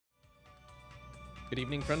Good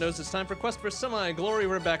evening, friendos. It's time for Quest for Semi-Glory.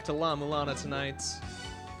 We're back to LA-MULANA tonight.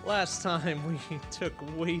 Last time, we took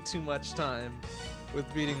way too much time with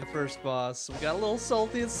beating the first boss. We got a little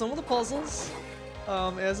salty at some of the puzzles,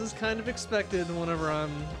 as is kind of expected whenever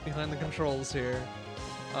I'm behind the controls here.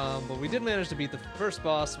 But we did manage to beat the first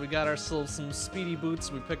boss. We got ourselves some speedy boots.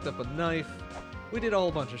 We picked up a knife. We did a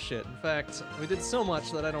whole bunch of shit. In fact, we did so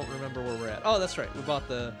much that I don't remember where we're at. Oh, that's right. We bought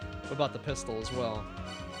the pistol as well.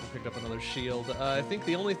 We picked up another shield. I think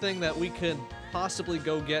the only thing that we could possibly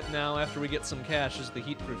go get now after we get some cash is the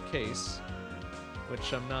heat-proof case,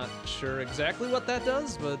 which I'm not sure exactly what that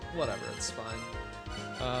does, but whatever, it's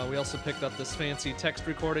fine. We also picked up this fancy text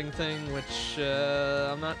recording thing, which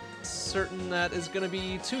I'm not certain that is going to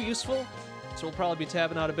be too useful, so we'll probably be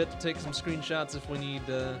tabbing out a bit to take some screenshots if we need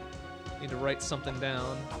to write something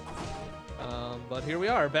down. But here we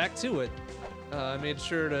are, back to it. I made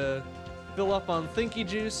sure to fill up on Thinky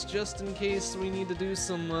Juice just in case we need to do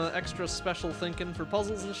some extra special thinking for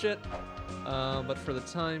puzzles and shit. But for the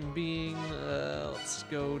time being, let's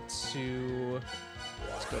go to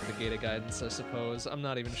the Gate of Guidance, I suppose. I'm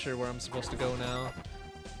not even sure where I'm supposed to go now.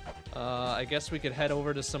 I guess we could head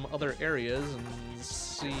over to some other areas and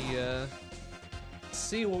see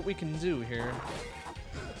what we can do here.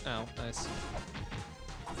 Oh, nice.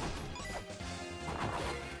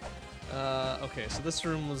 Okay, so this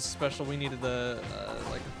room was special. We needed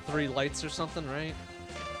like 3 lights or something, right?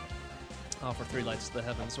 Oh, for 3 lights to the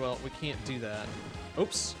heavens. Well, we can't do that.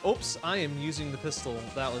 Oops, oops, I am using the pistol.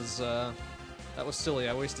 That was silly.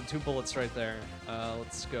 I wasted 2 bullets right there.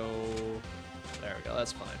 Let's go... There we go,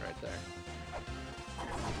 that's fine right there.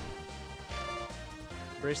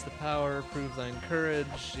 Embrace the power, prove thine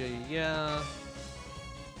courage, yeah.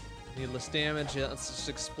 Needless damage, yeah, that's just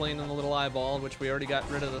explaining the little eyeball, which we already got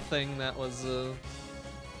rid of the thing that was, I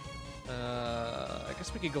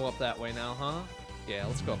guess we could go up that way now, huh? Yeah,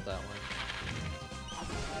 let's go up that way.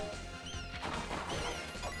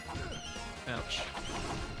 Ouch.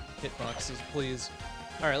 Hitboxes, please.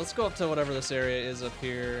 Alright, let's go up to whatever this area is up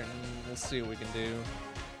here, and we'll see what we can do.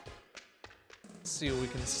 See what we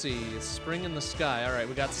can see. Spring in the sky. Alright,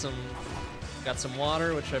 we got some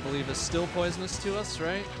water, which I believe is still poisonous to us,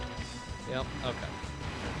 right? Yep, okay.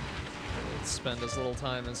 Let's spend as little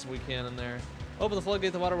time as we can in there. Open the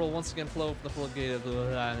floodgate, the water will once again flow open the floodgate of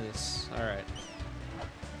the... Alright.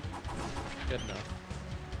 Good enough.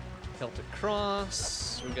 Celtic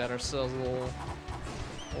Cross. We got ourselves a little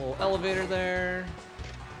elevator there.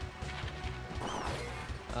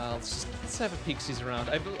 Let's have a peek-sees around.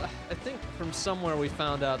 I think from somewhere we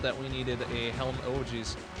found out that we needed a helmet. Oh,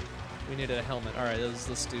 jeez. We needed a helmet. Alright, it was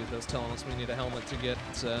this dude that was telling us we need a helmet to get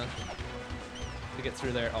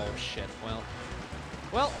through there. Oh, shit.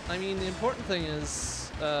 Well, I mean, the important thing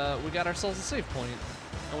is we got ourselves a save point,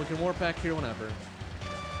 and we can warp back here whenever.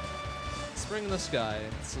 Spring in the sky.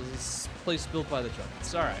 This is a place built by the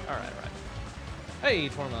giants. Alright, alright, alright. Hey,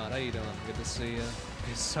 Tormod, how you doing? Good to see you.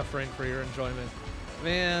 You're suffering for your enjoyment.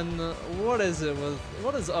 Man, what is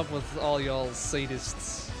up with all y'all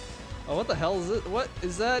sadists? Oh, what the hell is it? What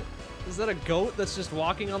is that? Is that a goat that's just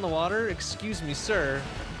walking on the water? Excuse me, sir.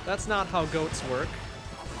 That's not how goats work.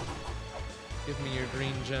 Give me your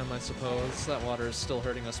green gem, I suppose. That water is still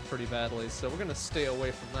hurting us pretty badly, so we're gonna stay away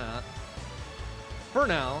from that. For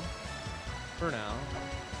now. For now.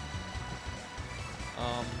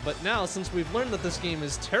 But now, since we've learned that this game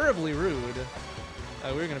is terribly rude,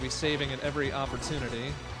 we're gonna be saving at every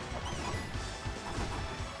opportunity.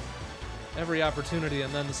 Every opportunity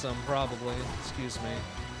and then some, probably. Excuse me.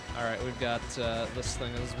 Alright, we've got this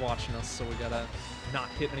thing that is watching us, so we gotta not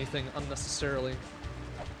hit anything unnecessarily.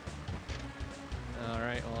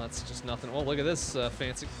 Alright, well that's just nothing. Oh, look at this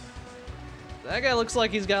fancy... That guy looks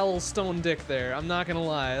like he's got a little stone dick there, I'm not gonna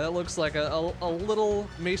lie. That looks like a little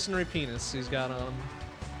masonry penis he's got on him.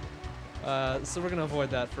 So we're gonna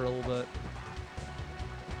avoid that for a little bit.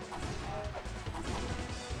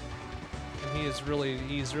 He's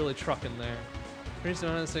really trucking there. Priest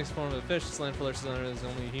of the takes form of a fish. This land filler is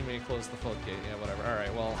only he may close the floodgate. Yeah, whatever. All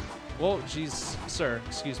right. Well, whoa, jeez, sir.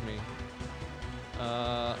 Excuse me.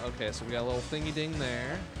 Okay, so we got a little thingy ding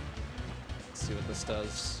there. Let's see what this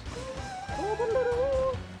does.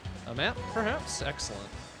 A map, perhaps. Excellent.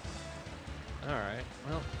 All right.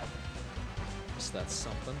 Well, I guess that's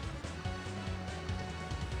something.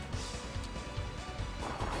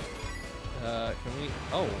 Can we...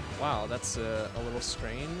 Oh, wow, that's a little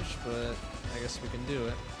strange, but I guess we can do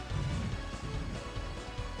it.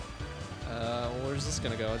 Where's this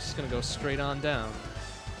gonna go? It's just gonna go straight on down.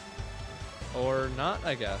 Or not,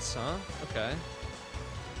 I guess, huh? Okay.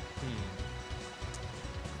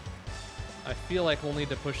 I feel like we'll need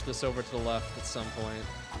to push this over to the left at some point.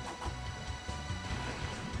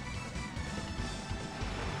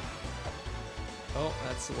 Oh,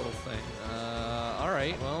 that's a little thing.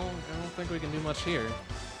 Alright, well, I don't think we can do much here.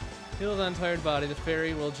 Heal the untired body. The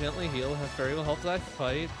fairy will gently heal. The fairy will help thy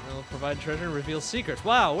fight. It will provide treasure and reveal secrets.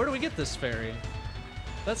 Wow, where do we get this fairy?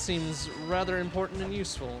 That seems rather important and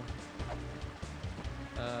useful.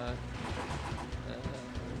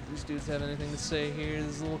 These dudes have anything to say here?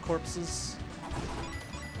 These little corpses?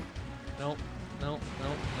 Nope. Nope.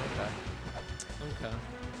 Nope. Okay. Okay.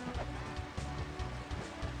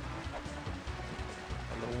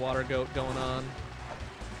 A little water goat going on.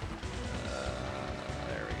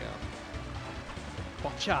 There we go.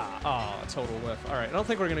 Wacha! Oh, total whiff. Alright, I don't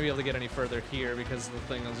think we're going to be able to get any further here because the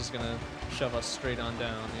thing is just going to shove us straight on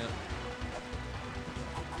down. Yep.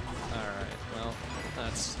 Alright, well,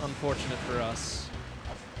 that's unfortunate for us.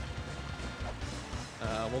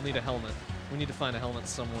 We'll need a helmet. We need to find a helmet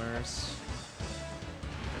somewhere. Let's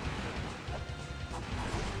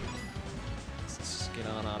just get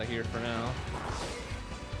on out of here for now.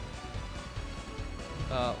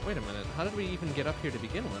 Wait a minute. How did we even get up here to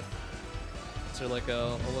begin with? Is there like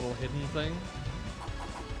a little hidden thing?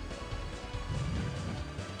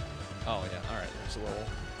 Oh yeah, alright, there's a little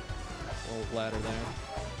ladder there.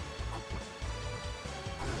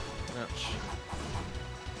 Ouch.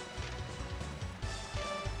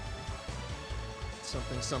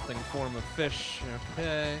 Something form of fish.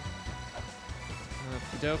 Okay.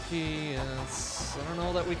 Okie dokie. I don't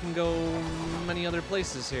know that we can go many other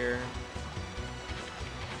places here.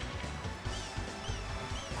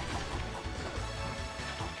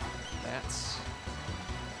 Bats.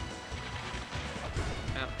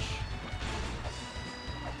 Ouch.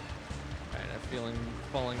 Alright, I'm feeling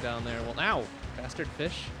falling down there. Well, ow! Bastard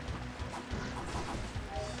fish.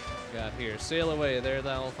 Got here. Sail away, there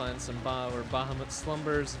thou will find some where Bahamut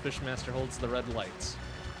slumbers. The Fishmaster holds the red lights.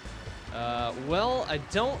 Well, I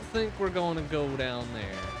don't think we're going to go down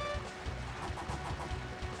there.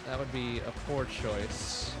 That would be a poor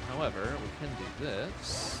choice. However, we can do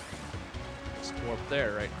this. Just warp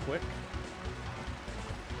there right quick.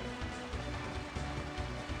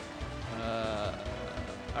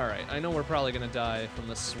 Alright, I know we're probably going to die from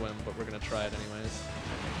this swim, but we're going to try it anyways.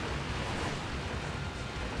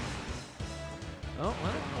 Oh,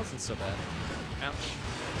 well, that wasn't so bad. Ouch.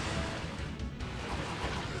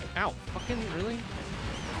 Ow, fucking, really?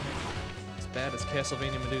 As bad as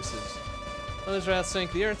Castlevania Medusas. Others' wrath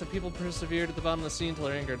sank the earth, the people persevered at the bottom of the sea until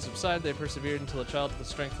their anger had subsided. They persevered until a child with the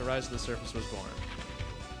strength to rise to the surface was born.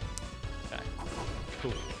 Okay,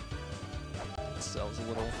 cool. That was a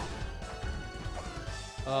little...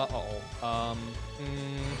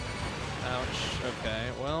 ouch,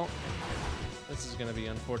 okay, well... This is going to be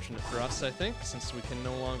unfortunate for us, I think, since we can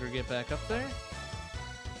no longer get back up there.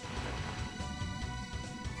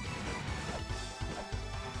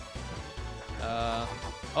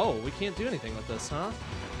 Oh, we can't do anything with this, huh?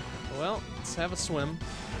 Well, let's have a swim.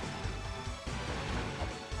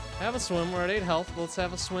 Have a swim. We're at 8 health, but let's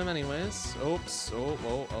have a swim anyways. Oops.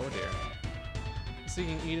 Oh dear. So you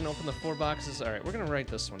can eat and open the 4 boxes. All right, we're going to write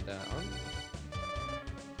this one down.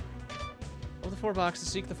 Of the 4 boxes,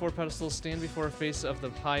 seek the 4 pedestals, stand before a face of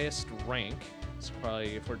the highest rank. It's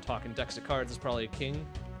probably, if we're talking decks of cards, it's probably a king.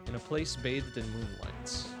 In a place bathed in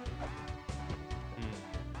moonlight.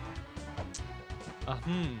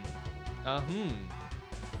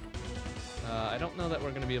 I don't know that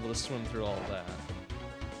we're going to be able to swim through all of that.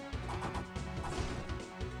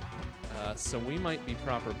 So we might be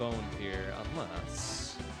proper boned here,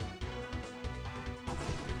 unless...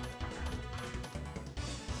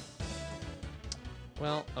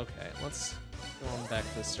 Well, okay, let's go on back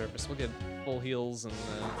to the surface. We'll get full heals and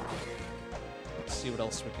see what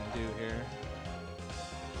else we can do here.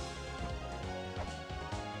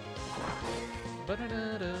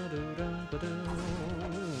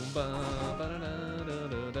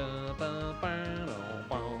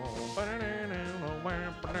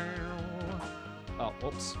 Oh,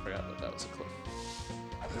 whoops, forgot that that was a cliff.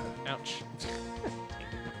 Ouch.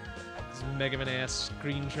 These Mega Man-ass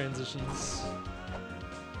screen transitions.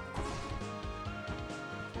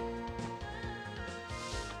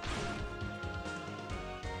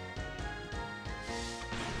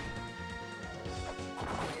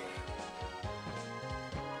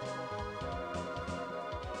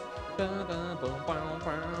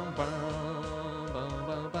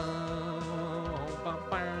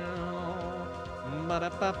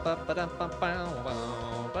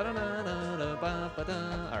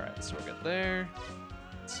 Alright, so we're good there.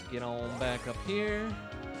 Let's get on back up here.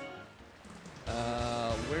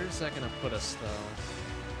 Where's that gonna put us, though?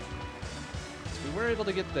 we were able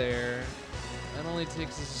to get there. That only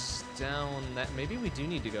takes us down that. Maybe we do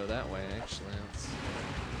need to go that way, actually. Let's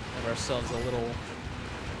have ourselves a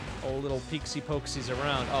little peeksy poksies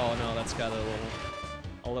around. Oh no, that's got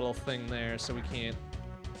a little thing there, so we can't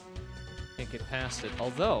get past it.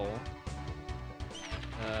 Although,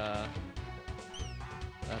 that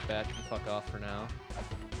bat can fuck off for now.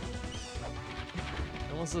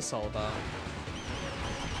 And what's this all about?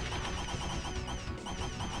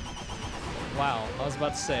 Wow, I was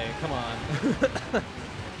about to say, come on.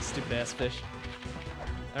 Stupid ass fish.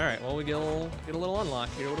 Alright, well we get a little unlock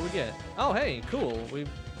here. What do we get? Oh hey, cool. We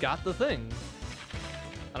got the thing.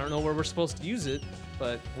 I don't know where we're supposed to use it,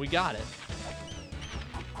 but we got it.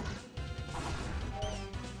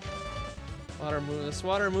 This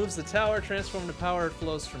water moves the tower, transformed to power, it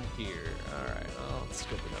flows from here. Alright, well, it's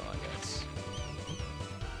good to know, I guess.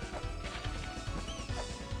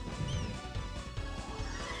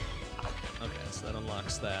 Okay, so that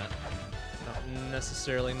unlocks that. I don't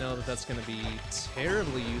necessarily know that that's going to be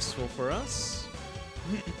terribly useful for us.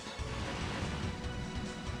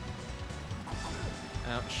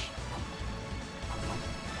 Ouch.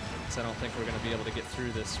 So I don't think we're going to be able to get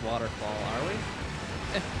through this waterfall, are we?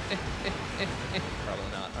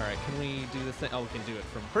 Probably not. Alright, can we do the thing? Oh, we can do it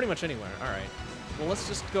from pretty much anywhere. Alright. Well, let's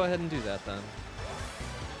just go ahead and do that then.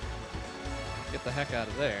 Get the heck out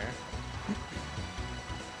of there.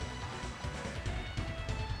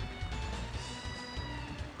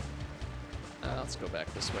 Let's go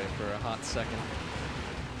back this way for a hot second.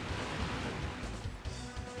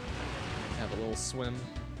 Have a little swim.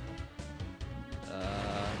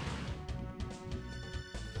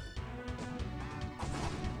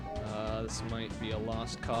 This might be a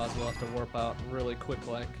lost cause. We'll have to warp out really quick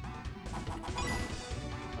like.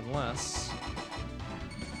 Unless...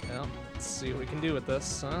 Well, let's see what we can do with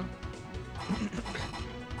this, huh?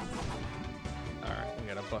 Alright, we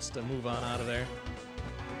gotta bust a move on out of there.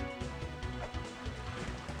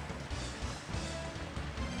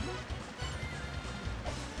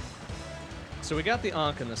 So we got the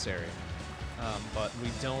Ankh in this area, but we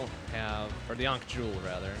don't have, or the Ankh Jewel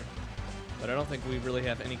rather, but I don't think we really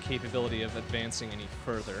have any capability of advancing any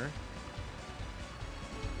further.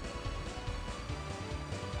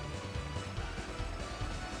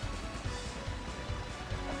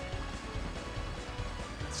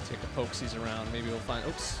 Let's take the poksies around, maybe we'll find,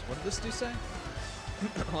 oops, what did this do say?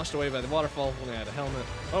 Washed away by the waterfall, only had a helmet.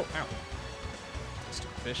 Oh, ow.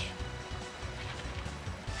 Stupid fish.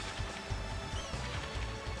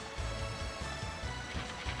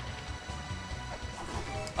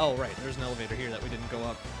 Oh, right, there's an elevator here that we didn't go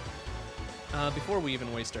up. Before we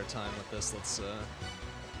even waste our time with this, let's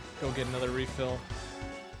go get another refill.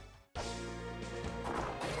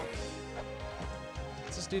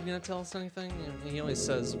 Is this dude gonna tell us anything? He always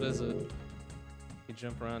says visit. You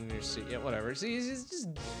jump around in your seat. Yeah, whatever. See, he's just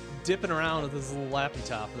dipping around with his little lappy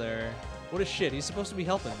top there. What a shit, he's supposed to be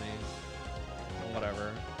helping me. Well,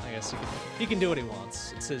 whatever. I guess he can do what he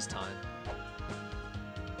wants. It's his time.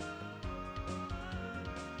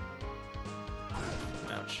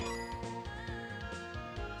 Ouch.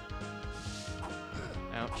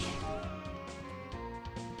 Ouch.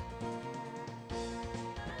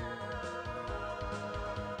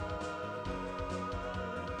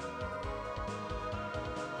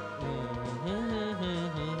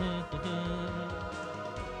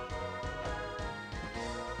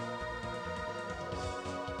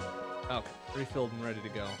 Okay, refilled and ready to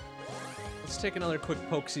go. Let's take another quick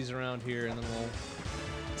poksies around here and then we'll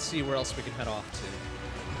see where else we can head off to.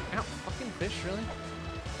 Ow, fucking fish, really?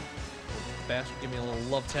 Bastard, give me a little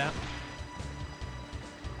love tap.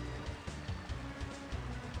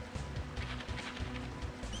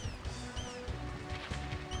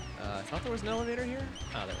 I thought there was an elevator here?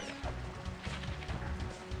 Oh, there we go.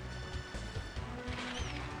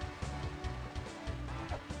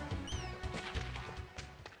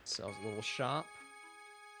 Sells a little shop.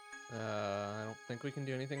 I don't think we can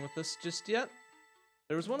do anything with this just yet.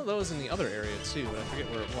 There was one of those in the other area too, but I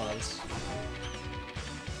forget where it was.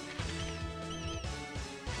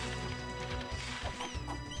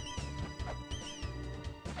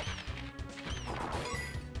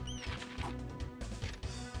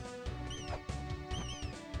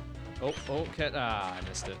 Oh, cat. Ah, I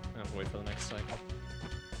missed it. I have to wait for the next cycle.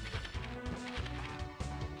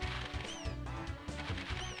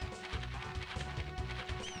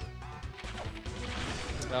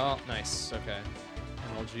 Oh, nice. Okay.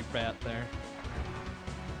 LG bat there.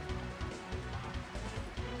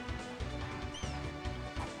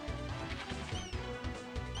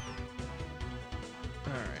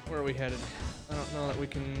 Alright, where are we headed? I don't know that we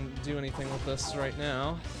can do anything with this right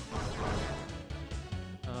now.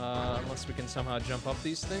 Unless we can somehow jump up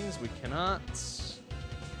these things, we cannot. Let's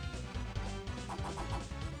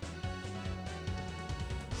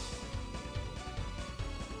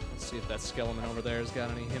see if that skeleton over there has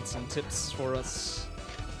got any hints and tips for us.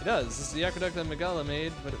 It does. This is the aqueduct that Megala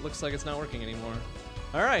made, but it looks like it's not working anymore.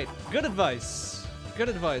 All right, good advice. Good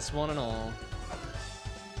advice, one and all.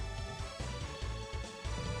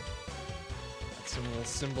 Got some little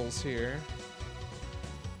symbols here.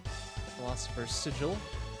 Philosopher's Sigil.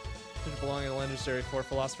 Sigil belonging to the legendary four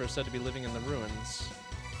philosophers said to be living in the ruins.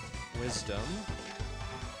 Wisdom.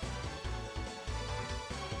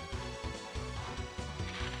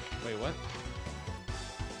 Wait, what?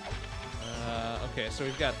 Okay, so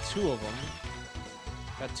we've got two of them.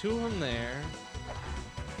 Got two of them there.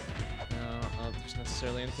 No, I don't think there's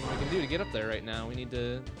necessarily anything we can do to get up there right now. We need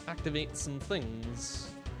to activate some things.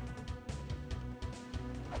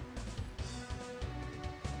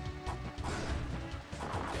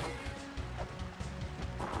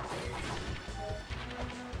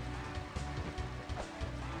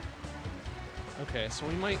 Okay, so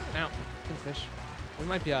we might... Ow, fish. We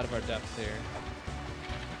might be out of our depth here.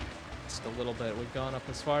 Just a little bit. We've gone up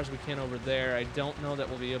as far as we can over there. I don't know that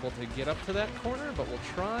we'll be able to get up to that corner, but we'll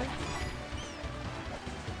try.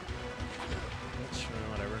 Sure,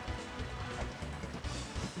 whatever.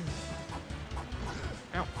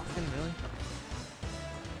 Ow, really?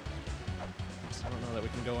 I don't know that we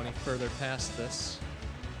can go any further past this.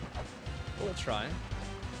 We'll try.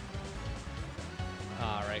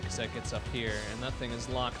 Ah, right, because that gets up here, and that thing is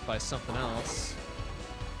locked by something else.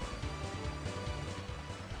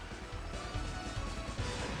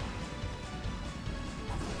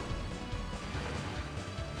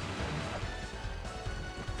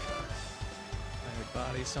 Iron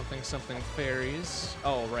body, something, something fairies.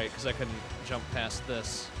 Oh, right, because I couldn't jump past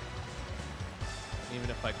this. Even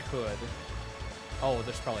if I could. Oh,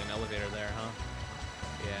 there's probably an elevator there, huh?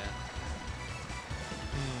 Yeah.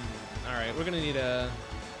 Alright, we're gonna need a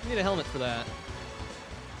helmet for that.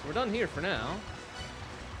 So we're done here for now.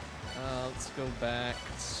 Let's go back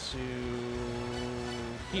to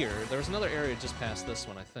here. There was another area just past this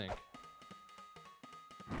one, I think.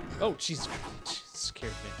 Oh, jeez.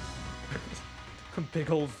 Scared me. A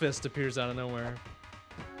big old fist appears out of nowhere.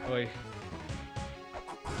 Oi.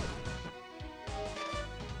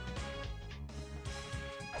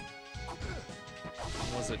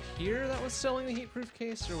 Was it here that was selling the heatproof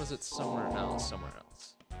case, or was it somewhere else? Somewhere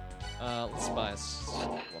else. Let's buy us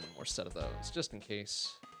one more set of those, just in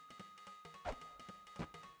case.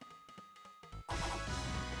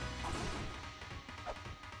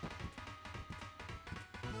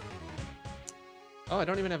 Oh, I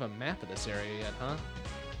don't even have a map of this area yet, huh?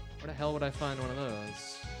 Where the hell would I find one of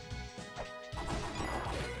those?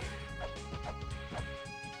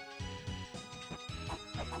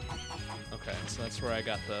 Okay, so that's where I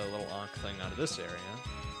got the little Ankh thing out of this area.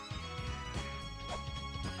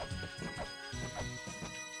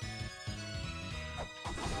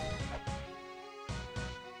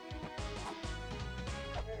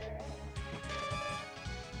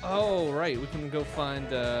 Oh, right, we can go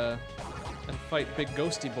find, and fight Big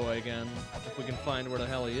Ghosty Boy again, if we can find where the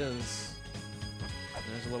hell he is.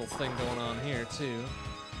 There's a little thing going on here, too.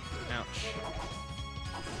 Ouch.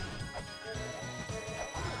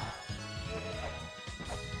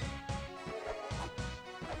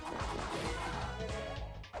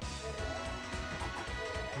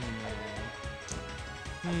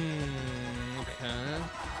 Okay.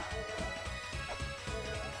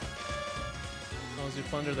 Those who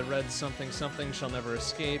plunder the red something something shall never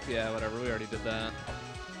escape. Yeah, whatever, we already did that.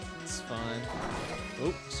 It's fine.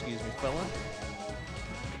 Oh, excuse me, fella.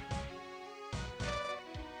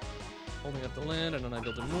 Holding up the land and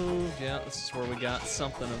unable to move. Yeah, this is where we got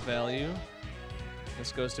something of value.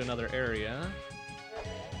 This goes to another area.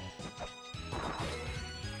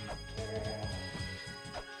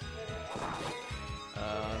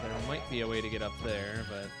 There might be a way to get up there,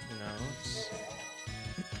 but who knows?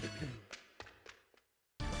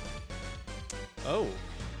 Oh,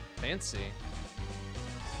 fancy.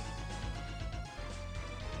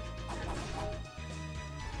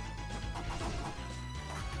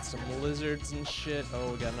 Some lizards and shit.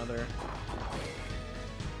 Oh, we got another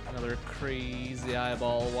crazy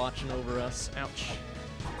eyeball watching over us. Ouch.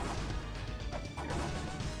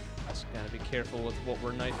 Just gotta be careful with what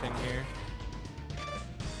we're knifing here.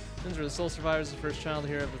 Since we're the sole survivors of the first child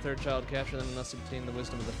here, of the third child capture them and thus obtain the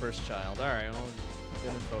wisdom of the first child. Alright, well,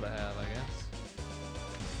 good info to have, I guess.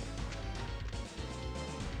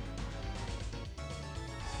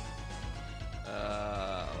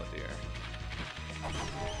 Oh dear.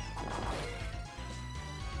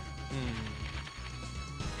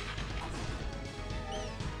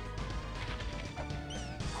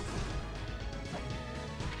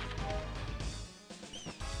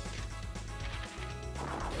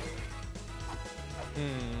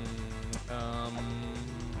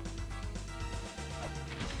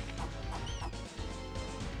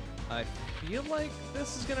 I feel like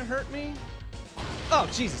this is gonna hurt me. Oh,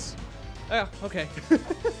 Jesus. Oh, okay.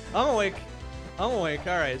 I'm awake. I'm awake.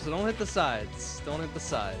 Alright, so don't hit the sides. Don't hit the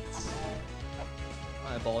sides.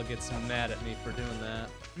 My ball gets mad at me for doing that.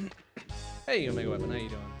 Hey, Omega Weapon, how you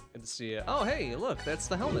doing? Good to see you. Oh, hey, look, that's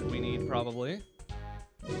the helmet we need, probably.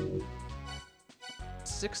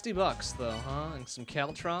 60 bucks, though, huh? And some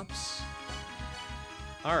caltrops.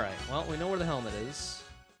 Alright, well, we know where the helmet is.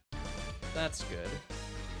 That's good.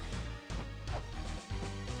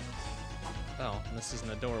 Oh, and this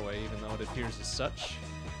isn't a doorway, even though it appears as such.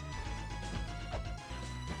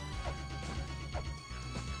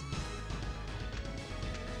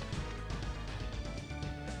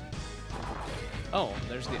 Oh,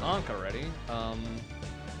 there's the Ankh already.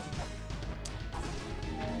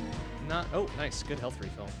 Oh, nice, good health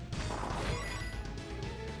refill.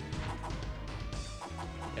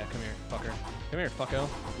 Yeah, come here, fucker. Come here, fucko.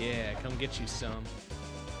 Yeah, come get you some.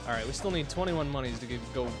 Alright, we still need 21 monies to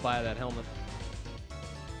go buy that helmet.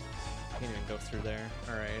 Can't even go through there.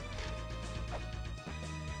 Alright.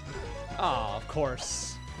 Oh, of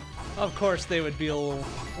course. Of course they would be little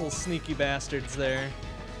sneaky bastards there.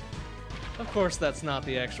 Of course that's not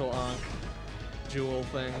the actual Ankh jewel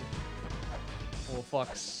thing. Little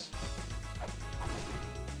fucks.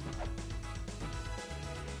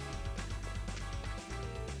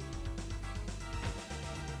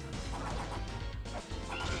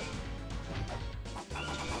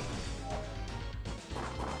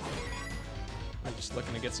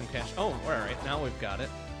 Looking to get some cash. Oh, alright, now we've got it.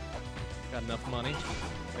 Got enough money.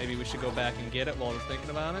 Maybe we should go back and get it while we're thinking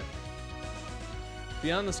about it.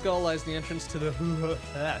 Beyond the skull lies the entrance to the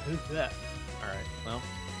Alright, well,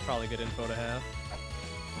 probably good info to have.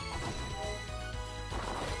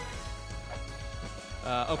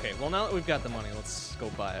 Okay, well now that we've got the money, let's go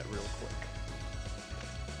buy it real quick.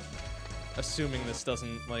 Assuming this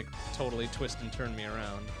doesn't, like, totally twist and turn me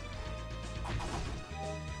around.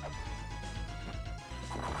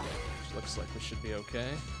 Looks like we should be okay.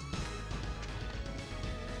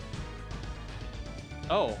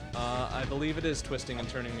 Oh, I believe it is twisting and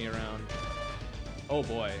turning me around. Oh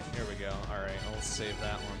boy, here we go. Alright, I'll save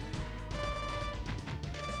that one.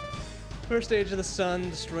 First age of the sun,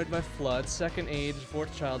 destroyed by flood. Second age, the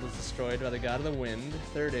fourth child was destroyed by the god of the wind.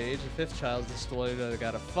 Third age, the fifth child was destroyed by the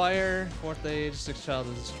god of fire. Fourth age, sixth child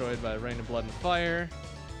was destroyed by the rain of blood and fire.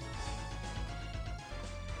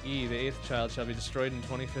 E, the eighth child shall be destroyed in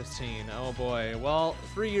 2015. Oh boy. Well,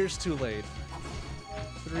 3 years too late.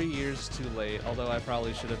 3 years too late, although I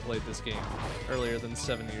probably should have played this game earlier than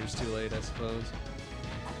 7 years too late, I suppose.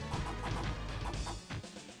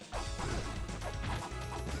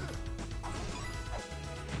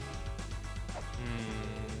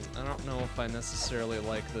 I don't know if I necessarily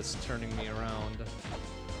like this turning me around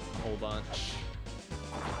a whole bunch.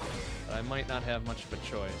 But I might not have much of a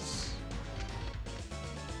choice.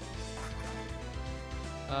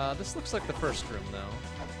 This looks like the first room, though.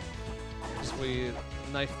 Just we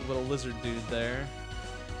knife the little lizard dude there.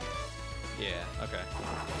 Yeah, okay.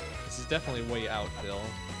 This is definitely way out, Bill.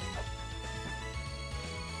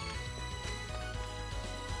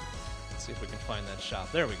 Let's see if we can find that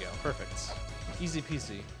shop. There we go. Perfect. Easy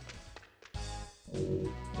peasy.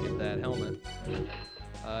 Get that helmet.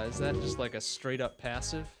 Is that just like a straight-up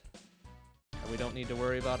passive that we don't need to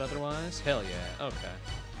worry about otherwise? Hell yeah. Okay.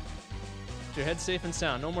 Your head safe and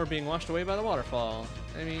sound. No more being washed away by the waterfall.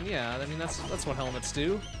 I mean, yeah. I mean, that's what helmets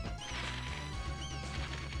do.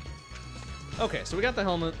 Okay, so we got the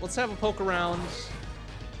helmet. Let's have a poke around.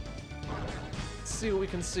 Let's see what we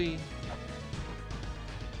can see.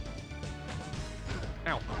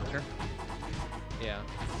 Ow. Sure. Yeah.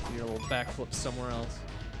 Do your little backflip somewhere else.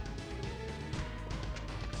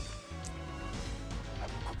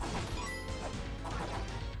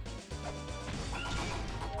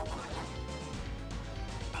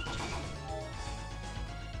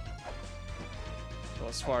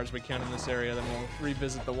 As far as we can in this area, then we'll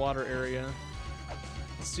revisit the water area.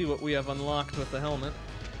 Let's see what we have unlocked with the helmet.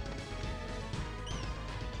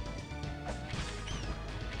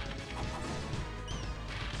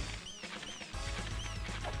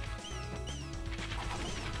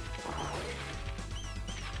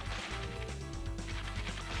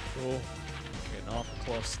 Oh, getting awful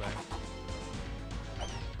close there.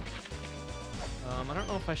 I don't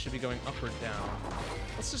know if I should be going up or down.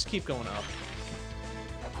 Let's just keep going up.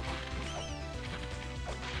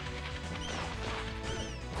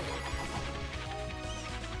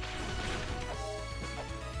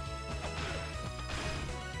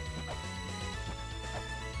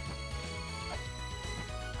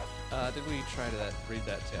 Did we try to read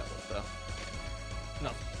that tablet, though?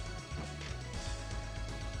 No.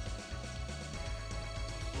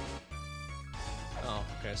 Oh,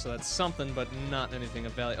 okay, so that's something, but not anything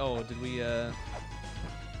of value. Oh, did we, get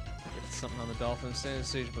something on the dolphin? Standing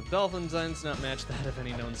stage above dolphin design does not match that of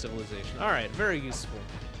any known civilization. Alright, very useful.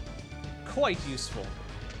 Quite useful.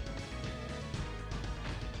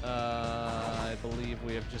 I believe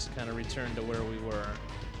we have just kind of returned to where we were.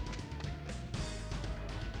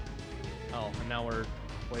 Oh, and now we're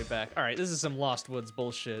way back. Alright, this is some Lost Woods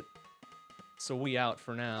bullshit. So we out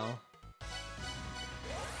for now.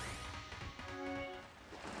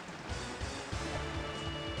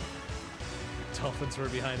 Dolphins were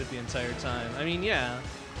behind it the entire time. I mean, yeah.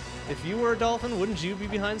 If you were a dolphin, wouldn't you be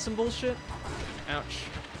behind some bullshit? Ouch.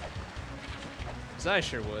 Because I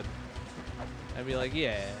sure would. I'd be like,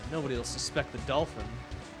 yeah, nobody will suspect the dolphin.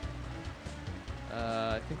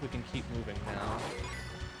 I think we can keep moving now.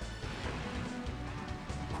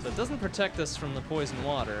 So it doesn't protect us from the poison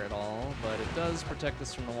water at all, but it does protect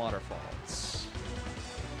us from the waterfalls.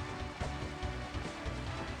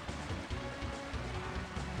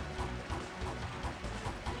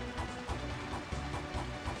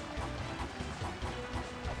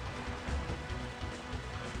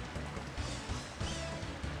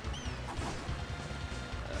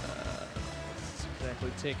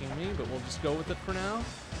 Taking me, but we'll just go with it for now.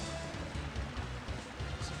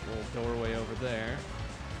 There's a little doorway over there.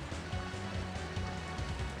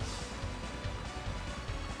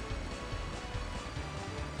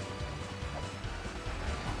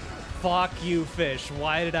 Fuck you, fish.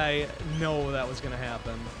 Why did I know that was gonna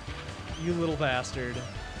happen? You little bastard.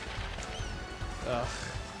 Ugh.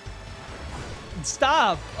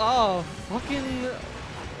 Stop! Oh, fucking...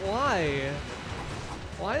 Why?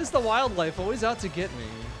 Why is the wildlife always out to get me?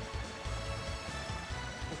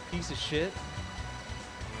 A piece of shit.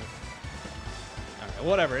 Alright,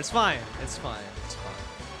 whatever. It's fine. It's fine. It's fine.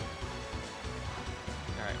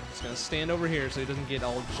 Alright, just gonna stand over here so he doesn't get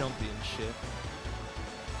all jumpy and shit.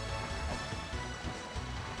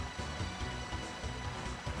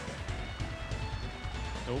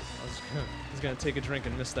 Nope. I was gonna take a drink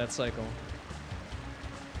and miss that cycle.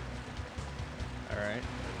 Alright.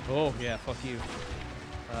 Oh, yeah, fuck you.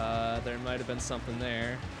 There might have been something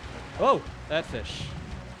there. Oh, that fish.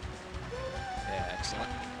 Yeah, excellent.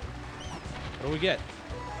 What do we get?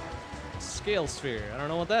 Scale sphere. I don't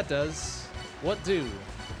know what that does. What do?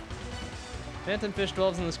 Phantom fish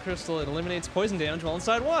dwells in this crystal. It eliminates poison damage while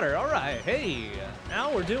inside water. All right, hey,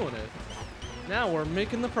 now we're doing it. Now we're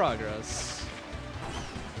making the progress.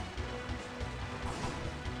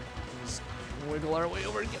 Just wiggle our way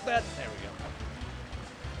over and get that. There we go.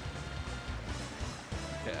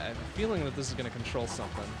 Okay, I have a feeling that this is going to control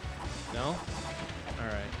something. No?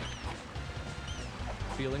 Alright.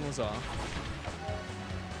 Feeling was off.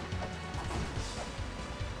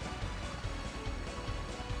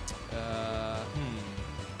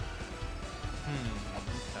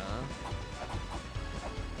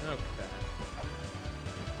 Okay.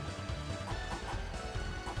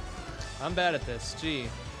 I'm bad at this. Gee,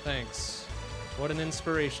 thanks. What an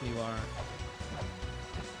inspiration you are.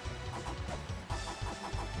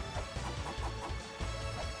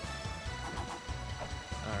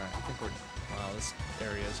 This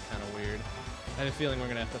area is kind of weird. I have a feeling we're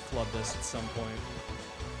gonna have to flood this at some point.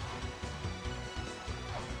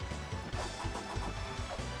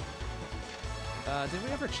 Did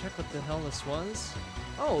we ever check what the hell this was?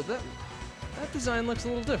 Oh, that design looks a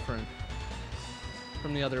little different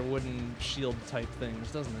from the other wooden shield type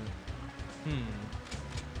things, doesn't it?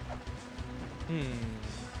 I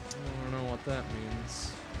don't know what that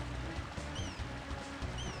means.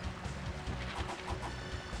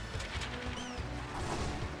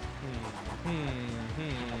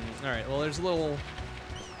 Alright, well there's a little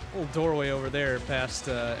doorway over there past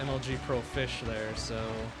MLG Pro Fish there, so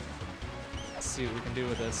let's see what we can do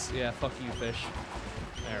with this. Yeah, fuck you, fish.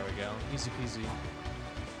 There we go. Easy peasy.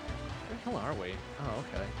 Where the hell are we? Oh,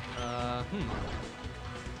 okay. I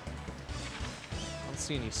don't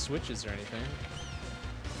see any switches or anything.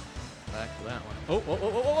 Back to that one. Oh,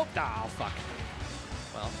 fuck.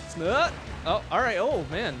 Well, it's not. Oh, alright. Oh,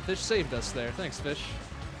 man. Fish saved us there. Thanks, fish.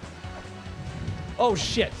 Oh,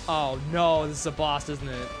 shit. Oh, no. This is a boss, isn't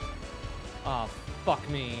it? Oh, fuck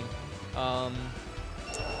me. Oh,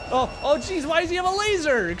 jeez. Why does he have a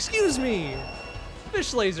laser? Excuse me.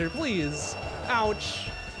 Fish laser, please. Ouch.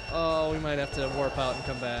 Oh, we might have to warp out and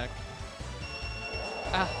come back.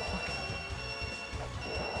 Ah, fuck.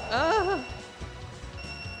 Ah.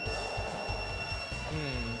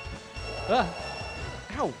 Ah.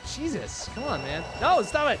 Ow, Jesus. Come on, man. No,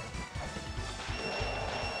 stop it.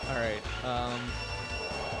 Alright,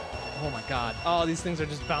 oh my god. Oh, these things are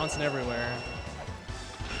just bouncing everywhere.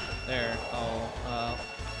 There. Oh,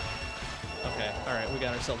 okay, alright, we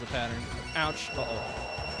got ourselves a pattern. Ouch. Uh-oh.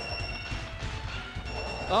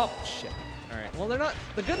 Oh, shit. Alright, well, they're not...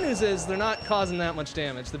 The good news is they're not causing that much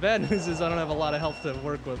damage. The bad news is I don't have a lot of health to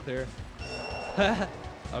work with here.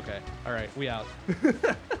 Okay, alright, we out.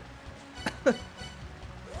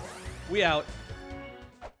 We out.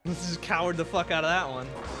 Let's just cowered the fuck out of that one.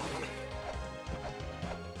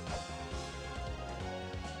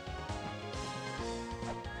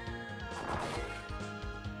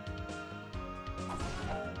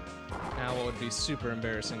 Now what would be super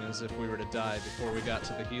embarrassing is if we were to die before we got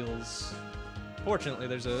to the heals. Fortunately,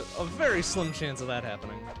 there's a very slim chance of that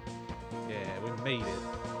happening. Yeah, we made it.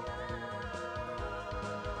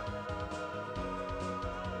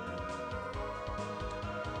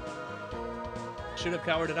 Should have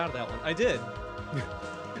cowered it out of that one. I did.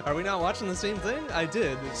 Are we not watching the same thing? I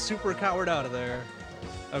did. Super cowered out of there.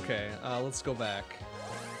 Okay, let's go back.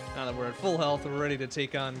 Now that we're at full health, we're ready to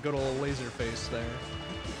take on good old Laserface there.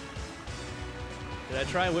 Did I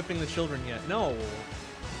try whipping the children yet? No.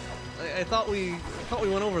 I thought we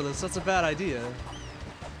went over this. That's a bad idea.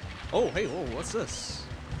 Oh, hey, whoa, what's this?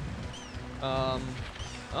 Oh.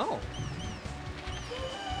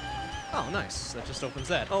 Oh, nice. That just opens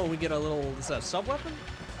that. Oh, we get a little... Is that a sub-weapon?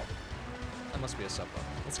 That must be a sub-weapon.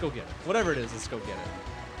 Let's go get it. Whatever it is, let's go get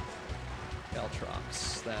it.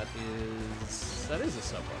 Caltrops. That is a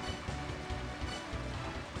sub-weapon.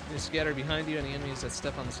 You scatter behind you, and the enemies that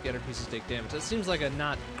step on the scattered pieces take damage. That seems like a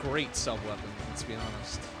not great sub-weapon, let's be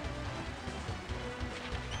honest.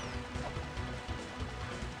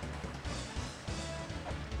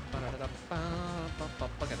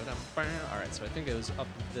 Alright, so I think it was up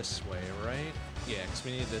this way, right? Yeah, because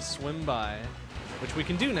we need to swim by, which we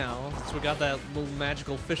can do now, since we got that little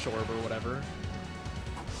magical fish orb or whatever.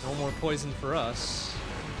 No more poison for us.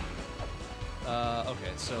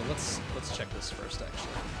 Okay, so let's check this first,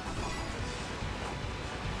 actually.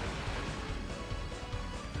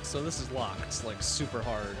 So this is locked, like, super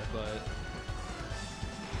hard, but...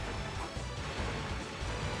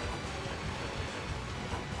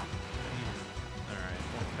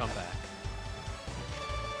 Come back.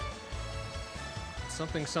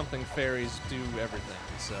 Something fairies do everything,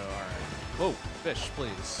 so alright. Whoa, fish,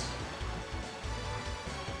 please.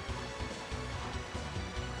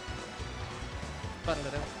 Alright,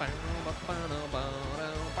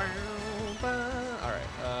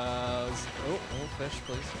 oh, fish,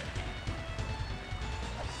 please.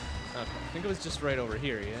 Okay, I think it was just right over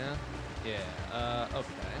here, yeah? Yeah,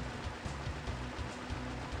 okay.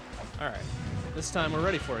 Alright. This time we're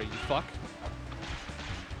ready for it, you fuck.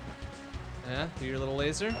 Yeah, do your little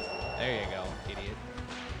laser. There you go, idiot.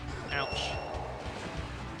 Ouch.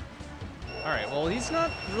 Alright, well, he's not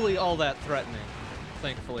really all that threatening,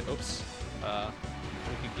 thankfully. Oops.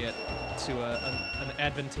 We could get to an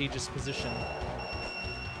advantageous position.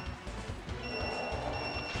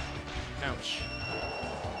 Ouch.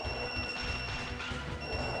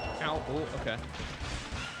 Ow, oh, okay.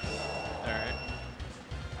 Alright.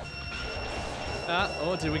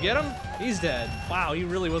 Oh, did we get him? He's dead. Wow, he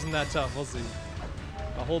really wasn't that tough, was he?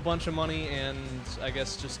 A whole bunch of money and, I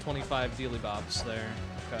guess, just 25 dealy bobs there.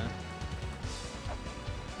 Okay.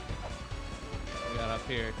 We got up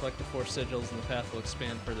here. Collect the 4 sigils and the path will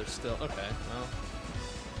expand further still. Okay, well.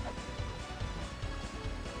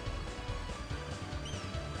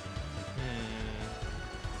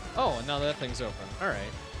 Oh, and now that thing's open.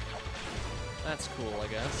 Alright. That's cool, I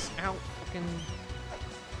guess. Ow, fucking...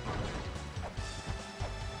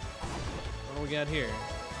 What do we got here?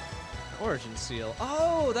 Origin seal.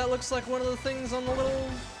 Oh, that looks like one of the things on the little...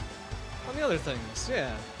 on the other things,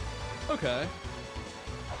 yeah. Okay.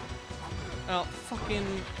 Oh, fucking...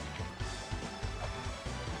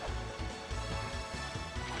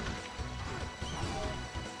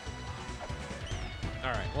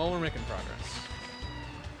 Alright, well, we're making progress.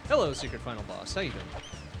 Hello, secret final boss. How you doing?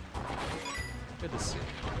 Good to see you.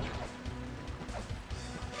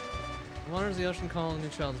 Waters the ocean call, a new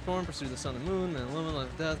child is born, pursue the sun and moon, then woman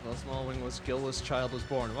left death, while a small wingless, gillless child was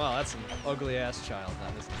born. Wow, that's an ugly-ass child,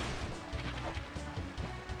 that isn't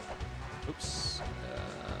it? Oops.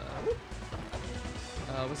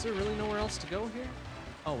 Was there really nowhere else to go here?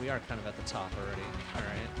 Oh, we are kind of at the top already.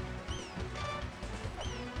 Alright.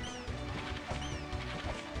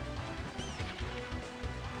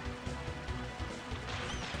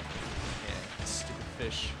 Yeah, stupid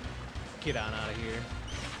fish. Get on out of here.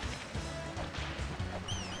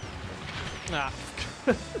 Ah.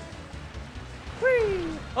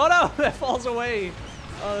 Whee! Oh no, that falls away.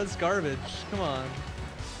 Oh, that's garbage. Come on.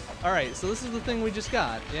 Alright, so this is the thing we just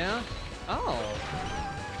got, yeah? Oh.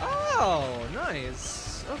 Oh,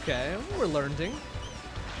 nice. Okay, we're learning.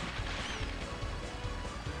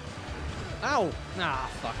 Ow! Ah,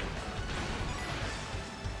 fuck.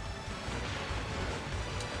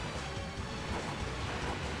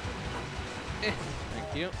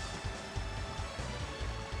 Thank you.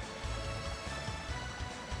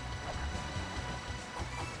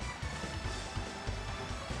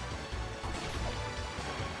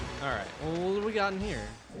 Alright, well, what do we got in here?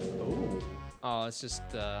 Ooh. Oh, it's just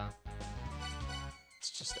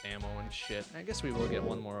ammo and shit. I guess we will get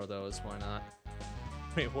one more of those, why not?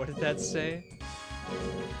 Wait, what did that say?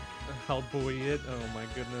 I'll buoy it? Oh my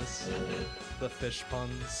goodness. The fish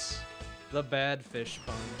puns. The bad fish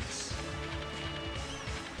puns.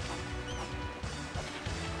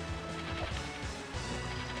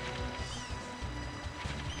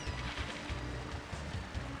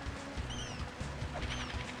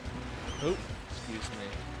 Oh, excuse me.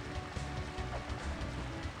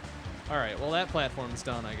 Alright, well that platform's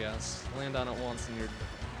done, I guess. Land on it once and you're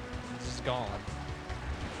just gone.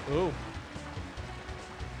 Ooh.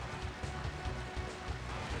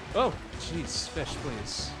 Oh, jeez, fish,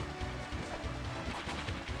 please.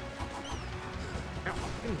 Ow,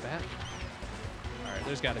 give me back. Alright,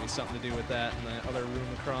 there's gotta be something to do with that and the other room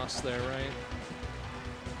across there, right?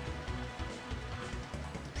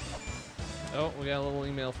 Oh, we got a little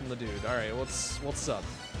email from the dude. Alright, what's up?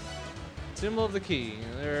 Symbol of the key.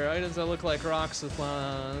 There are items that look like rocks with,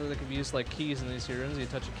 that can be used like keys in these here rooms. You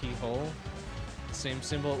touch a keyhole. The same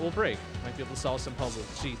symbol, it will break. Might be able to solve some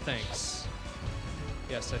puzzles. Gee, thanks.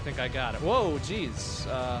 Yes, I think I got it. Whoa, jeez.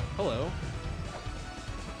 Hello.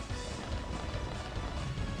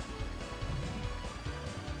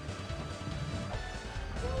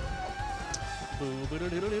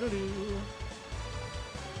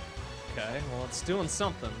 Okay, well, it's doing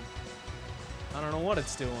something. I don't know what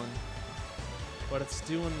it's doing, but it's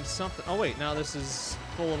doing something. Oh, wait, now this is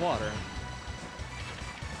full of water.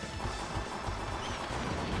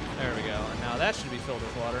 There we go. And now that should be filled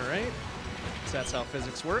with water, right? So that's how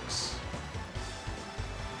physics works.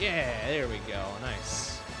 Yeah, there we go.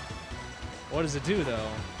 Nice. What does it do,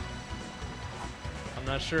 though? I'm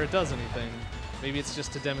not sure it does anything. Maybe it's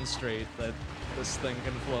just to demonstrate that this thing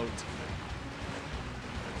can float.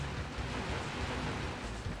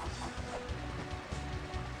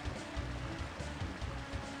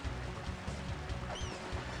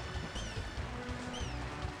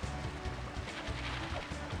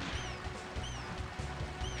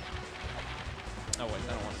 Oh wait,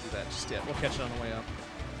 I don't want to do that just yet. We'll catch it on the way up.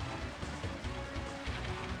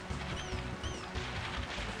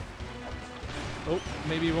 Oh,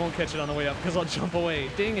 maybe you won't catch it on the way up because I'll jump away.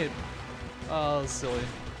 Dang it. Oh, that was silly.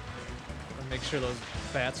 I'll make sure those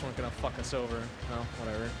bats weren't gonna fuck us over. Oh,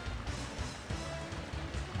 whatever.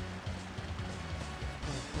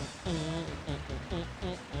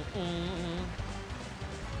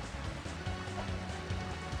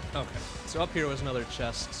 Okay, so up here was another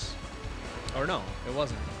chest. Or no, it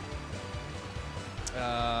wasn't.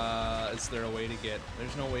 Is there a way to get...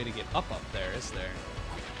 There's no way to get up there, is there?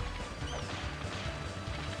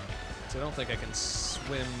 So I don't think I can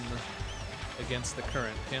swim against the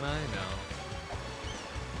current, can I?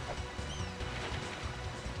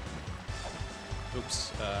 No.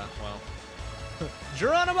 Oops, well.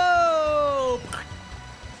 Geronimo!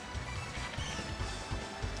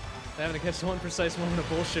 Having to catch the one precise moment of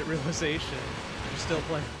bullshit realization. You're still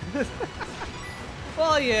playing.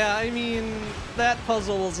 Well, yeah, I mean, that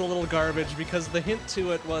puzzle was a little garbage because the hint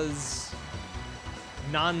to it was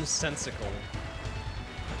nonsensical.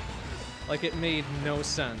 Like, it made no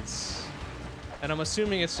sense. And I'm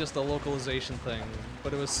assuming it's just a localization thing,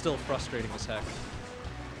 but it was still frustrating as heck.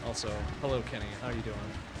 Also, hello, Kenny. How are you doing?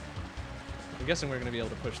 I'm guessing we're going to be able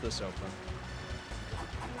to push this open.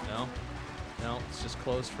 No? No, it's just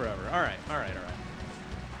closed forever. Alright, alright, alright.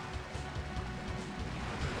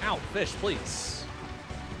 Ow, fish, please.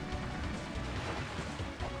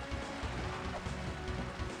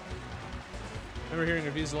 I remember hearing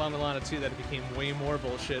reviews of LA-MULANA 2 that it became way more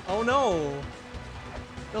bullshit. Oh no!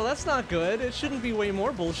 No, that's not good. It shouldn't be way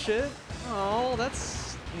more bullshit. Oh,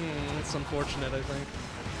 that's unfortunate, I think.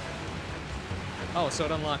 Oh, so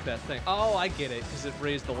it unlocked that thing. Oh, I get it, because it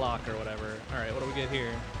raised the lock or whatever. Alright, what do we get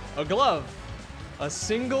here? A glove! A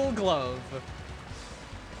single glove.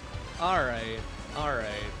 Alright,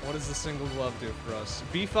 alright. What does the single glove do for us?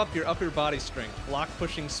 Beef up your upper body strength. Block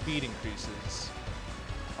pushing speed increases.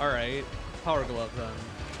 Alright. Power glove, then.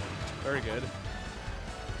 Very good.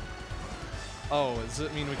 Oh, does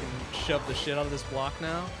it mean we can shove the shit out of this block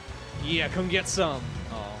now? Yeah, come get some!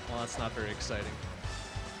 Oh, well, that's not very exciting.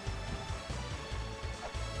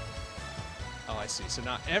 I see. So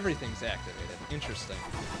now everything's activated. Interesting.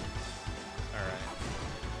 All right.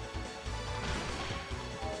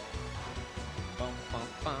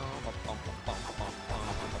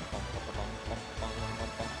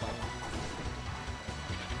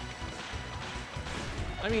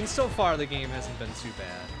 I mean, so far the game hasn't been too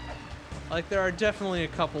bad. Like, there are definitely a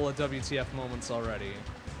couple of WTF moments already.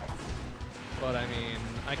 But I mean,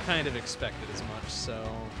 I kind of expected as much, so...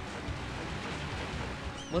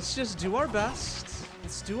 Let's just do our best.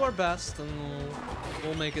 Let's do our best, and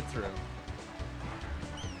we'll make it through.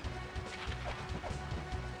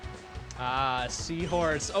 Ah,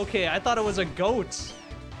 seahorse. Okay, I thought it was a goat.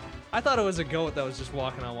 I thought it was a goat that was just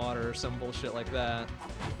walking on water or some bullshit like that.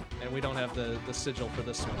 And we don't have the sigil for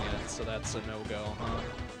this one yet, so that's a no-go, huh?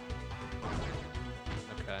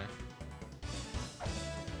 Okay.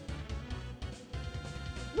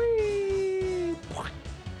 Whee!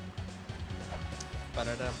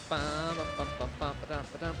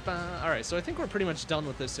 Alright, so I think we're pretty much done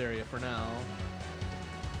with this area for now.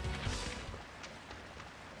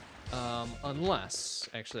 Unless...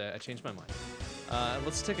 Actually, I changed my mind.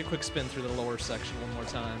 Let's take a quick spin through the lower section one more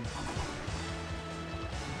time.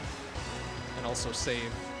 And also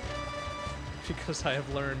save. Because I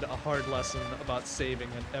have learned a hard lesson about saving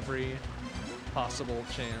at every possible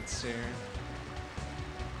chance here.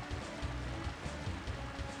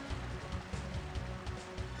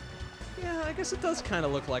 Yeah, I guess it does kind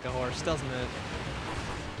of look like a horse, doesn't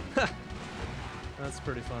it? That's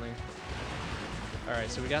pretty funny.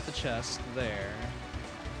 Alright, so we got the chest there.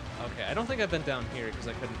 Okay, I don't think I've been down here because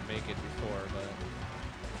I couldn't make it before, but...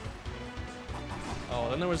 Oh,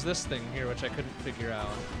 then there was this thing here which I couldn't figure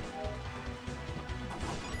out.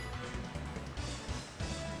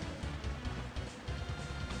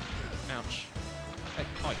 Ouch. Hey,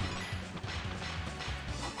 oi.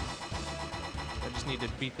 I just need to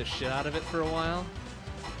beat the shit out of it for a while.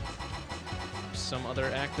 Some other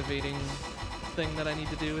activating thing that I need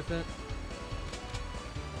to do with it.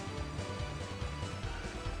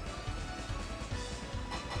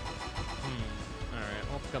 Alright,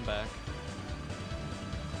 I'll have to come back.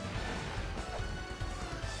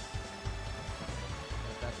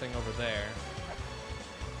 That thing over there.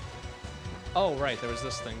 Oh, right, there was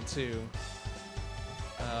this thing too.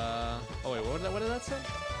 Oh wait, what did that say?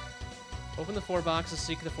 Open the 4 boxes,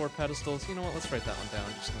 seek the 4 pedestals. You know what, let's write that one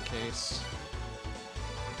down just in case.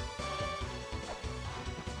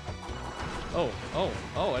 Oh,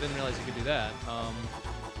 I didn't realize you could do that.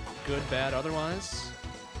 Good, bad, otherwise.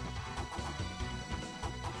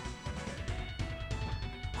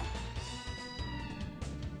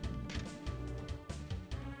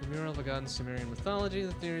 The mural of a god in Sumerian mythology,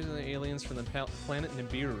 the theories of the aliens from the planet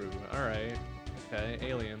Nibiru. Alright. Okay,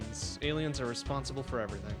 aliens. Aliens are responsible for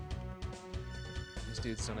everything. These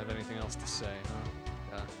dudes don't have anything else to say, huh?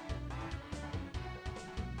 Yeah.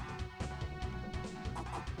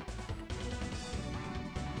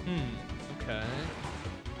 Okay.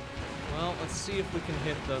 Well, let's see if we can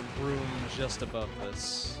hit the room just above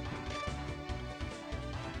this.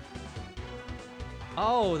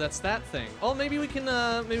 Oh, that's that thing. Oh, maybe we can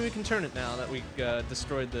turn it now that we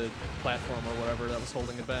destroyed the platform or whatever that was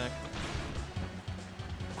holding it back.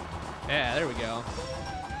 Yeah, there we go.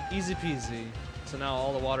 Easy peasy. So now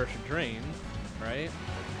all the water should drain, right?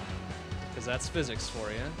 Because that's physics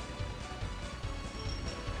for you.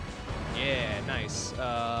 Yeah, nice.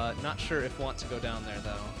 Not sure if want to go down there,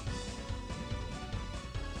 though.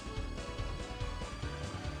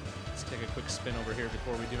 Let's take a quick spin over here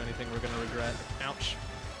before we do anything we're gonna regret. Ouch.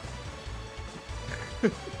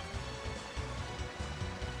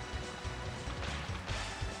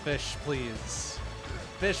 Fish, please.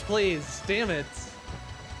 Fish, please. Damn it.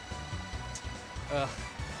 Ugh.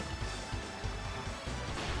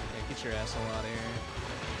 Yeah, get your asshole out of here.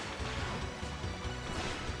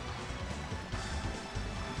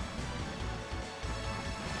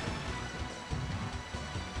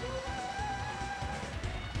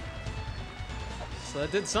 So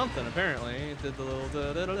that did something, apparently. It did the little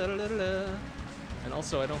da-da-da-da-da-da. And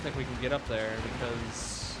also, I don't think we can get up there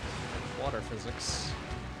because water physics.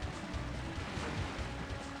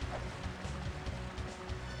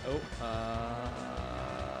 Oh,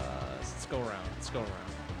 let's go around. Let's go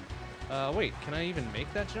around. Wait, can I even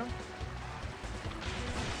make that jump?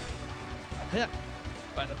 Yeah,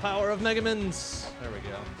 by the power of Megamins. There we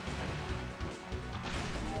go.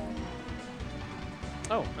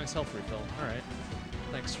 Oh, nice health refill. All right.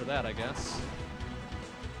 Thanks for that, I guess.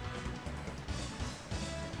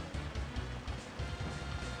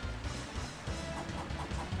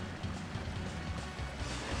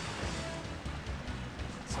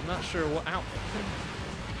 So I'm not sure what... Ow.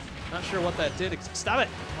 Not sure what that did. Stop it!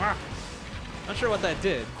 Ah! Not sure what that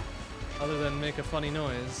did, other than make a funny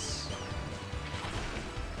noise.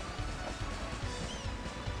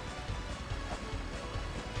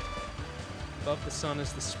 Above the sun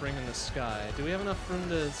is the spring in the sky. Do we have enough room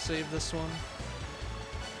to save this one?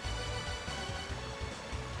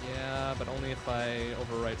 Yeah, but only if I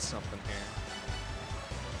overwrite something here.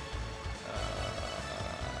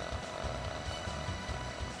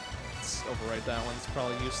 Let's overwrite that one. It's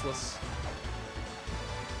probably useless.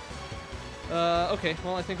 Okay,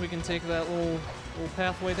 well, I think we can take that little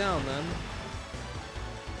pathway down then.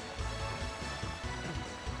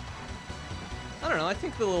 I don't know, I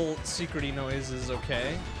think the little secret-y noise is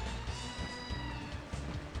okay.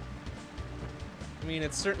 I mean,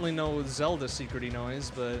 it's certainly no Zelda secret-y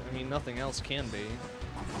noise, but, I mean, nothing else can be.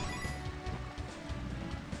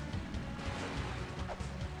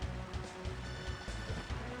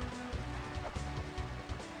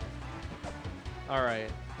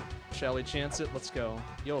 Alright. Shall we chance it? Let's go.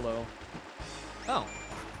 YOLO. Oh.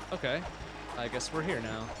 Okay. I guess we're here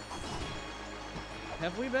now.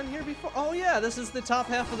 Have we been here before? Oh yeah, this is the top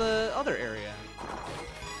half of the other area.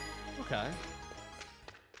 Okay.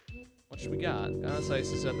 What should we got? Goddess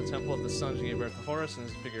Isis is at the Temple of the Sun. She gave birth to Horus and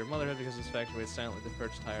his figure of motherhood because his factory is silently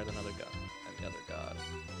perched higher than any other god.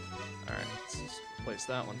 Alright, let's just place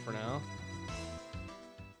that one for now.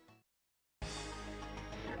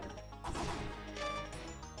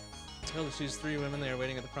 Hilda sees 3 women. They are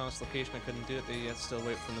waiting at the promised location. I couldn't do it. They yet still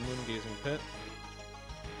wait from the moon-gazing pit.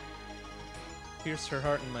 Pierce her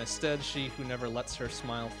heart in my stead, she who never lets her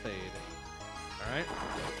smile fade. Alright.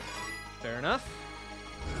 Fair enough.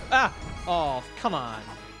 Ah! Oh, come on.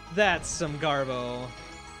 That's some garbo.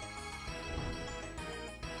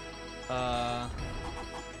 Am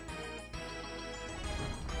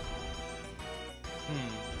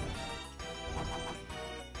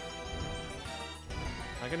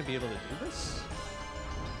I gonna be able to do this?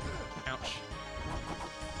 Ouch.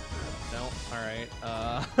 No, alright,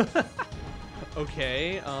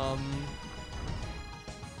 okay,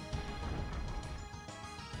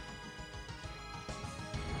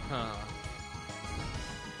 huh.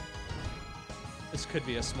 This could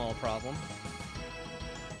be a small problem.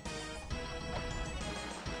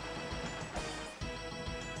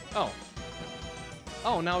 Oh.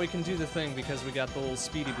 Oh, now we can do the thing because we got the little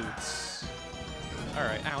speedy boots.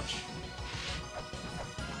 Alright, ouch.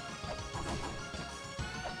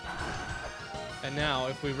 And now,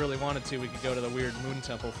 if we really wanted to, we could go to the weird moon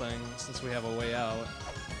temple thing, since we have a way out.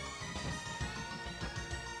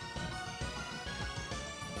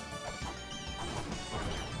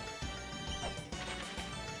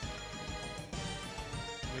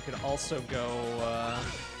 We could also go,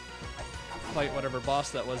 fight whatever boss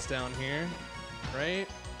that was down here, right?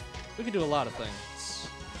 We could do a lot of things.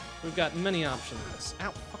 We've got many options.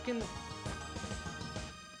 Ow, fucking...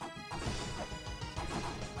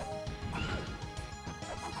 Ow,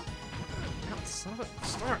 son of a...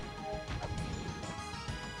 Start!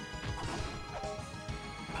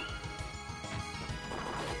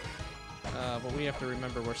 But we have to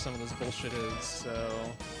remember where some of this bullshit is,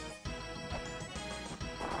 so...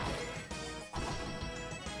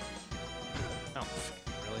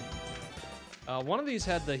 One of these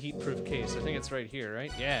had the heat-proof case. I think it's right here,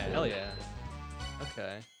 right? Yeah, hell yeah.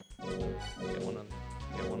 Okay. Get one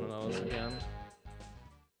of those again.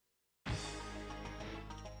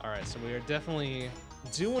 Alright, so we are definitely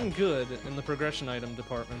doing good in the progression item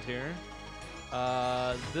department here.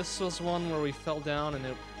 This was one where we fell down and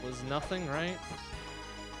it was nothing, right?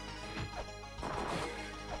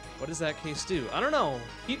 What does that case do? I don't know.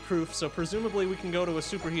 Heat-proof, so presumably we can go to a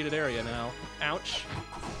superheated area now. Ouch.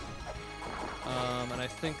 And I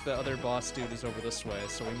think the other boss dude is over this way,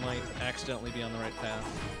 so we might accidentally be on the right path.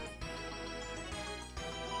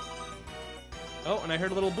 Oh, and I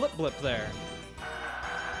heard a little blip blip there.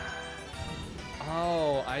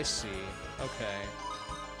 Oh, I see. Okay.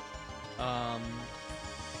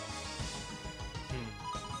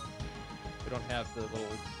 We don't have the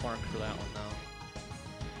little mark for that one, though.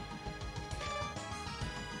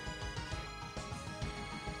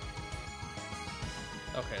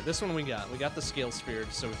 Okay, this one we got. We got the scale sphere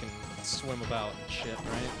so we can swim about and shit,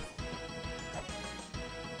 right?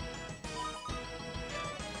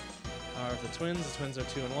 Are the twins are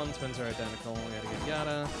 2 and 1, twins are identical, yada yada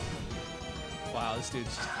yada. Wow, this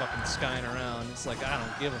dude's just fucking skying around. It's like, I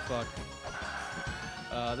don't give a fuck.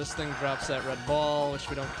 This thing drops that red ball, which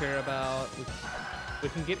we don't care about. We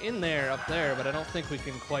can get in there, up there, but I don't think we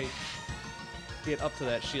can quite get up to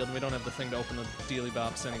that shield, and we don't have the thing to open the dealy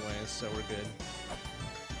bops anyways, so we're good.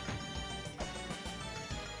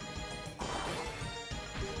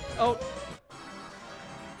 Oh.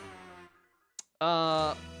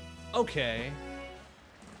 Okay.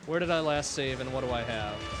 Where did I last save and what do I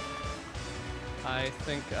have? I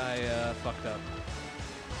think I, fucked up.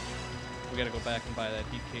 We gotta go back and buy that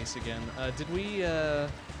heat case again. Did we,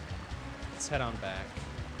 let's head on back.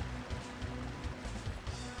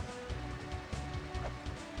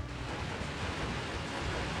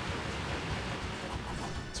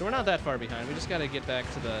 So we're not that far behind. We just gotta get back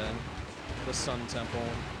to the Sun Temple.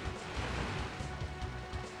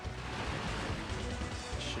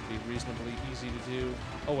 Should be reasonably easy to do.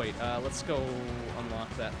 Oh wait, let's go unlock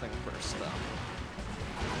that thing first, though.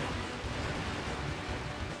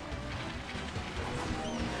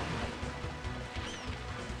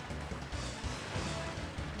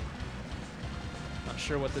 Not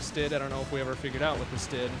sure what this did. I don't know if we ever figured out what this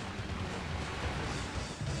did.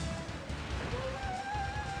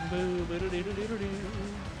 Boo, boo, doo, doo, doo, doo, doo.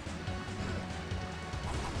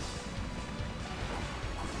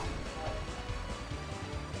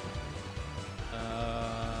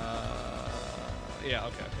 Yeah,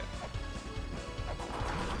 okay, okay.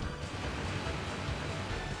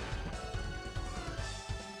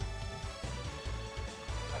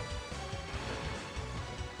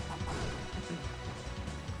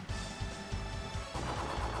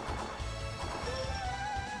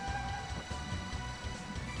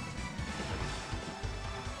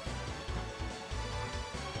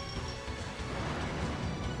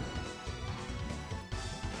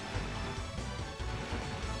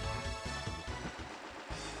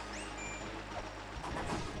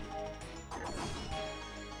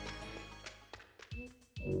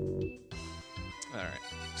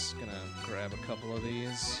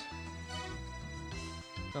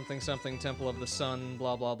 Something, something, Temple of the Sun,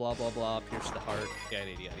 blah, blah, blah, blah, blah, pierce the heart, yada,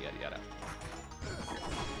 yada, yada, yada.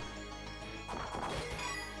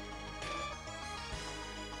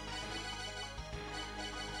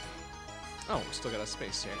 Oh, we still got a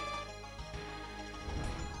space here.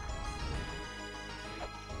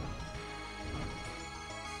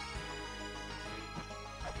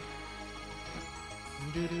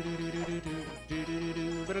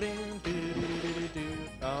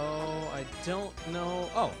 Oh, I don't know.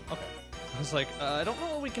 Oh, okay. I was like, I don't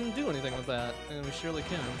know if we can do anything with that, and we surely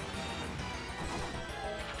can.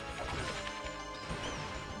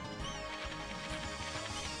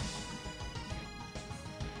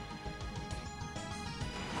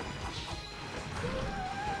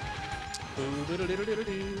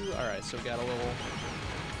 Alright, so we got a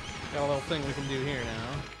little thing we can do here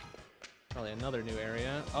now. Probably another new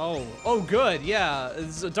area. Oh, good, yeah,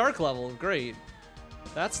 it's a dark level, great.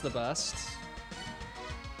 That's the best.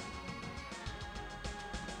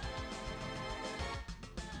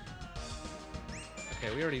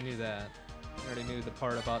 Okay, we already knew that. We already knew the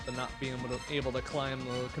part about the not being able to climb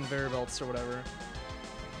the conveyor belts or whatever.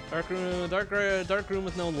 Dark room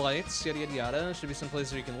with no lights, yada yada yada. Should be some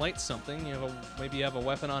place where you can light something. Maybe you have a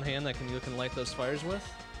weapon on hand that you can light those fires with.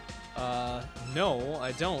 No,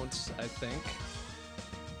 I don't. I think.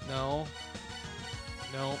 No.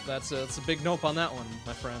 No, that's a big nope on that one,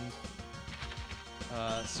 my friend.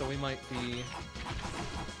 So we might be.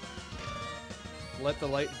 Let the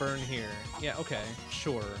light burn here. Yeah, okay,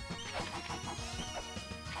 sure.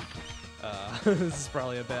 This is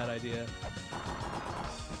probably a bad idea.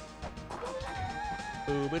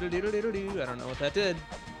 Ooh, I don't know what that did.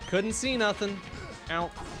 Couldn't see nothing.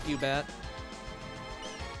 Ow, you bat.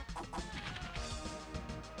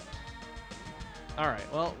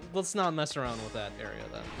 Alright, well, let's not mess around with that area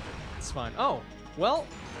then. It's fine. Oh, well,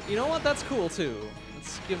 you know what? That's cool too.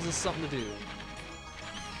 This gives us something to do.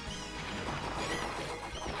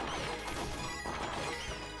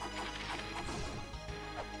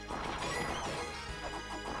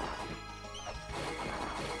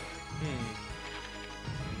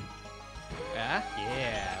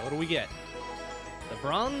 Yeah, what do we get? The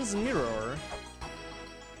bronze mirror.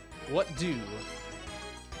 What do?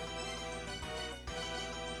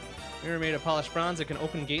 Mirror made of polished bronze, it can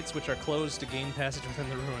open gates which are closed to gain passage within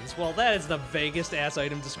the ruins. Well, that is the vaguest ass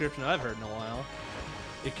item description I've heard in a while.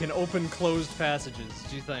 It can open closed passages.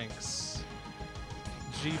 Gee thanks.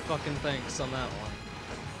 Gee fucking thanks on that one.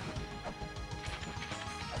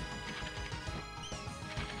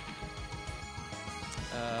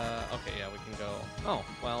 Okay, yeah, we can go. Oh,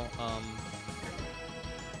 well,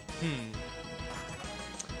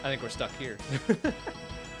 I think we're stuck here.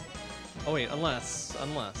 Oh wait, unless.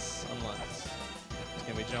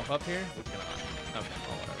 Can we jump up here? We cannot. Okay,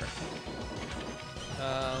 well, whatever.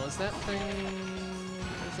 Is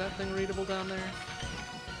that thing readable down there?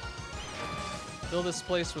 Fill this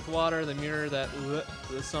place with water, the mirror that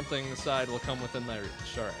something inside will come within my reach.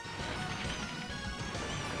 Alright.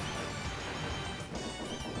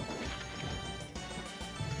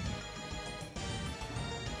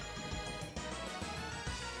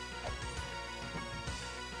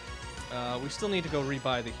 We still need to go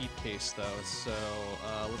rebuy the heat case though, so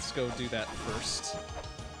let's go do that first.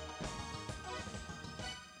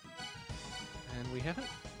 And we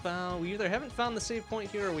either haven't found the save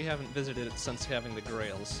point here or we haven't visited it since having the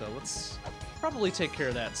grails, so let's probably take care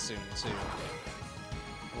of that soon too.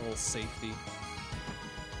 A little safety.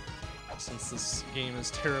 Since this game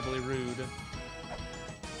is terribly rude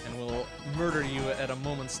and will murder you at a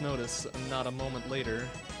moment's notice, not a moment later.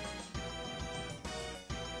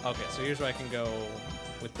 Okay, so here's where I can go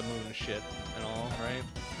with the moon shit and all, right?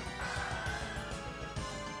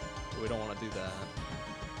 We don't want to do that.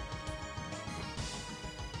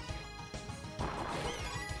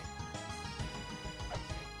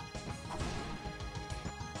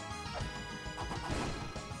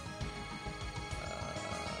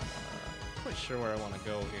 Not quite sure where I want to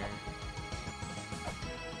go here.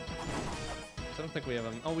 I don't think we have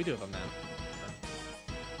a... Oh, we do have a map.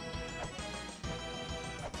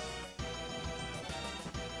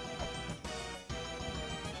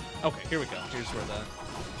 Okay, here we go. Here's where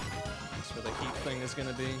the heat thing is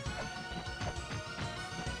gonna be.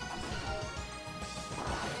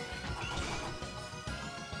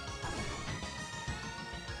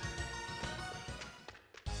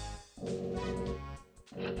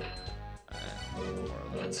 And more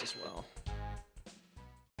of those as well.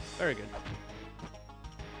 Very good.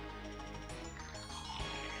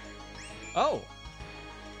 Oh!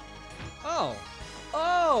 Oh!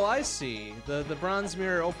 Oh, I see. The bronze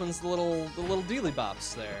mirror opens the little dealy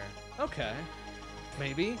bops there. Okay.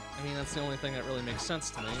 Maybe. I mean, that's the only thing that really makes sense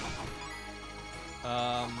to me.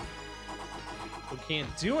 We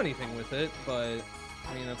can't do anything with it, but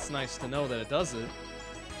I mean, it's nice to know that it does it.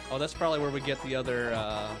 Oh, that's probably where we get the other,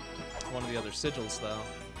 one of the other sigils, though.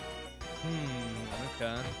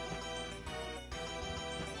 Okay.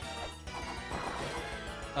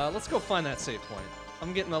 Let's go find that save point.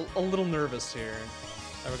 I'm getting a little nervous here.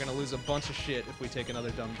 We're gonna lose a bunch of shit if we take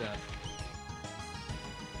another dumb death.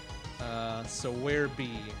 So where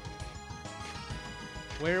be?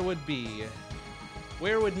 Where would be?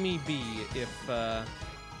 Where would me be if I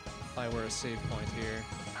were a save point here?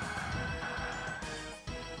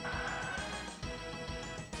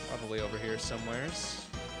 Probably over here somewheres.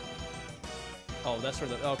 Oh, that's where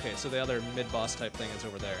the... Okay, so the other mid-boss type thing is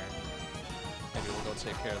over there. Maybe we'll go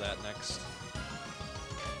take care of that next.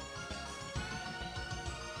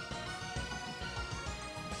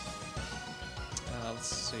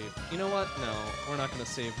 Let's save. You know what? No, we're not going to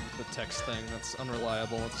save the text thing. That's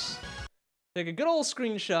unreliable. Let's take a good old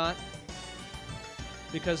screenshot.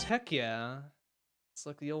 Because heck yeah, it's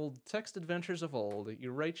like the old text adventures of old.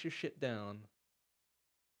 You write your shit down.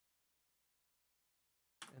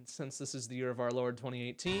 And since this is the year of our Lord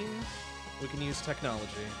 2018, we can use technology.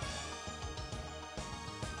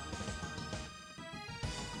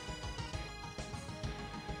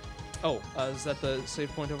 Oh, is that the save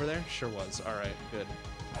point over there? Sure was. Alright, good.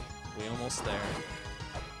 We almost there.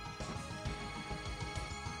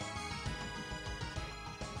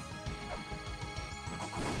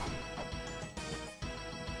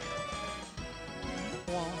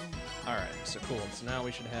 Alright, so cool. So now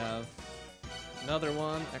we should have another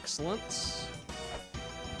one. Excellent.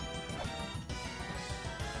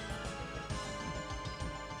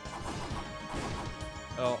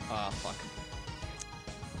 Oh, fuck.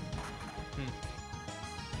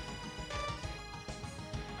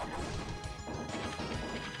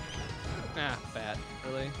 Ah, bad.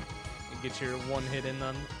 Really? You get your one hit in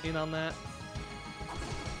on that?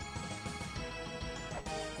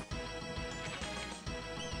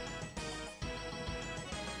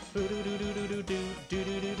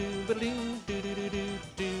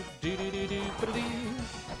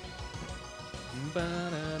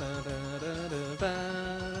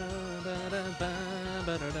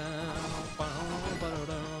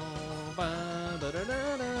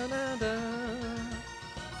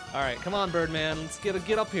 Alright, come on, Birdman. Let's get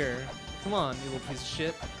up here. Come on, you little piece of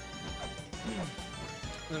shit.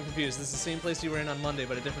 I'm confused. This is the same place you were in on Monday,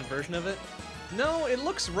 but a different version of it? No, it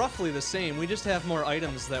looks roughly the same. We just have more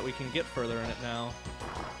items that we can get further in it now.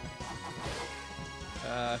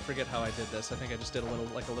 I forget how I did this. I think I just did a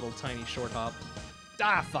little tiny short hop.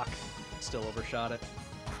 Ah, fuck. Still overshot it.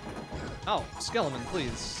 Oh, Skeleton,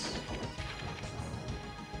 please.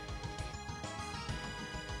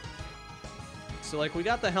 So, like, we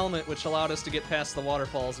got the helmet, which allowed us to get past the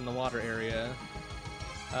waterfalls in the water area.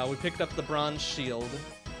 We picked up the bronze shield.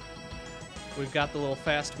 We've got the little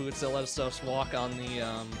fast boots that let us walk on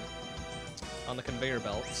the conveyor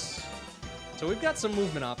belts. So we've got some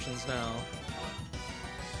movement options now.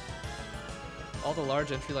 All the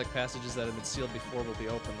large entry-like passages that have been sealed before will be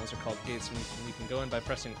open. Those are called gates, and you can go in by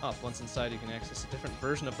pressing up. Once inside, you can access a different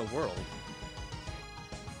version of the world.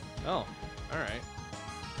 Oh, alright.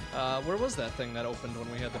 Where was that thing that opened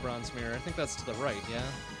when we had the bronze mirror? I think that's to the right, yeah?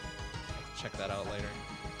 I'll check that out later.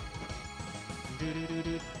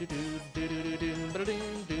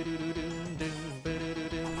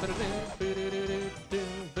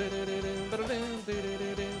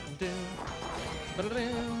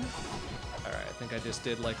 Alright, I think I just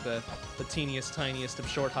did like the teeniest, tiniest of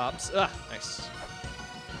short hops. Ah, nice.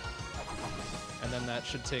 And then that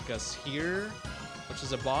should take us here, which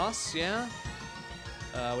is a boss, yeah?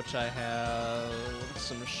 Which I have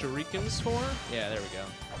some shurikens for. Yeah, there we go.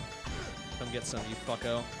 Come get some, you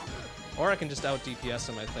fucko. Or I can just out DPS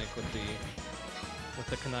him, I think, with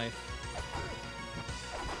the knife.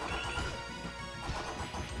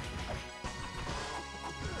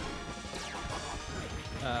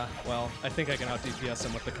 Well, I think I can out DPS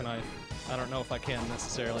him with the knife. I don't know if I can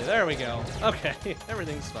necessarily. There we go. Okay,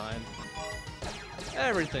 everything's fine.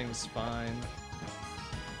 Everything's fine.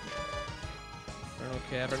 Inferno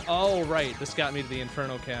Cavern. Oh, right. This got me to the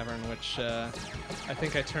Inferno Cavern, which I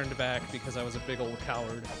think I turned back because I was a big old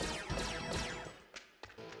coward.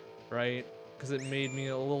 Right? Because it made me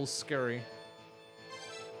a little scary.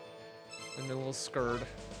 And a little scared.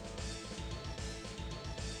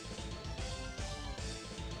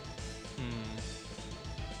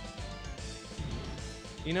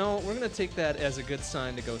 You know, we're gonna take that as a good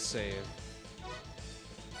sign to go save.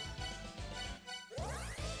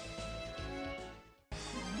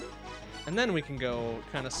 And then we can go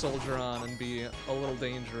kind of soldier on and be a little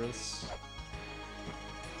dangerous.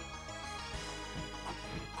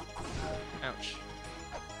 Ouch.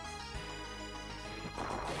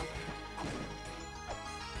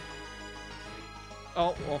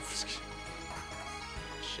 Oh, well,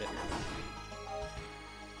 shit.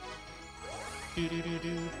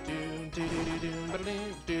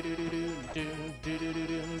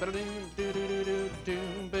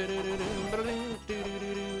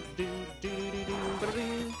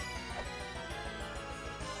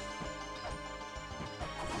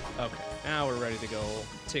 Okay, now we're ready to go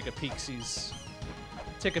take a peeksies.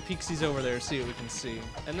 Take a peeksies over there, see what we can see.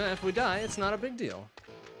 And then if we die, it's not a big deal.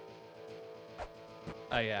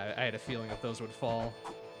 Oh yeah, I had a feeling that those would fall.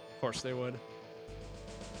 Of course they would.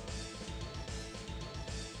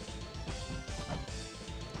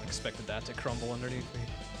 Expected that to crumble underneath me.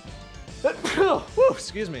 Woo,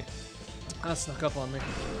 excuse me. That snuck up on me.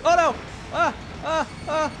 Oh no!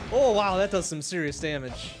 Oh wow, that does some serious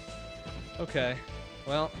damage. Okay,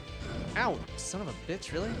 well. Ow, son of a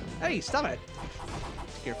bitch, really? Hey, stop it!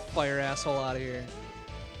 Take your fire asshole out of here.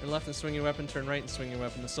 Turn left and swing your weapon, turn right and swing your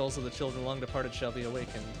weapon. The souls of the children long departed shall be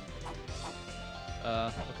awakened.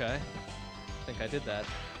 Okay. I think I did that.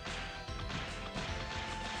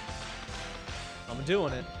 I'm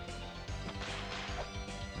doing it.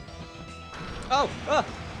 Oh!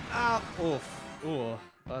 Ah! Oof. Ooh.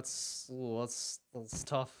 That's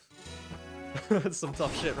tough. That's some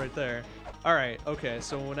tough shit right there. Alright, okay,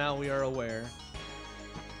 so now we are aware.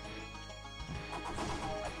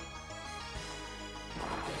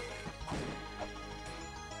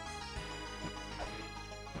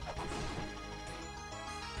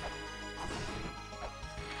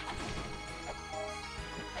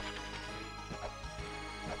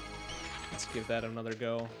 Let's give that another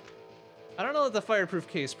go. I don't know that the fireproof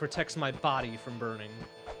case protects my body from burning.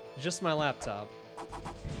 Just my laptop.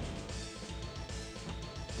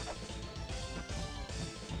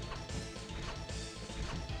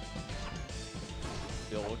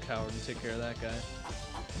 The old coward and take care of that guy.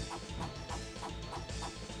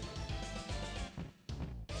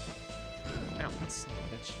 Ow, that son of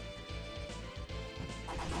a bitch.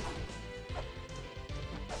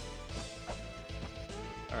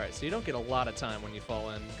 Alright, so you don't get a lot of time when you fall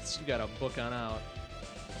in, because you gotta book on out.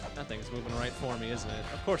 That thing's moving right for me, isn't it?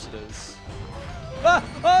 Of course it is. Ah!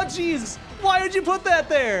 Oh, jeez! Why did you put that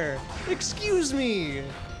there? Excuse me!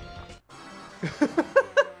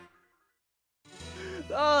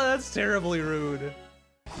 Oh, that's terribly rude.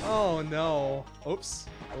 Oh, no. Oops.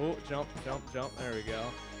 Oh, jump, jump, jump. There we go.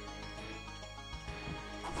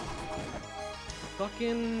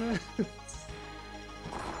 Fucking...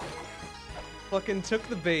 Fucking took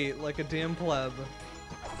the bait like a damn pleb.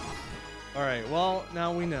 Alright, well,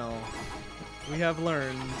 now we know. We have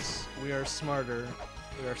learned. We are smarter.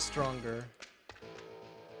 We are stronger.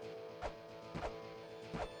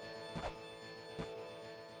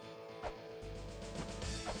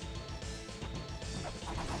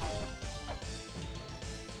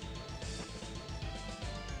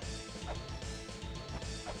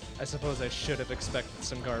 I suppose I should have expected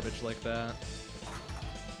some garbage like that.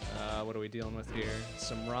 What are we dealing with here?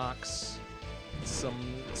 Some rocks, some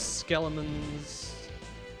skeletons.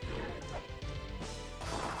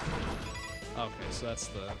 Okay, so that's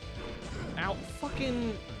the... Ow,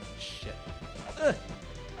 fucking... shit. Ugh.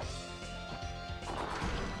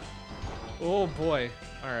 Oh boy,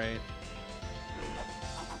 alright.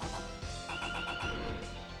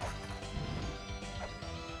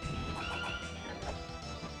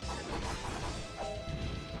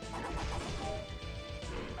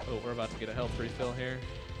 Oh, we're about to get a health refill here.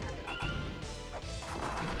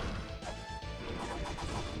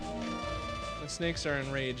 The snakes are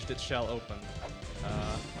enraged, it shall open.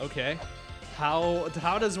 Okay. How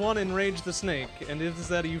does one enrage the snake? And is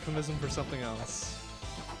that a euphemism for something else?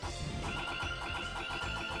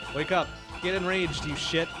 Wake up. Get enraged, you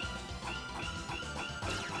shit.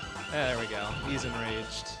 There we go. He's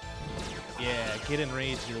enraged. Yeah, get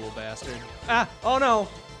enraged, you little bastard. Ah! Oh no!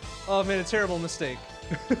 Oh, I've made a terrible mistake.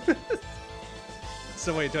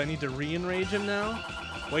 So wait, do I need to re-enrage him now?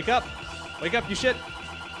 Wake up! Wake up, you shit!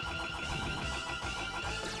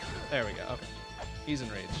 There we go, okay. He's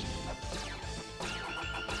enraged.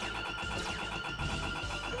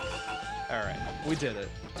 Alright, we did it.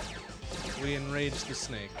 We enraged the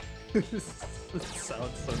snake. It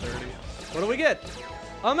sounds so dirty. What do we get?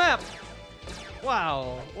 A map!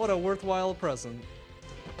 Wow, what a worthwhile present.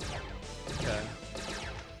 Okay.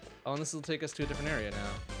 Oh, and this will take us to a different area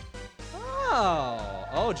now. Oh!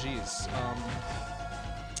 Oh, geez.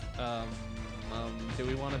 Do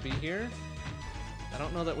we want to be here? I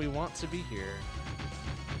don't know that we want to be here.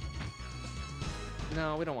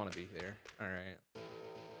 No, we don't want to be here. Alright.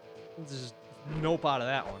 Let's just nope out of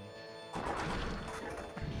that one.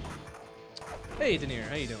 Hey, Denier,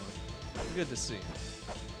 how you doing? Good to see you.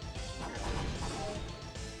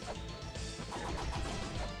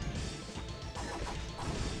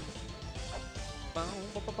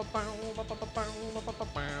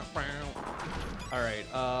 Alright,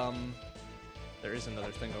 there is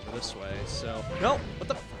another thing over this way, so... No! What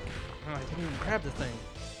the f... Oh, I didn't even grab the thing.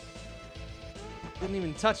 Didn't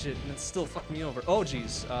even touch it, and it still fucked me over. Oh,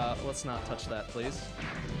 jeez. Let's not touch that, please.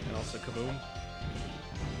 And also, kaboom.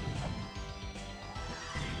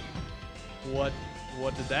 What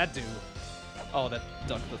did that do? Oh, that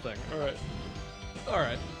ducked the thing. Alright.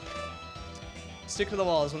 Alright. Stick to the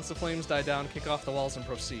walls. Once the flames die down, kick off the walls and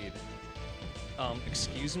proceed.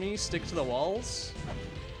 Excuse me? Stick to the walls?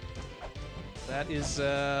 That is,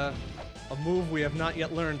 a move we have not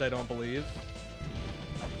yet learned, I don't believe.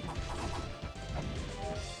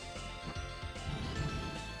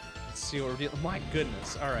 Let's see what we're dealing... My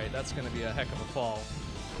goodness. Alright, that's gonna be a heck of a fall.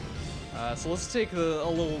 So let's take a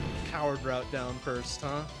little coward route down first,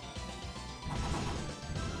 huh?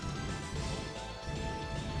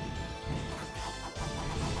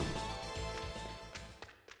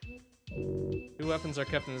 Two weapons are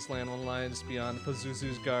kept in this land. One lies beyond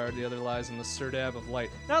Pazuzu's guard, the other lies in the Serdab of light.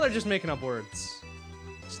 Now they're just making up words.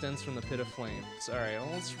 Extends from the pit of flames. Alright,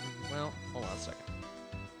 well, hold on a second.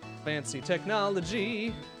 Fancy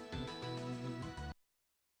technology!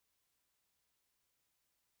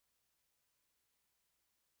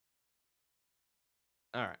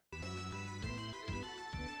 Alright.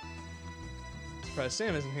 Surprised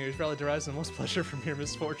Sam isn't here. He's probably derives the most pleasure from your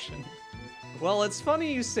misfortune. Well, it's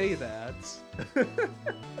funny you say that.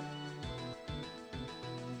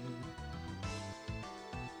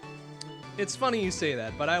 It's funny you say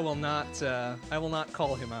that, but I will not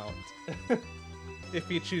call him out. If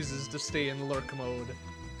he chooses to stay in lurk mode.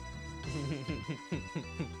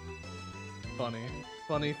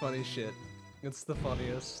 Funny shit. It's the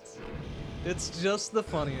funniest. It's just the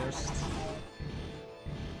funniest.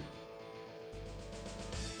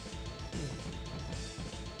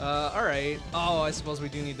 Alright. Oh, I suppose we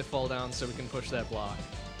do need to fall down so we can push that block.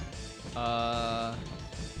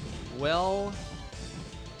 Well,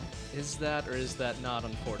 is that or is that not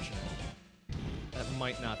unfortunate? That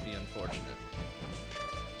might not be unfortunate.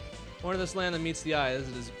 More of this land that meets the eye, as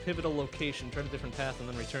it is a pivotal location. Tread a different path and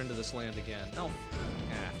then return to this land again. Oh.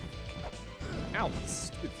 Ow,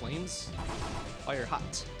 stupid flames. Fire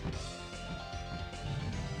hot.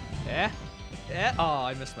 Eh? Eh? Oh,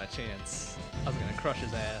 I missed my chance. I was gonna crush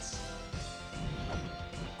his ass.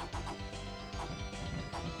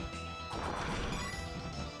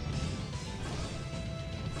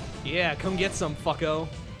 Yeah, come get some, fucko.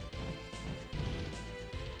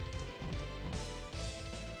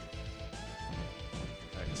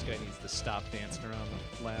 Alright, this guy needs to stop dancing around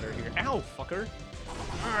the ladder here. Ow, fucker!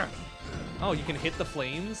 Arrgh. Oh, you can hit the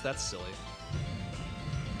flames? That's silly.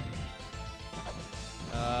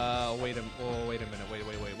 Wait a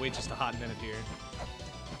minute. Wait just a hot minute here.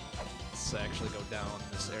 Let's actually go down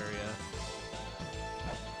this area.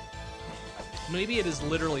 Maybe it is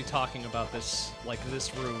literally talking about this, like,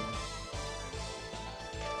 this room.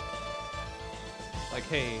 Like,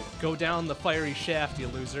 hey, go down the fiery shaft, you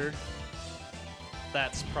loser.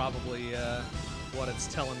 That's probably, what it's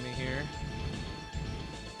telling me here.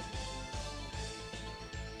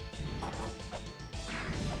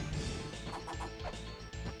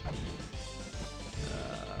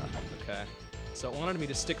 Okay. So it wanted me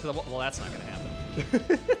to stick to the wall. Well, that's not gonna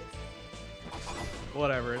happen.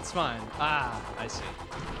 Whatever, it's fine. Ah, I see.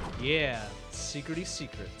 Yeah, secrety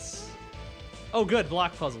secrets. Oh, good,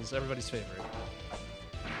 block puzzles, everybody's favorite.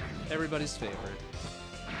 Everybody's favorite.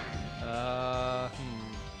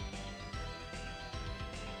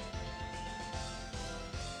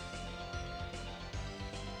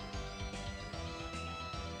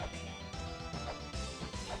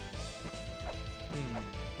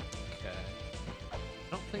 Okay. I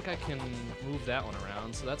don't think I can move that one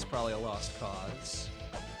around, so that's probably a lost cause.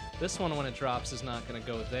 This one, when it drops, is not going to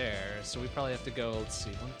go there, so we probably have to go, let's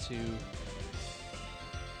see, 1, 2...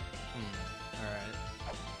 Alright.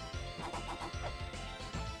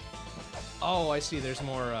 Oh, I see, there's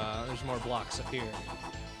more blocks up here.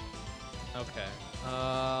 Okay.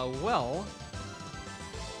 Well...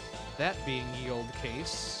 That being ye old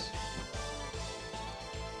case...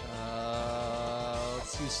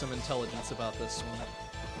 let's use some intelligence about this one.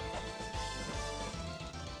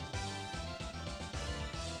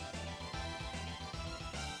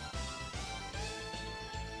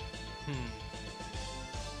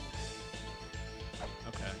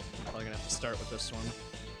 Okay, probably gonna have to start with this one.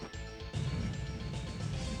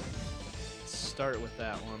 Start with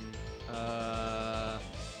that one.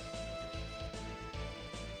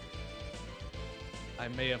 I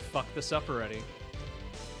may have fucked this up already.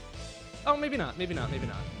 Oh, maybe not, maybe not, maybe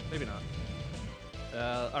not, maybe not.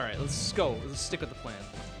 Alright, let's go. Let's stick with the plan.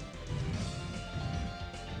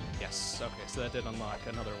 Yes, okay, so that did unlock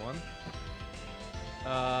another one.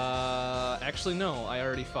 Actually, no, I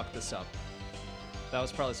already fucked this up. That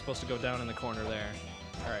was probably supposed to go down in the corner there.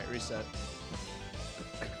 Alright, reset.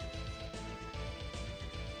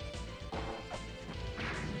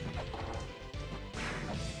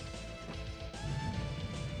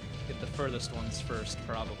 Get the furthest ones first,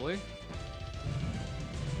 probably.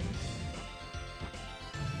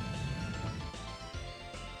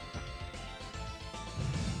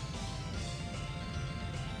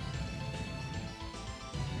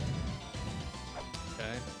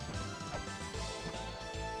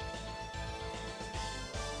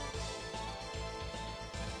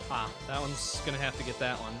 That one's gonna have to get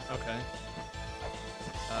that one. Okay.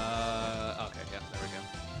 Okay, yeah, there we go.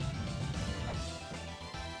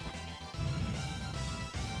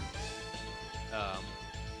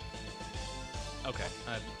 Okay,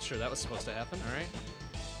 I'm sure that was supposed to happen,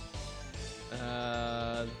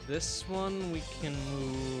 alright. This one we can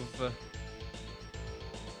move...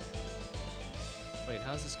 Wait,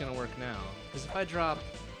 how's this gonna work now? Because if I drop...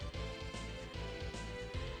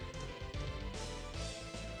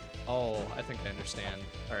 Oh, I think I understand.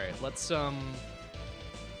 Alright, let's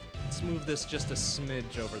move this just a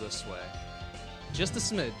smidge over this way. Just a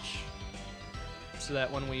smidge. So that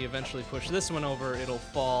when we eventually push this one over, it'll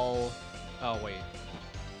fall... Oh, wait.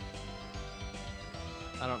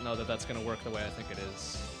 I don't know that that's gonna work the way I think it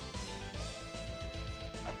is.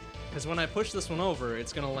 Because when I push this one over,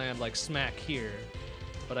 it's gonna land like smack here.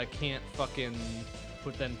 But I can't fucking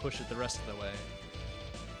then push it the rest of the way.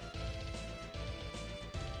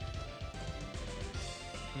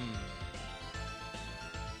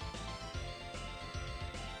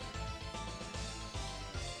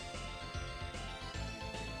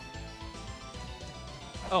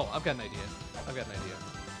 Oh, I've got an idea. I've got an idea.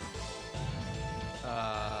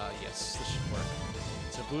 Yes, this should work.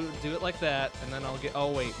 So do it like that, and then I'll get... Oh,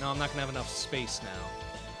 wait. No, I'm not going to have enough space now.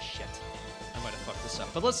 Shit. I might have fucked this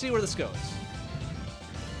up. But let's see where this goes.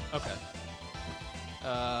 Okay.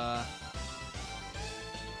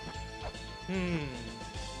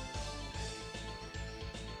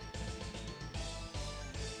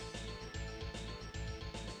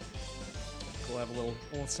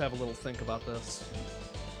 Let's have a little think about this.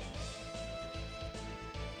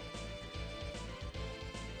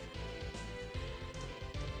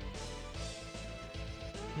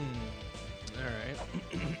 Alright.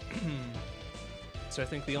 So I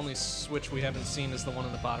think the only switch we haven't seen is the one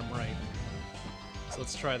in the bottom right. So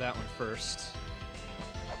let's try that one first.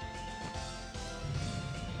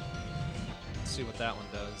 Let's see what that one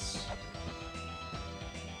does.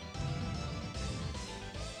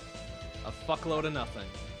 A fuckload of nothing.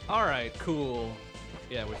 Alright, cool.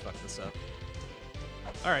 Yeah, we fucked this up.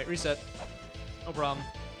 Alright, reset. No problem.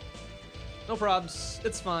 No probs.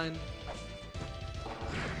 It's fine.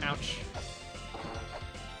 Ouch.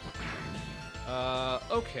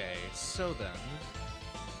 Okay, so then...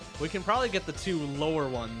 we can probably get the two lower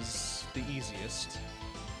ones the easiest.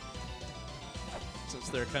 Since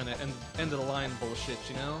they're kind of end of the line bullshit,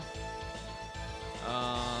 you know?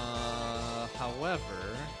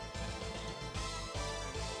 However...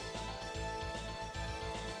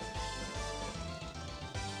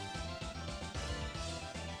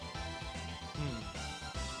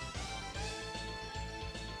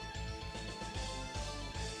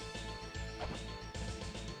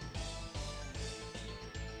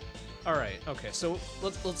 Alright, okay, so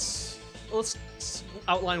let's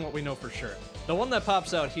outline what we know for sure. The one that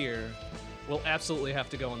pops out here will absolutely have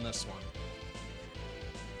to go in this one.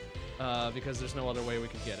 Because there's no other way we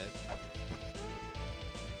could get it.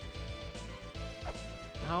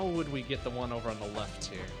 How would we get the one over on the left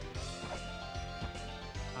here?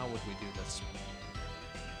 How would we do this one?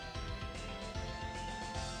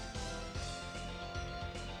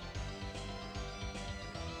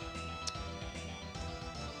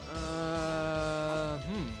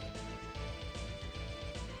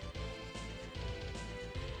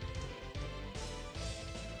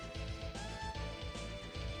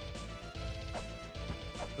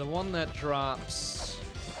 The one that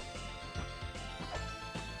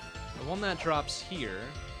drops here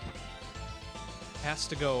has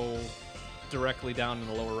to go directly down in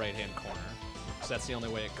the lower right-hand corner, because that's the only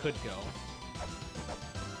way it could go.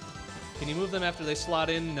 Can you move them after they slot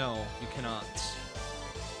in? No, you cannot.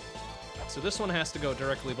 So this one has to go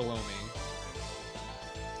directly below me.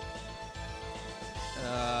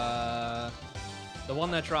 The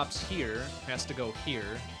one that drops here has to go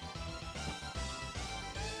here.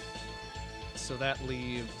 So that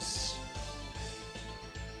leaves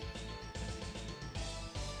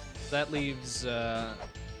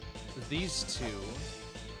these two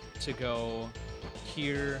to go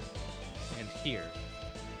here and here.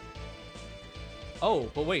 Oh,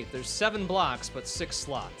 but wait, there's 7 blocks but 6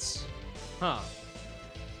 slots. Huh.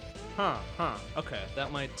 Okay,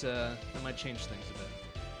 that might change things a bit.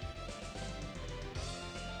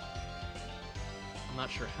 I'm not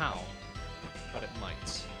sure how, but it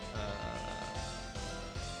might.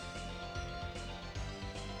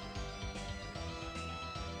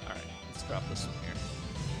 Alright, let's drop this one here.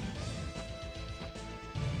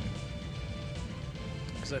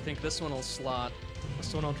 Because I think this one will slot,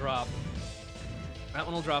 this one will drop, that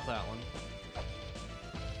one will drop that one.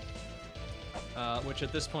 Which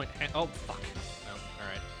at this point, oh, fuck. No,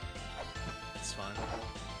 alright. It's fine.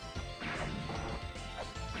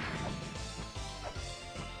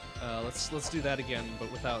 Let's do that again,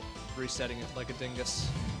 but without resetting it like a dingus.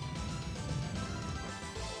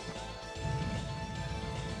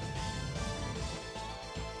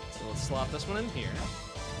 So let's slot this one in here.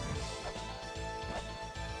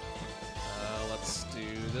 Let's do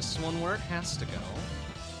this one where it has to go.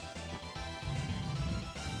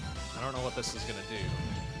 I don't know what this is gonna do.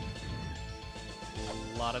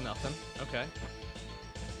 A lot of nothing. Okay.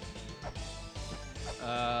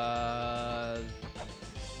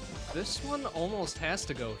 This one almost has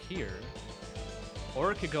to go here.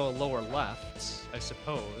 Or it could go lower left, I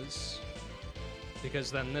suppose. Because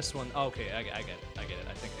then this one... okay, I get it. I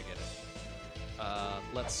think I get it.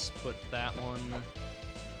 Let's put that one...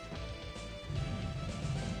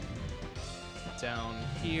 down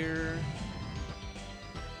here.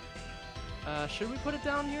 Should we put it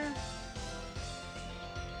down here?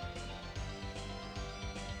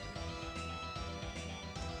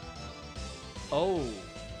 Oh.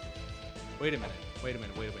 Wait a minute.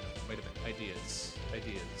 Ideas.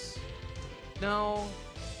 No.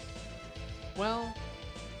 Well.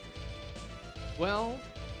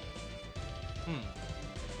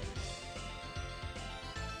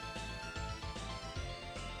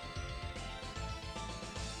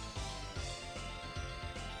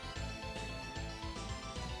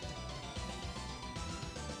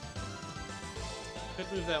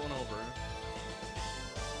 Could move that one over.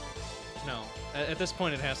 No. At this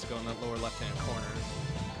point, it has to go in that lower left-hand corner.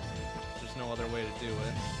 There's no other way to do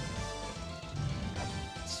it.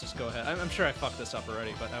 Let's just go ahead. I'm sure I fucked this up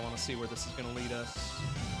already, but I want to see where this is going to lead us.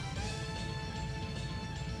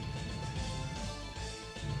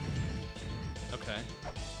 Okay.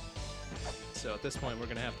 So at this point, we're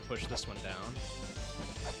going to have to push this one down.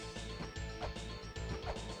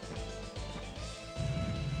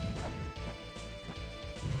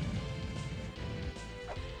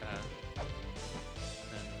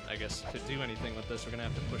 guess to do anything with this, we're gonna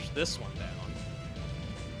have to push this one down.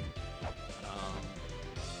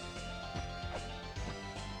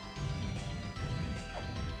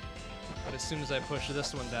 But as soon as I push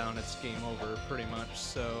this one down, it's game over, pretty much,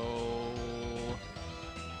 so...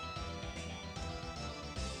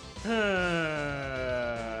 I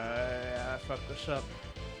fucked this up.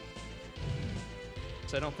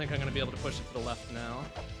 So I don't think I'm gonna be able to push it to the left now.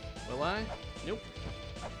 Will I? Nope.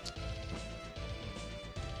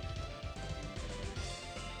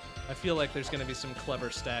 I feel like there's gonna be some clever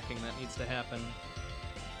stacking that needs to happen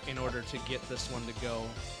in order to get this one to go.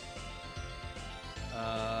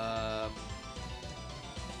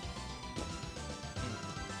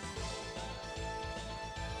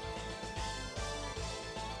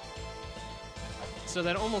 So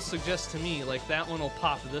that almost suggests to me, like, that one will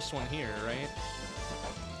pop this one here, right?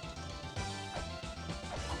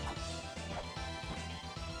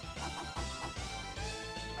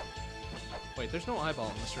 Wait, there's no eyeball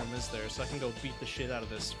in this room, is there? So I can go beat the shit out of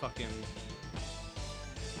this fucking...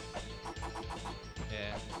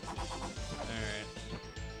 Yeah. Alright.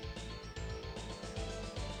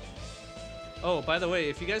 Oh, by the way,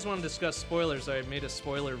 if you guys want to discuss spoilers, I made a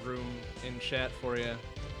spoiler room in chat for you.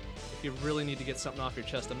 If you really need to get something off your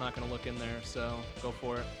chest, I'm not going to look in there, so go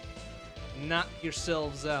for it. Knock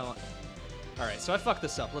yourselves out. Alright, so I fucked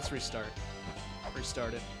this up. Let's restart.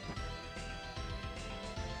 Restart it.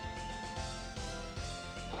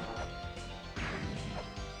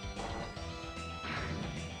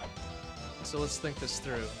 So let's think this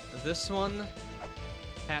through. This one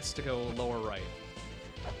has to go lower right.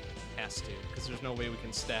 Has to, because there's no way we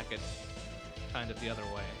can stack it kind of the other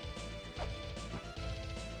way.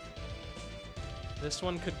 This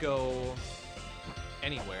one could go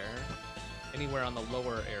anywhere. Anywhere on the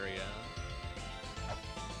lower area.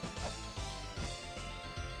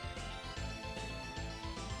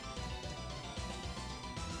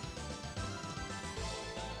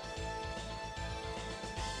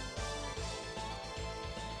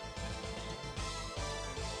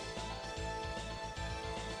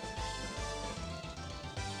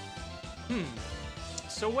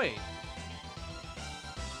 So wait.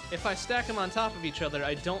 If I stack them on top of each other,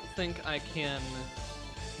 I don't think I can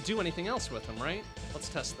do anything else with them, right? Let's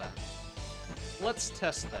test that. Let's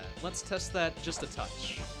test that. Let's test that just a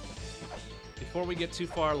touch. Before we get too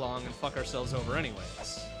far along and fuck ourselves over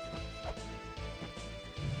anyways.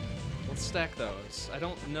 Let's stack those. I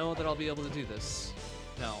don't know that I'll be able to do this.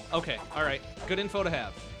 No. Okay, alright. Good info to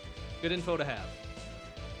have. Good info to have.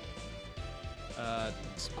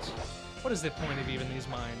 What is the point of even these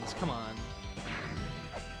mines? Come on.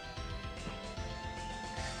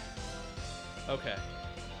 Okay.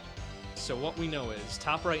 So what we know is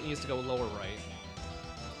top right needs to go lower right.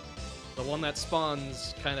 The one that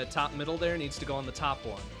spawns kind of top middle there needs to go on the top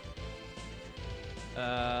one.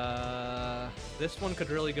 This one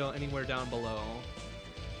could really go anywhere down below.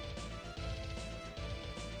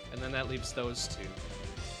 And then that leaves those two.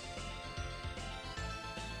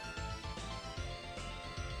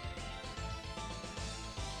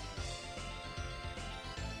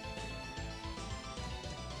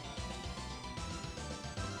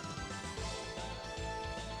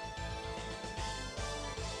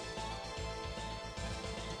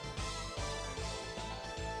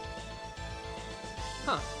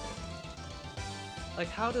 Huh. Like,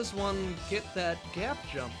 how does one get that gap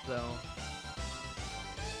jump, though?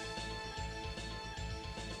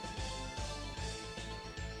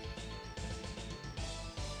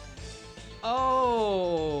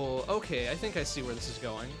 Oh, okay, I think I see where this is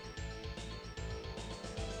going.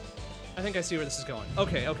 I think I see where this is going.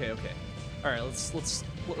 Okay, okay, okay. All right, let's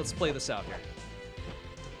play this out here.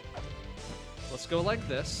 Let's go like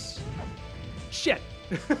this. Shit.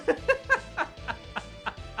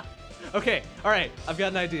 Okay, all right, I've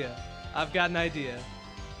got an idea. I've got an idea.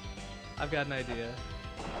 I've got an idea.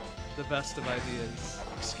 The best of ideas.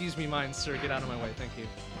 Excuse me, mine, sir. Get out of my way. Thank you.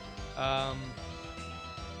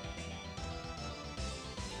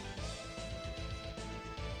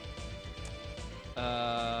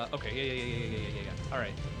 Okay, yeah. All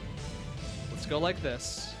right. Let's go like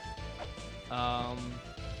this.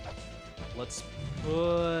 Let's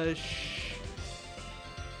push.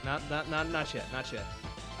 Not yet.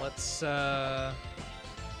 Let's, yeah.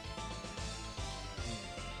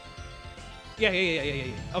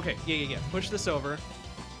 Okay, yeah. Push this over.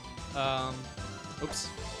 Oops.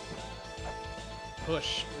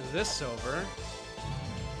 Push this over.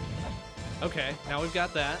 Okay, now we've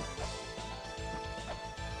got that.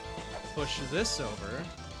 Push this over.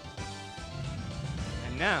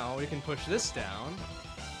 And now we can push this down.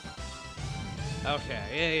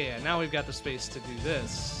 Okay, yeah. Now we've got the space to do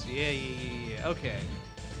this. Yeah. Okay.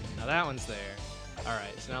 Now that one's there. All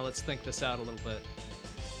right, so now let's think this out a little bit.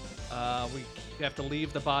 We have to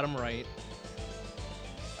leave the bottom right.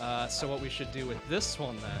 So what we should do with this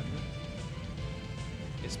one then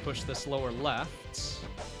is push this lower left.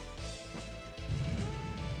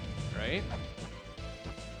 Right?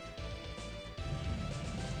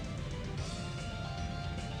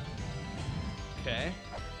 Okay.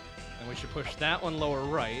 And we should push that one lower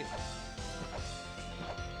right.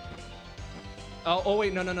 Oh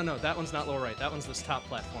wait, no. That one's not lower right. That one's this top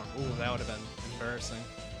platform. Ooh, that would have been embarrassing.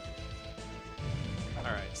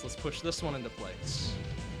 Alright, so let's push this one into place.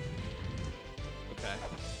 Okay.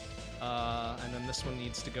 And then this one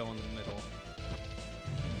needs to go in the middle.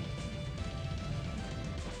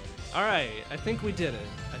 Alright, I think we did it.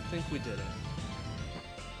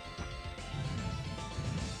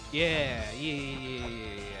 Yeah.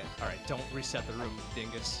 Alright, don't reset the room,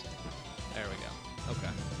 dingus. There we go.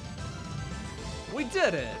 Okay. We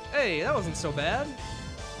did it! Hey, that wasn't so bad.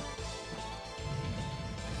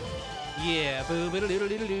 Yeah,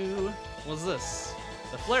 boo-boo-doo-doo-doo-doo. What's this?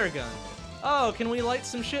 The flare gun. Oh, can we light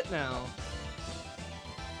some shit now?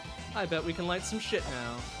 I bet we can light some shit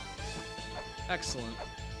now. Excellent.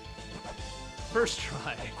 First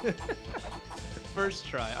try. First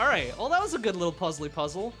try. Alright, well that was a good little puzzly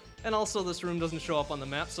puzzle. And also this room doesn't show up on the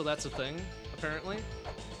map, so that's a thing, apparently.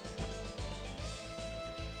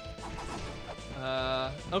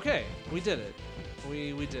 Okay, we did it.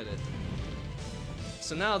 We did it.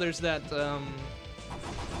 So now there's that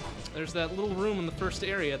little room in the first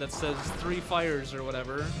area that says 3 fires or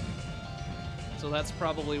whatever. So that's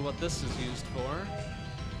probably what this is used for.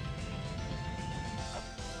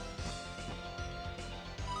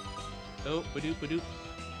 Oh, ba-doop.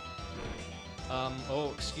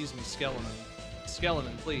 Oh, excuse me, skeleton.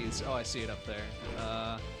 Skeleton, please. Oh, I see it up there.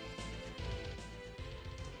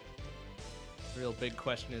 Real big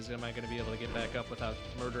question is, am I going to be able to get back up without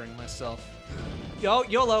murdering myself?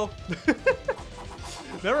 YOLO!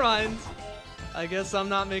 Never mind. I guess I'm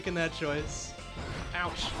not making that choice.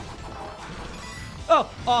 Ouch.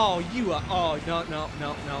 Oh, you are. Oh,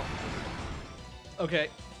 no. Okay,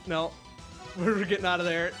 no. We're getting out of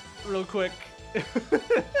there real quick.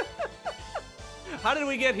 How did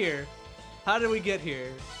we get here?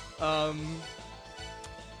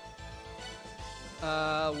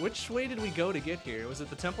 Which way did we go to get here? Was it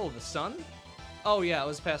the Temple of the Sun? Oh yeah, it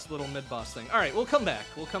was past the little mid-boss thing. Alright, we'll come back.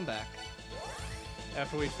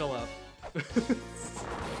 After we fill up.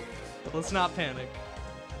 Let's not panic.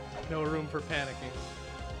 No room for panicking.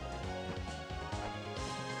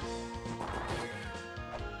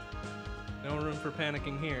 No room for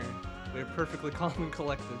panicking here. We're perfectly calm and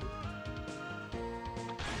collected.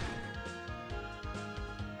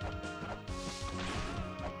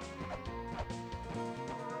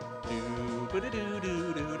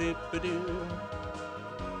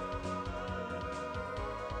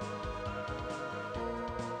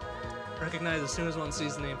 Recognize as soon as one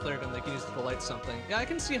sees the name flare gun, they can use it to light something. Yeah, I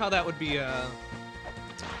can see how that would be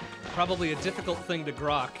probably a difficult thing to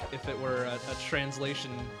grok if it were a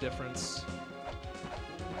translation difference.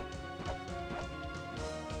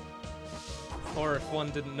 Or if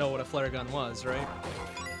one didn't know what a flare gun was, right?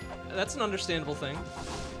 That's an understandable thing.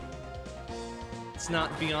 It's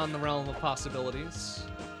not beyond the realm of possibilities.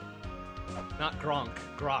 Not Gronk.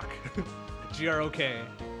 Grok. G-R-O-K.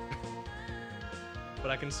 But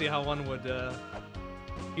I can see how one would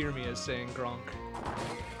hear me as saying Gronk.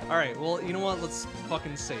 Alright, well, you know what? Let's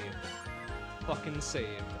fucking save.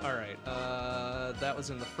 Alright, that was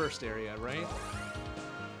in the first area, right?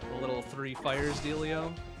 The little 3 fires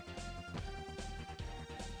dealio.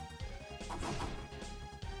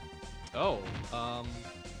 Oh,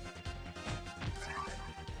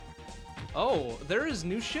 oh, there is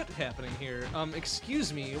new shit happening here.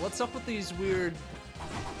 Excuse me, what's up with these weird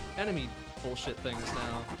enemy bullshit things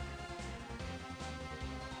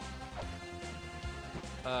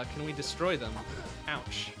now? Can we destroy them?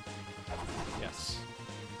 Ouch. Yes.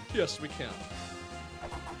 Yes, we can.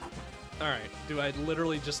 Alright, do I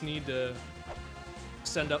literally just need to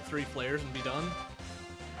send up 3 flares and be done?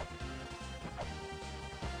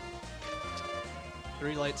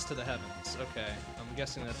 3 lights to the heavens. Okay, I'm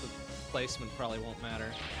guessing that the placement probably won't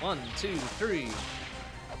matter. 1, 2, 3.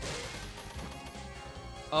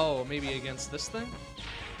 Oh, maybe against this thing?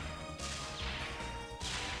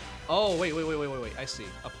 Oh, wait. I see.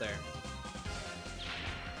 Up there.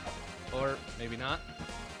 Or maybe not.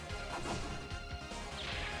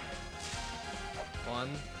 1.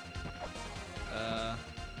 Oh,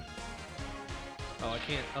 I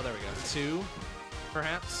can't. Oh, there we go. 2,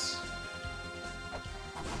 perhaps.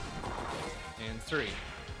 3.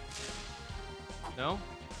 No?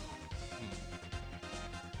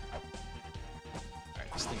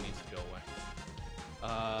 Alright, this thing needs to go away.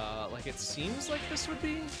 Like it seems like this would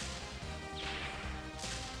be?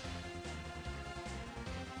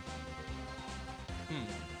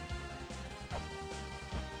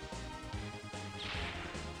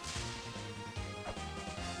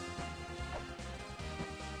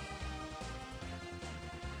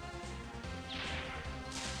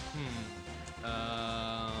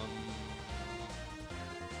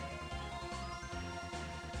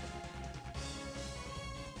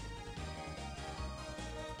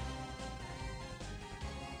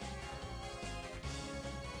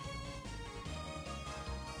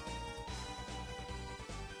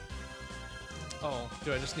 Oh,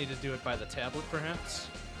 do I just need to do it by the tablet, perhaps?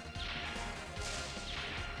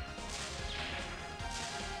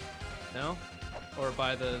 No? Or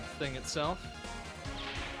by the thing itself?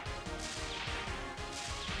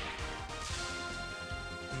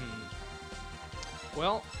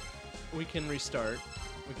 Well, we can restart.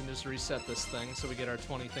 We can just reset this thing so we get our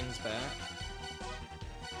 20 things back.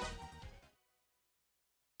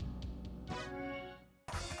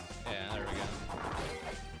 Yeah, there we go.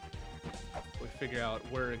 We figure out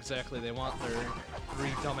where exactly they want their 3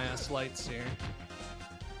 dumbass lights here.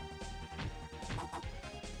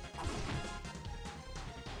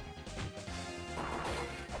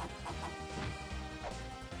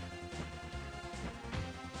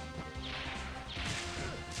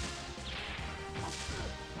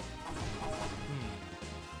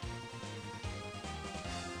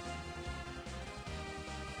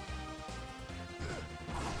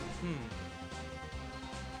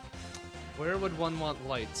 Where would one want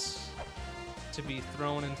lights to be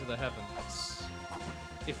thrown into the heavens?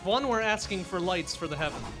 If one were asking for lights for the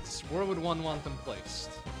heavens, where would one want them placed?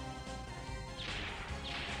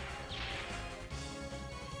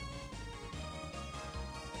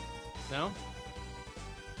 No?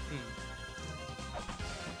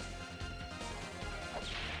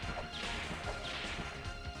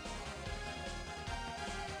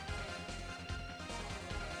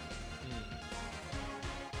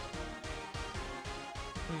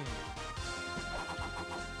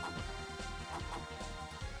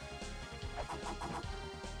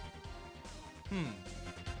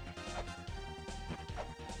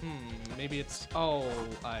 Maybe it's... Oh,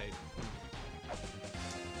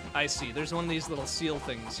 I see. There's one of these little seal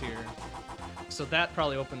things here. So that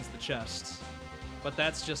probably opens the chest. But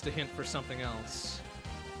that's just a hint for something else.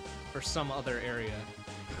 For some other area.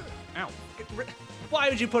 Ow. Why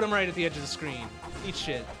would you put him right at the edge of the screen? Eat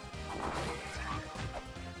shit.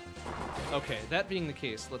 Okay, that being the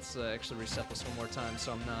case, let's actually reset this one more time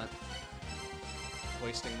so I'm not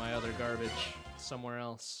wasting my other garbage somewhere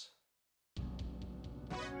else.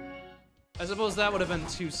 I suppose that would have been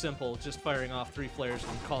too simple, just firing off 3 flares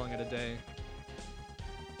and calling it a day.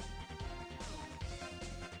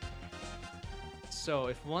 So,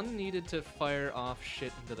 if one needed to fire off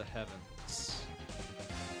shit into the heavens,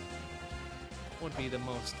 what would be the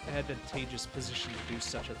most advantageous position to do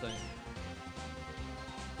such a thing?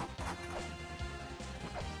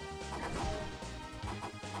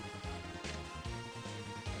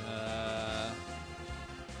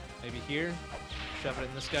 Maybe here? Shove it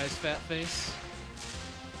in this guy's fat face?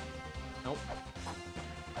 Nope.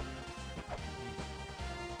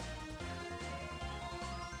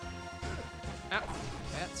 Ow!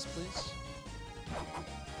 Bats, please.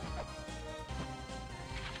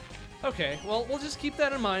 Okay, well, we'll just keep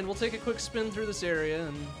that in mind. We'll take a quick spin through this area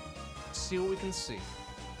and see what we can see.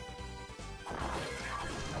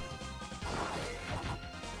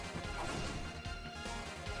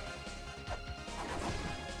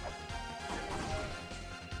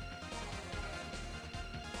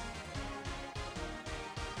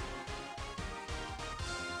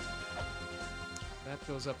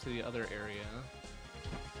 Goes up to the other area.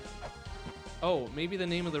 Oh, maybe the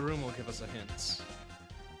name of the room will give us a hint.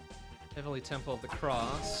 Heavenly Temple of the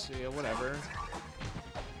Cross. Yeah, whatever.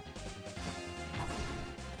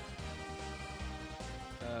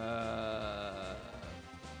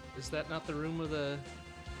 Is that not the room of the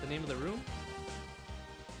name of the room?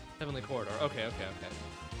 Heavenly Corridor. Okay, okay, okay.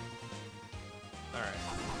 Alright.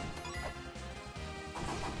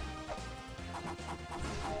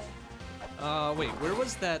 Wait, where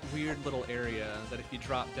was that weird little area that if you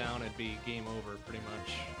drop down it'd be game over, pretty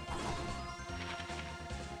much?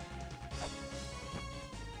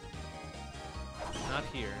 Not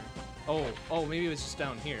here. Oh, maybe it was just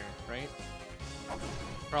down here, right?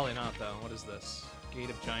 Probably not, though. What is this? Gate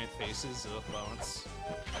of Giant Faces? Oh, well, it's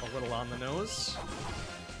a little on the nose.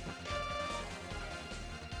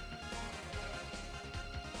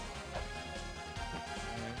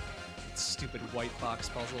 stupid white box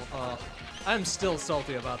puzzle. I'm still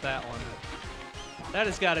salty about that one. That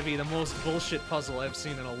has got to be the most bullshit puzzle I've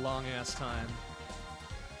seen in a long-ass time.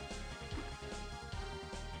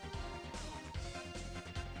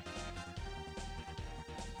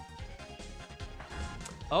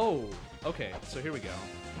 Oh, okay, so here we go.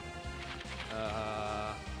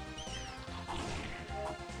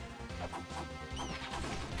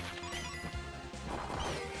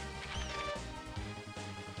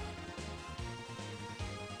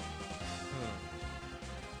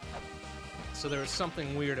 So there was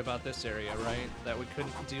something weird about this area, right? That we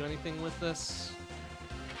couldn't do anything with this?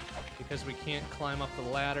 Because we can't climb up the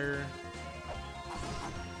ladder.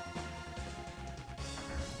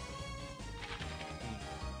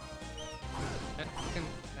 Get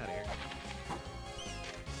out of here.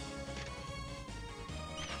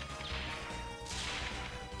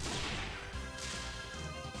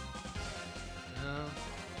 No.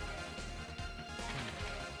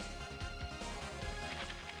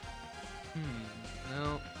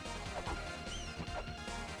 No.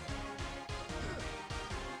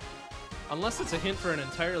 Unless it's a hint for an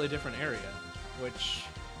entirely different area, which,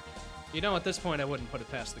 you know, at this point I wouldn't put it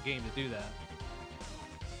past the game to do that.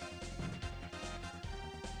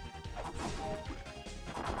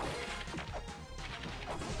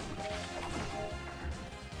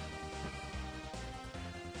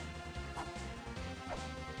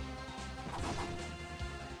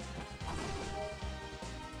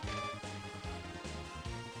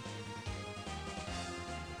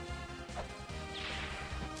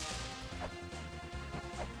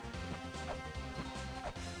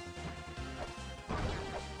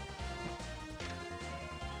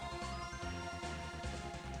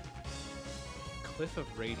 Cliff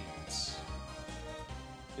of Radiance.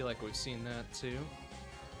 I feel like we've seen that too.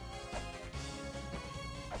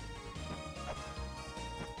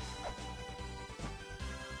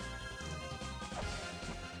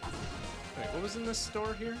 Wait, what was in this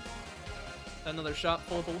store here? Another shop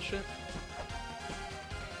full of bullshit?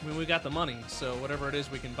 I mean, we got the money, so whatever it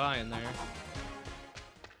is we can buy in there.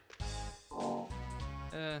 Alright,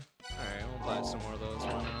 we'll buy some more of those,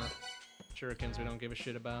 why not? Shurikens we don't give a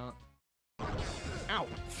shit about. Ow!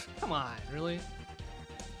 Come on, really?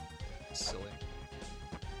 Silly.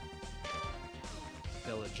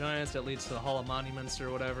 Hill of Giants, that leads to the Hall of Monuments or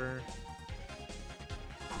whatever.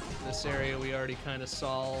 This area we already kind of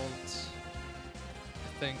solved,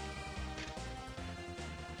 I think.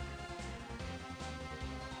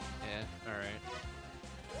 Yeah, alright.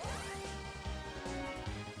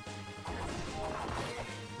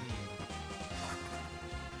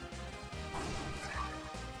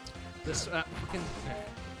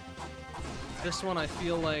 This one I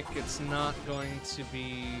feel like it's not going to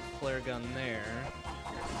be flare gun there.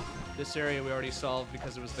 This area we already solved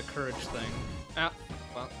because it was the courage thing. Ah,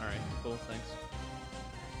 well, alright, cool, thanks.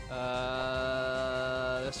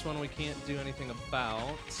 This one we can't do anything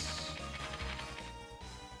about.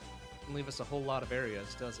 Doesn't leave us a whole lot of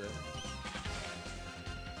areas, does it?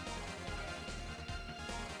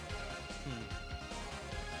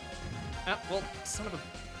 Ah, well, son of a...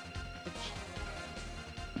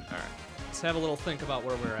 Alright, let's have a little think about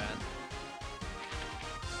where we're at.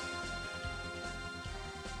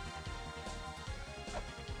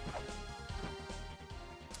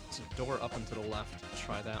 There's a door up and to the left.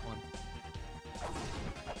 Try that one.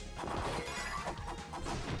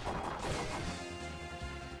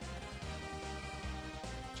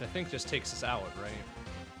 Which I think just takes us out, right?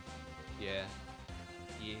 Yeah.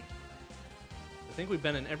 Yeah. I think we've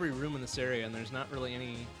been in every room in this area and there's not really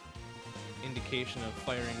any indication of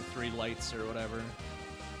firing 3 lights or whatever.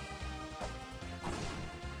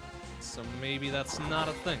 So maybe that's not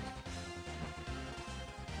a thing.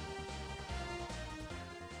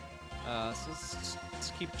 So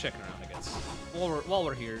let's keep checking around, I guess. While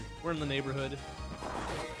we're here, we're in the neighborhood.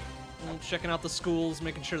 Checking out the schools,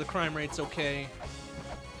 making sure the crime rate's okay.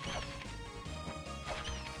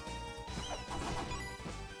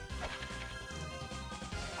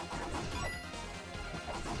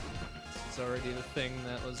 Already the thing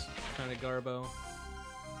that was kind of garbo.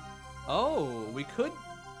 Oh, we could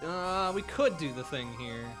do the thing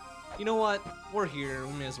here. You know what? We're here.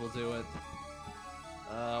 We may as well do it.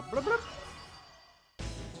 Blub, blub.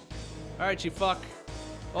 All right, you fuck.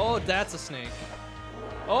 Oh, that's a snake.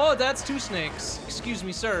 Oh, that's 2 snakes. Excuse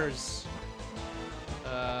me, sirs.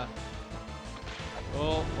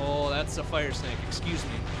 Oh, that's a fire snake. Excuse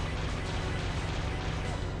me.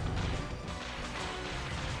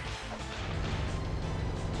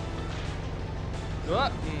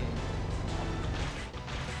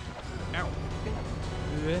 Ow.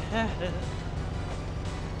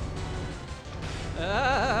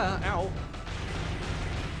 Ow.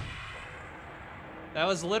 That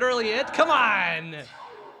was literally it? Come on!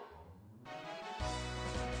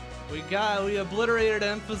 We obliterated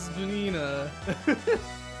Amphisbaena.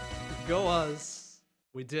 Go us.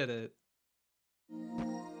 We did it.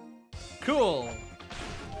 Cool.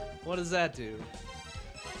 What does that do?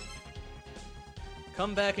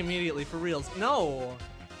 Come back immediately for reals. No!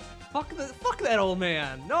 Fuck that old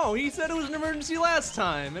man. No, he said it was an emergency last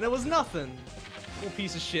time, and it was nothing. Little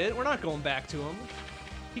piece of shit. We're not going back to him.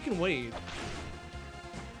 He can wait.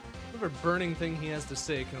 Whatever burning thing he has to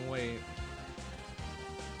say can wait.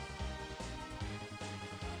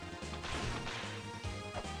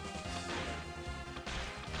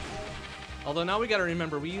 Although now we gotta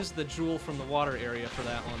remember, we used the jewel from the water area for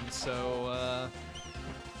that one, so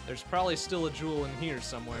there's probably still a jewel in here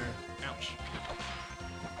somewhere. Ouch.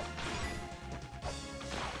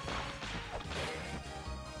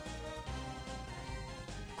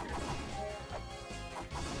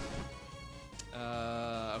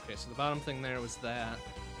 Okay, so the bottom thing there was that.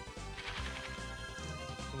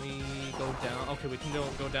 Can we go down? Okay, we can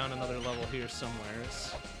go down another level here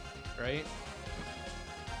somewheres, right?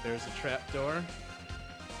 There's a trapdoor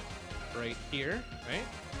right here, right?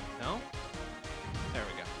 No? There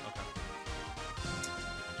we go.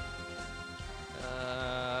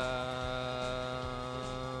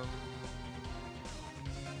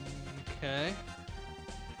 Okay. Okay.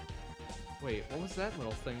 Wait, what was that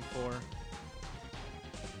little thing for?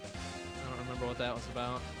 I don't remember what that was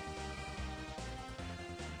about.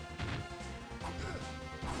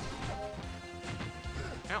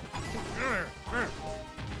 Ow!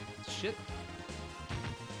 Shit.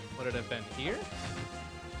 Would it have been here?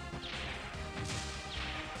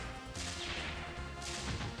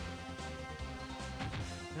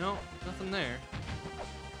 No, nothing there.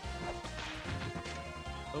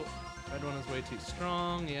 Oh, red one is way too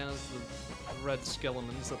strong. Yeah, it's the red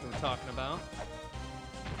skeletons that they're talking about.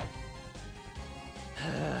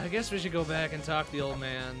 I guess we should go back and talk to the old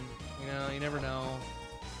man. You know, you never know.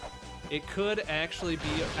 It could actually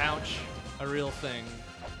be, ouch, a real thing.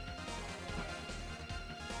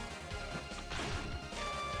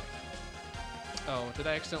 Oh, did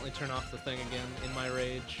I accidentally turn off the thing again in my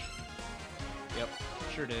rage? Yep,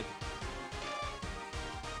 sure did.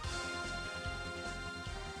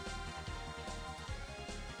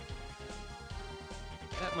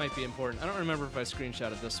 That might be important. I don't remember if I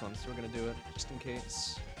screenshotted this one, so we're gonna do it, just in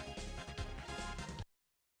case.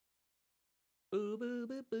 Boo boo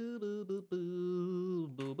boo boo boo boo boo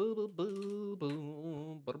boo boo boo boo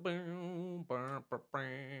boo.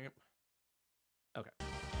 Okay.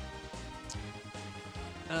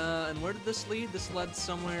 And where did this lead? This led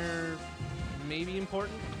somewhere maybe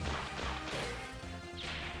important?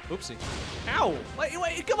 Oopsie. Ow!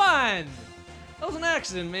 Wait, come on! That was an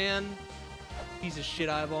accident, man. Piece of shit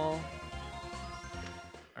eyeball.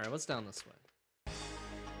 Alright, what's down this way?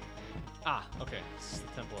 Ah, okay. This is the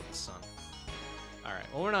Temple of the Sun. Alright,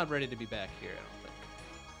 well, we're not ready to be back here, I don't think.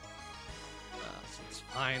 So it's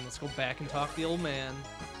fine. Let's go back and talk to the old man.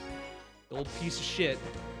 The old piece of shit.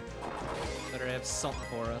 Better have something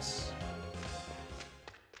for us.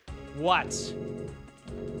 What?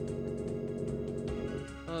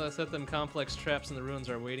 Oh, that's that them complex traps in the ruins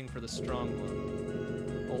are waiting for the strong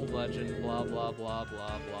one. Old legend, blah, blah, blah,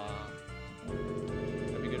 blah, blah.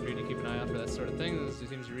 That'd be good for you to keep an eye out for that sort of thing. Those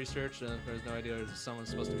things you research, there's no idea if someone's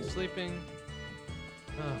supposed to be sleeping.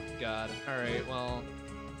 Oh, God. Alright, well...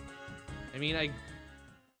 I mean,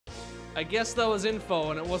 I guess that was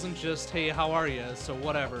info, and it wasn't just, hey, how are you, so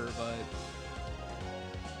whatever, but... It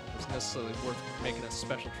wasn't necessarily worth making a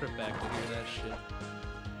special trip back to hear that shit.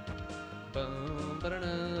 Alright,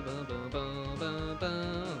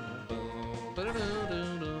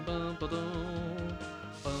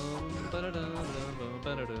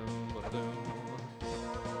 whatever.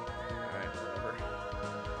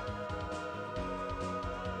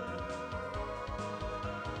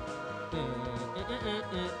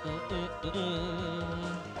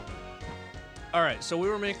 Alright, so we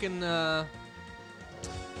were making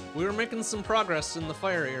some progress in the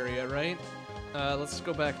fire area, right? Let's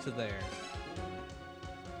go back to there.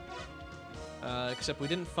 Except we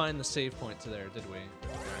didn't find the save point to there, did we?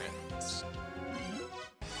 Alright, let's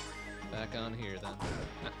back on here then.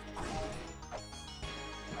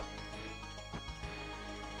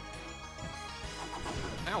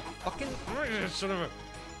 Ow, fucking son of a...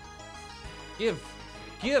 Give!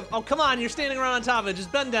 Oh, come on, you're standing around on top of it,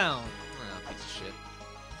 just bend down! Ah, piece of shit.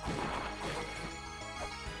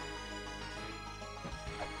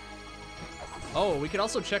 Oh, we could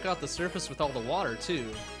also check out the surface with all the water,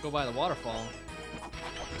 too. Go by the waterfall.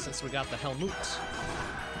 since we got the Helmut.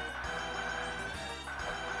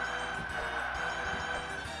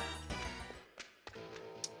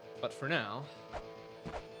 But for now,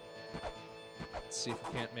 let's see if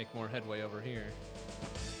we can't make more headway over here.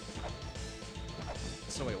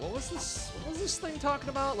 So wait, what was this thing talking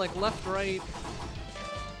about? Like left, right.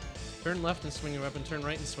 Turn left and swing your weapon, turn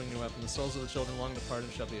right and swing your weapon. The souls of the children long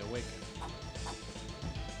departed shall be awakened.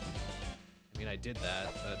 I mean, I did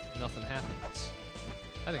that, but nothing happens.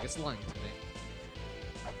 I think it's lying to me.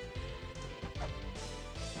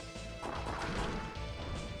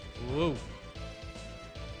 Whoa.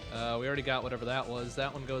 We already got whatever that was.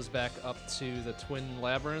 That one goes back up to the Twin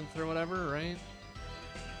Labyrinth or whatever, right?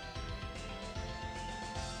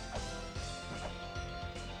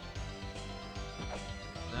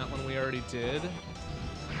 That one we already did.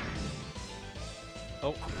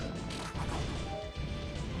 Oh.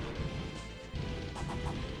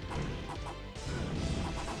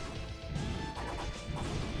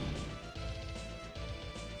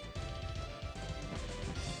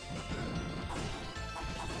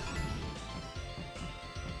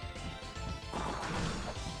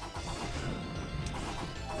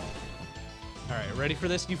 Alright, ready for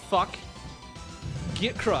this, you fuck?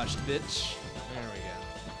 Get crushed, bitch. There we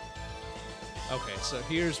go. Okay, so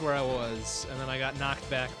here's where I was, and then I got knocked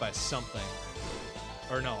back by something.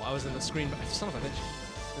 Or no, I was in the screen, son of a bitch.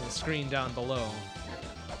 In the screen down below.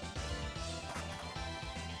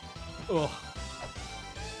 Ugh.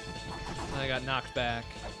 And I got knocked back.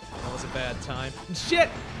 That was a bad time. Shit!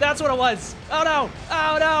 That's what it was! Oh no!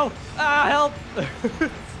 Oh no! Ah, help!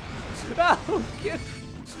 Oh, get...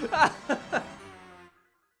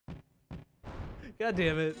 God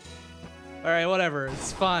damn it. Alright, whatever.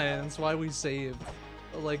 It's fine. That's why we saved.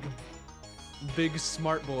 Like, big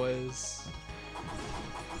smart boys.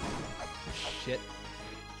 Shit.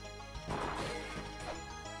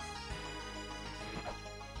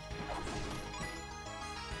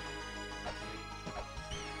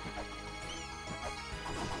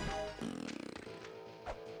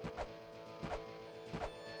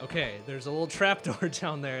 Okay, there's a little trapdoor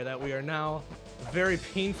down there that we are now very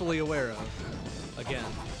painfully aware of. Again.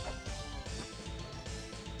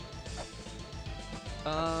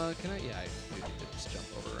 Can I? Yeah, I do need to just jump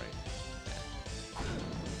over, right?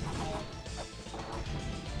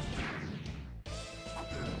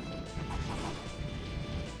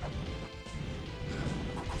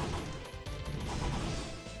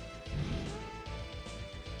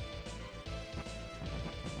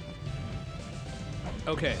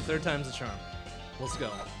 Yeah. Okay, third time's the charm. Let's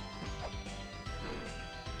go.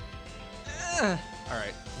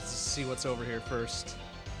 Alright, let's see what's over here first.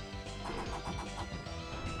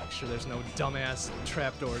 Make sure there's no dumbass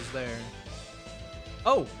trapdoors there.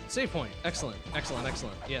 Oh! Save point! Excellent, excellent,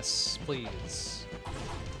 excellent. Yes, please.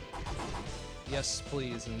 Yes,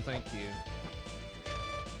 please, and thank you.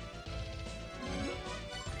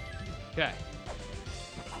 Okay.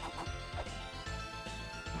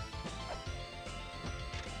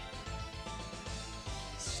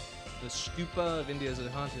 The stupa of India is a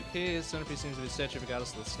haunted cave. Centerpiece seems to be a statue of a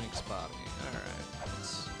goddess of the snake's body. Alright.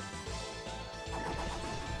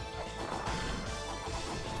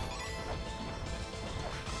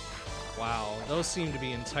 Wow, those seem to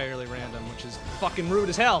be entirely random, which is fucking rude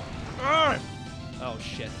as hell. Arrgh! Oh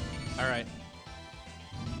shit. Alright.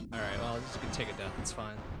 Alright, well, I'm just gonna take a death, it's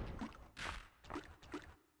fine.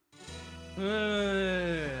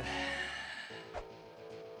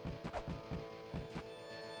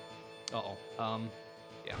 Uh-oh.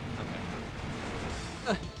 Yeah,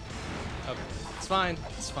 okay. Okay, it's fine,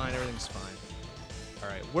 everything's fine.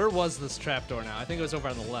 Alright, where was this trapdoor now? I think it was over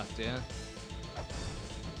on the left, yeah?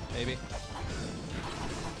 Maybe.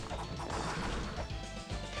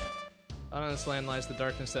 On this land lies the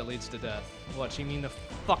darkness that leads to death. What, you mean the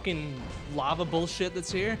fucking lava bullshit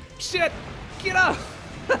that's here? Shit! Get up!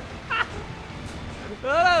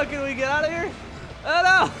 Oh no, can we get out of here?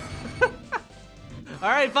 Oh no!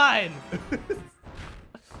 Alright, fine!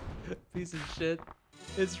 Piece of shit.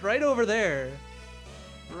 It's right over there.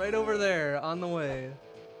 Right over there, on the way.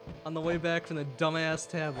 On the way back from the dumbass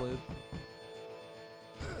tablet.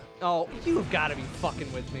 Oh, you've got to be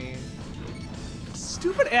fucking with me.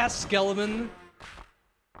 Stupid ass skeleton.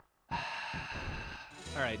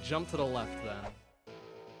 Alright, jump to the left then.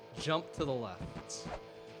 Jump to the left.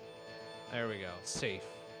 There we go, safe.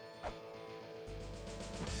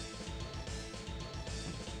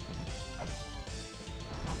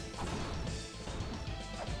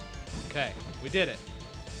 Okay, we did it.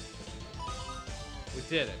 We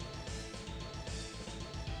did it.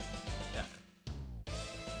 Yeah.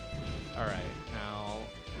 Alright, now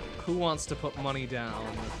Who wants to put money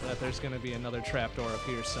down that there's gonna be another trapdoor up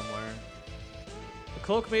here somewhere? A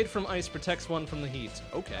cloak made from ice protects one from the heat.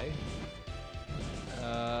 Okay. Alright, we're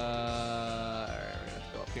gonna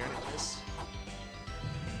have to go up here anyways.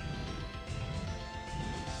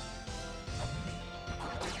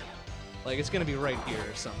 Like, it's gonna be right here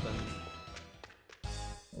or something.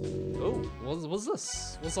 Oh, what's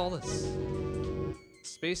this? What's all this?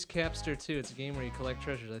 Space Capster 2, it's a game where you collect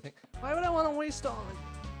treasures, I think. Why would I want to waste all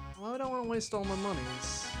my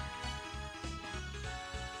monies?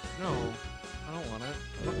 No, I don't want it.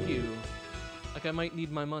 Fuck you. Like, I might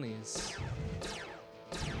need my monies.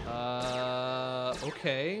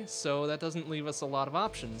 Okay, so that doesn't leave us a lot of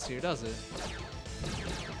options here, does it?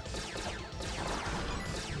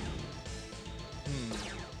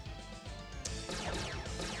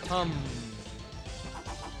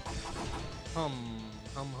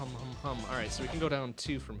 Alright, so we can go down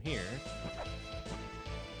 2 from here.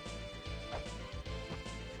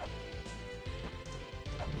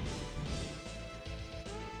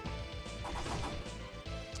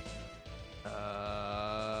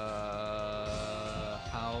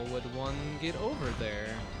 How would one get over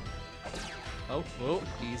there? Oh, whoa,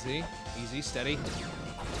 easy, easy, steady.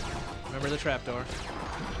 Remember the trapdoor.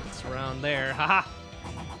 It's around there, haha!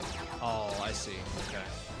 Oh, I see, okay.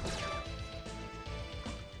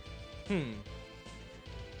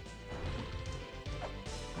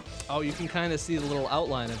 Oh, you can kind of see the little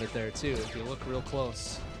outline of it there, too, if you look real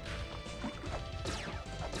close.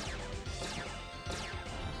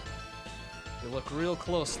 You look real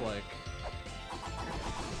close, like.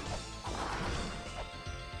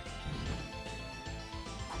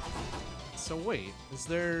 So wait,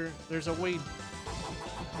 there's a way,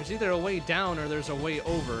 there's either a way down or there's a way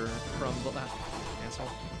over from the, asshole,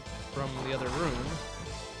 from the other room.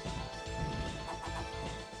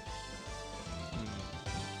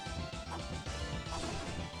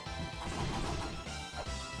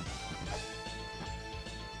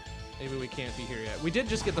 Maybe we can't be here yet. We did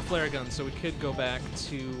just get the flare gun, so we could go back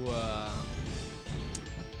to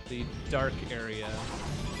the dark area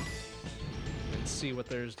and see what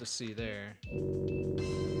there's to see there.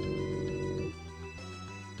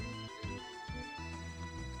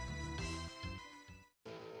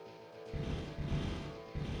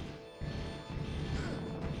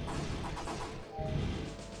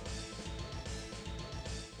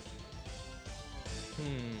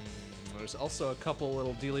 There's also a couple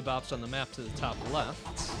little dealy bops on the map to the top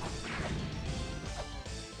left.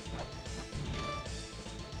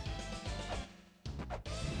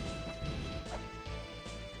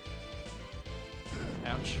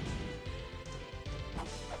 Ouch.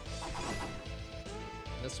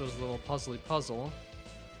 This was a little puzzly puzzle.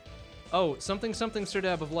 Oh, something Sir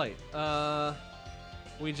Dab of Light.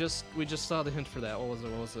 We just saw the hint for that. What was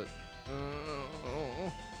it?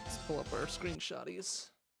 Let's pull up our screenshotties.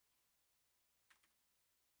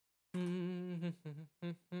 Blip,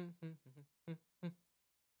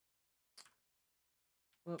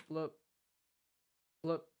 blip,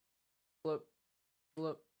 blip, blip,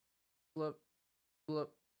 blip, blip, blip.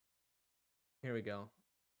 Here we go.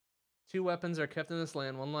 2 weapons are kept in this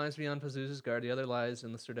land. One lies beyond Pazuzu's guard. The other lies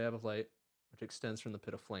in the Sir Dab of Light, which extends from the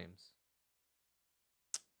Pit of Flames.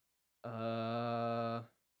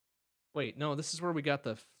 Wait, no, this is where we got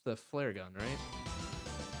the flare gun, right?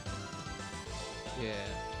 Yeah.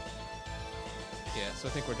 Yeah, so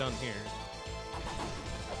I think we're done here.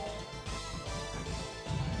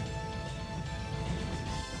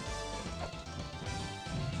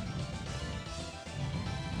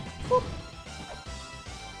 Whoop.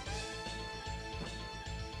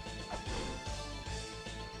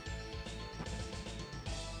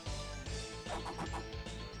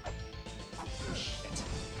 Shit.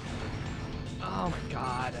 Oh my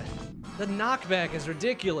god. The knockback is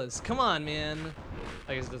ridiculous. Come on, man.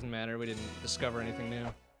 I guess it doesn't matter. We didn't discover anything new.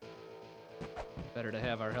 Better to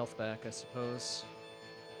have our health back, I suppose.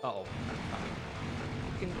 Uh-oh.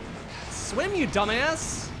 Fucking swim, you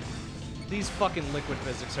dumbass! These fucking liquid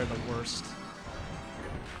physics are the worst.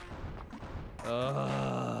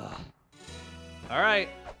 Ugh. All right.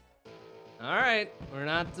 We're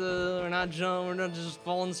not just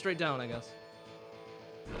falling straight down, I guess.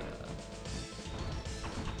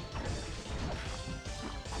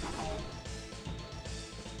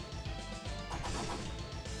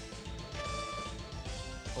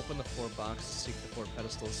 Open the 4 boxes, seek the 4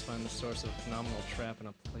 pedestals, find the source of a phenomenal trap in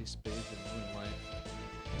a place bathed in moonlight.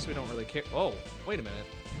 Guess we don't really care. Oh, wait a minute.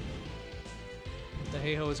 What the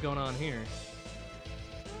hey-ho is going on here?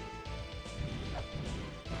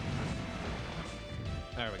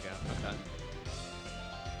 There we go, okay.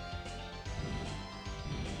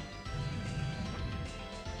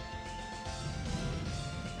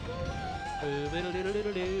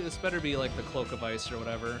 This better be like the Cloak of Ice or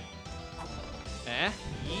whatever.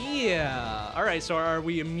 Yeah. All right, so are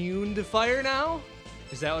we immune to fire now?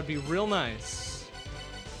 Because that would be real nice.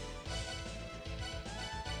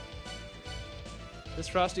 This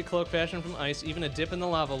frosty cloak fashioned from ice, even a dip in the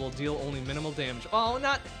lava will deal only minimal damage. Oh,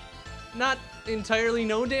 not entirely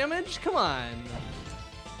no damage? Come on.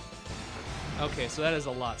 Okay, so that is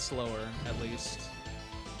a lot slower, at least.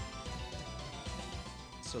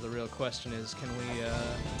 So the real question is, can we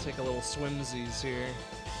take a little swimsies here?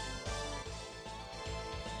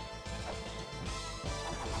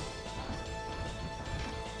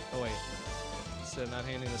 Oh wait, instead of not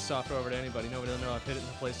handing the software over to anybody, nobody will know I've hit it in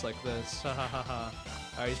a place like this. Ha ha ha ha.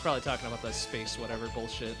 Alright, he's probably talking about that space whatever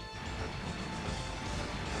bullshit.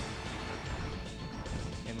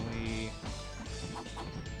 Can we...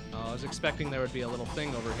 Oh, I was expecting there would be a little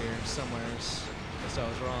thing over here somewhere. Guess I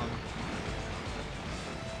was wrong.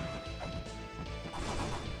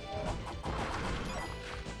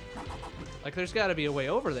 Like, there's gotta be a way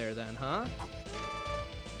over there then, huh?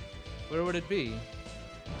 Where would it be?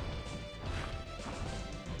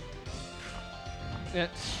 Yeah,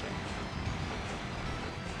 shit.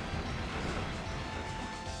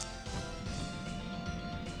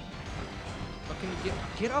 Fucking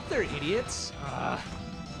get up there, idiots!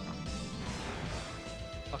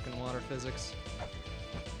 Fucking water physics.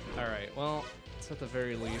 Alright, well, let's at the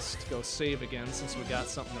very least go save again since we got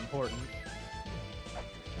something important.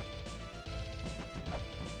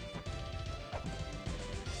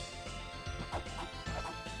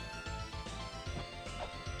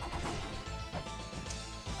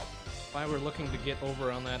 Why we're looking to get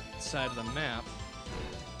over on that side of the map.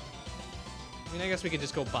 I mean, I guess we could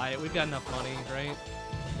just go buy it. We've got enough money, right?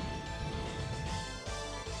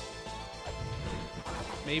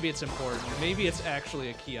 Maybe it's important. Maybe it's actually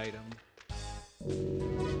a key item.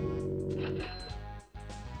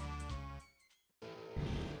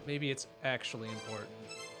 Maybe it's actually important.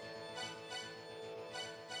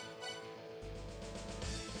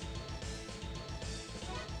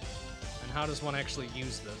 And how does one actually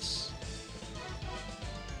use this?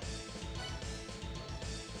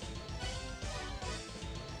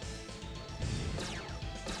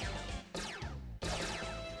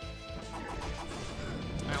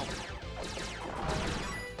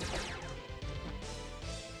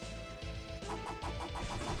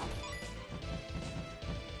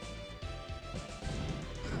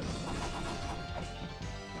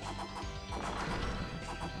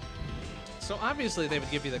 So obviously they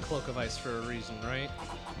would give you the Cloak of Ice for a reason, right?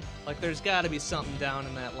 Like, there's gotta be something down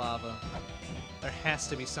in that lava. There has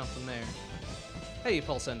to be something there. Hey,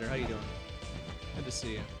 Pulse Ender, how you doing? Good to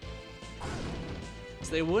see you.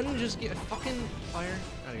 So they wouldn't just get fucking fire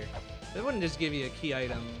out of here. They wouldn't just give you a key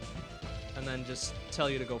item and then just tell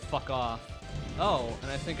you to go fuck off. Oh,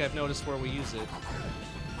 and I think I've noticed where we use it.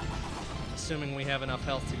 Assuming we have enough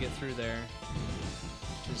health to get through there.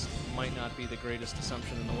 Which is, might not be the greatest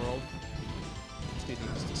assumption in the world. This dude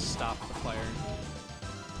needs to stop the fire.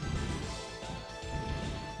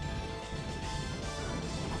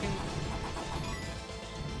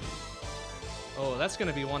 Oh, that's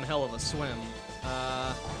gonna be one hell of a swim.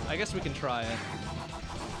 I guess we can try it.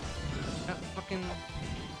 Fucking...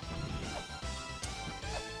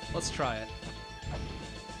 Let's try it.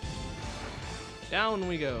 Down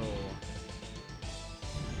we go.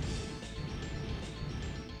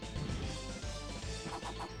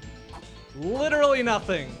 Literally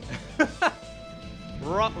nothing.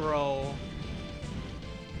 Ruh-roh.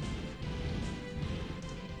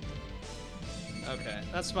 Okay,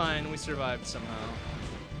 that's fine. We survived somehow.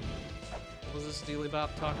 What was this Dealy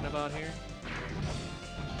Bop talking about here?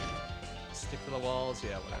 Stick to the walls?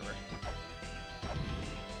 Yeah, whatever.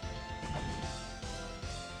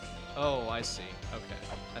 Oh, I see. Okay.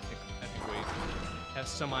 I think we have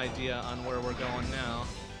some idea on where we're going now.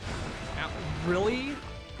 Ow, really?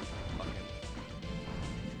 Fucking.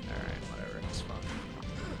 Alright, whatever. It's fun.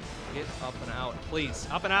 Get up and out. Please.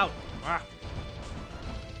 Up and out! Ah!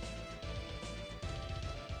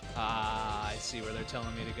 Ah, I see where they're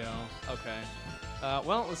telling me to go. Okay.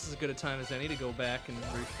 Well, this is as good a time as any to go back and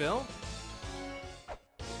refill.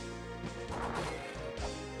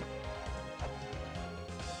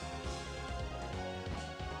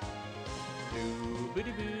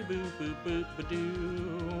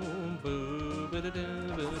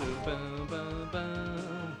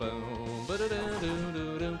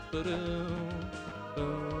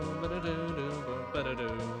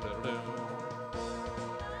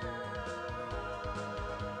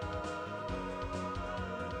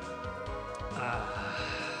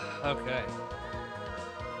 Okay.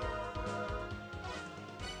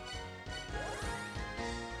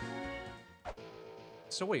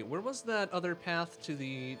 So wait, where was that other path to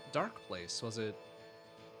the dark place? Was it...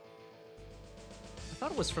 I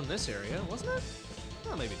thought it was from this area, wasn't it?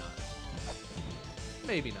 Oh, maybe not.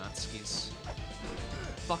 Maybe not, skis.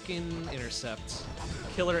 Fucking intercept.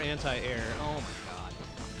 Killer anti-air. Oh my god.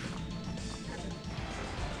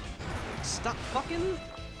 Stop fucking...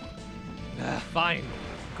 fine.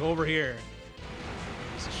 Go over here.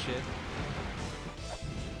 Piece of shit.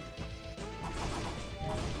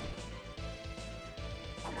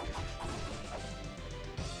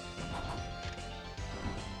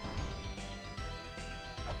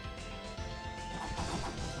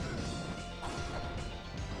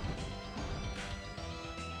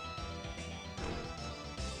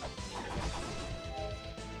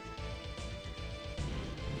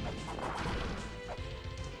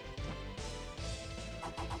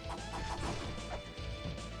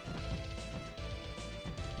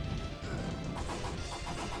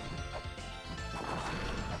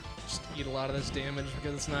 Eat a lot of this damage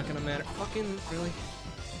because it's not gonna matter. Fucking really?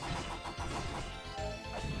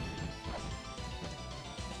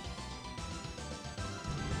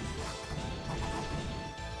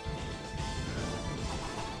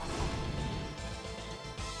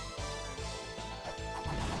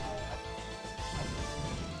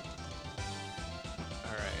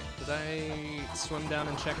 Alright, did I swim down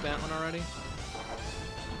and check that one already?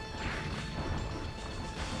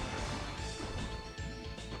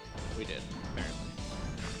 We did, apparently.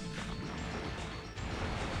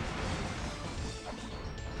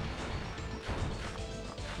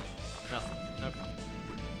 Nothing. Okay.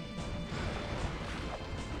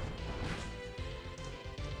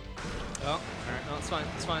 Oh, alright. No, it's fine.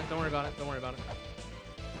 It's fine. Don't worry about it. Don't worry about it.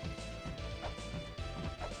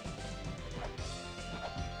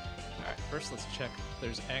 Alright, first let's check if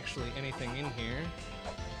there's actually anything in here.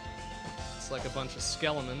 It's like a bunch of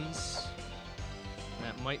skeletons.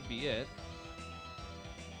 That might be it.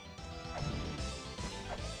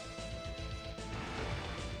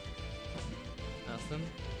 Nothing.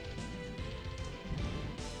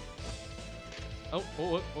 Oh,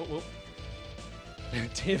 whoa, whoa, whoa.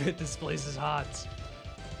 Damn it, this place is hot.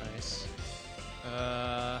 Nice.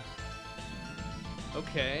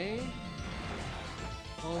 Okay.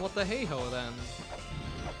 Well, what the hey-ho then?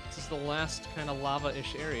 This is the last kind of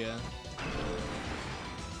lava-ish area.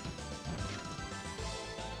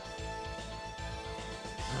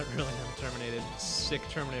 Not really, I'm terminated. Sick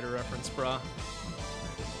Terminator reference, brah.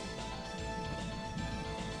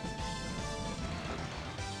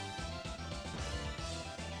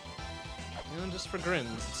 You know, just for grins,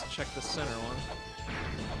 let's check the center one.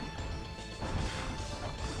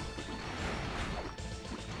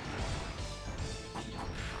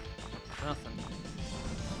 Nothing.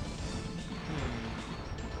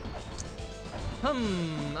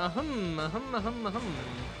 Hum.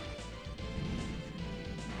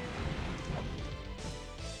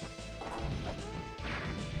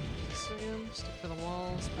 Stick to the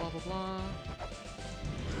walls, blah blah blah.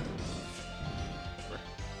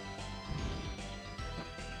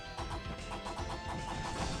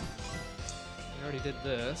 We already did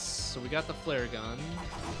this, so we got the flare gun.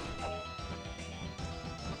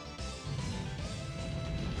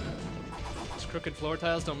 These crooked floor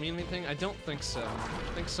tiles don't mean anything? I don't think so.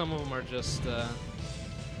 I think some of them are just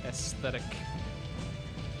aesthetic.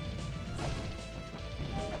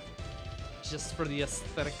 Just for the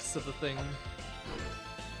aesthetics of the thing.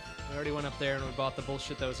 We already went up there and we bought the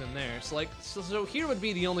bullshit that was in there. So like, so here would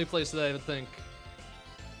be the only place that I would think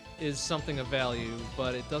is something of value,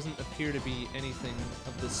 but it doesn't appear to be anything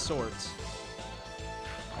of this sort.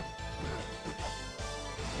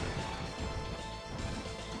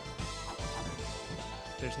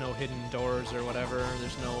 There's no hidden doors or whatever.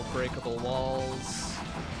 There's no breakable walls.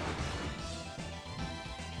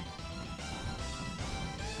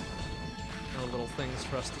 Little things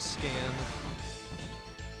for us to scan.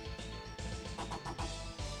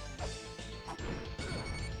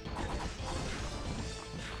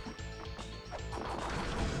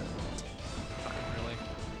 Really?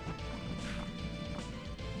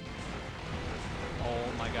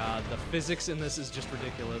 Oh my god, the physics in this is just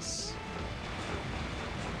ridiculous.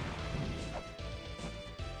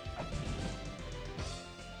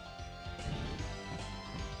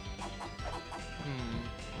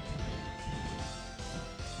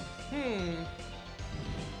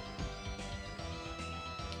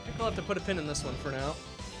 I think I'll have to put a pin in this one for now.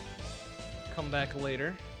 Come back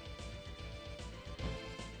later.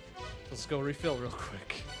 Let's go refill real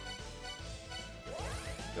quick.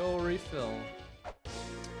 Go refill.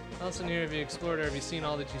 How else in here have you explored or have you seen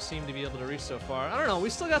all that you seem to be able to reach so far? I don't know, we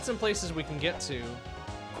still got some places we can get to.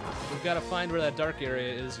 We've got to find where that dark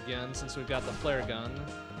area is again, since we've got the flare gun.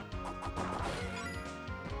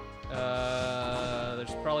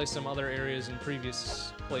 There's probably some other areas in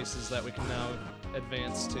previous places that we can now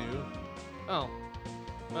advance to. Oh.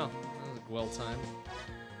 Well, that was well timed.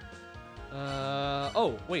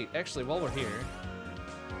 Oh, wait, actually, while we're here,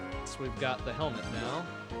 so we've got the helmet now.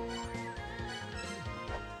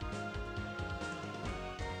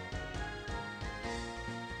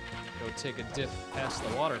 Go take a dip past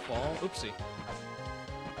the waterfall. Oopsie.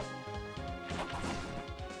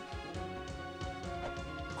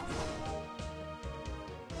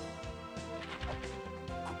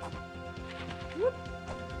 Whoop.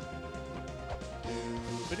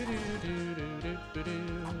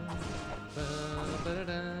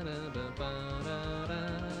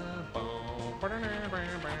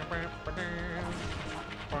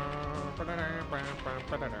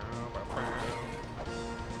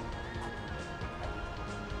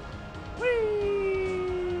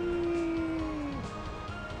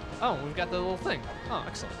 Oh, we've got the little thing. Oh,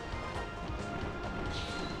 excellent.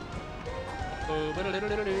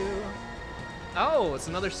 Oh, it's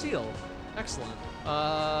another seal. Excellent.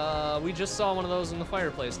 We just saw one of those in the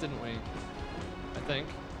fireplace, didn't we? I think.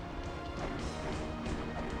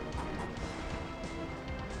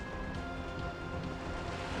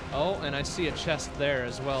 Oh, and I see a chest there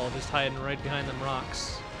as well, just hiding right behind them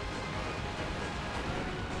rocks.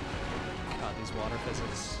 God, these water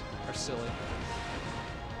physics are silly.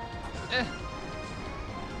 Eh.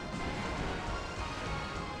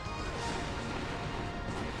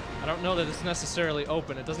 I don't know that it's necessarily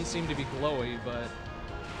open. It doesn't seem to be glowy, but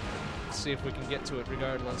let's see if we can get to it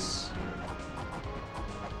regardless.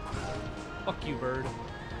 Fuck you, bird.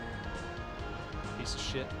 Piece of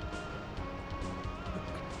shit.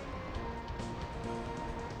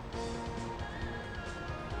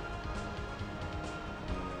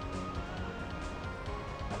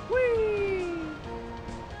 Whee!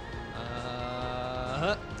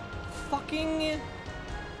 Fucking...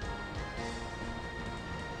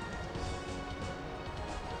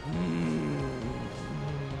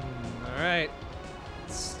 Alright.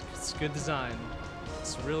 It's good design.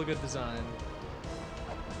 It's real good design.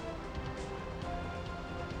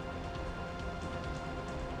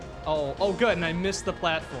 Oh good, and I missed the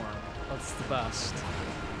platform. That's the best.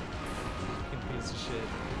 Fucking piece of shit.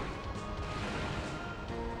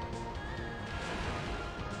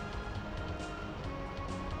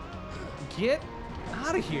 Get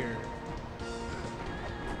out of here.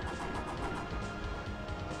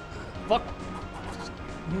 Fuck.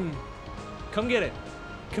 Come get it.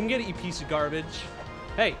 Come get it, you piece of garbage.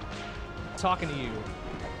 Hey, I'm talking to you.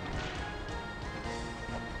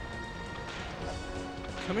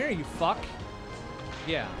 Come here, you fuck.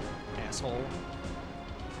 Yeah, asshole.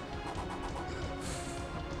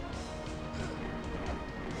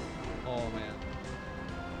 Oh, man.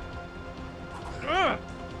 Ugh!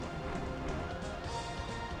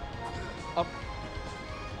 Up.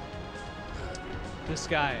 This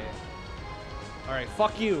guy. Alright,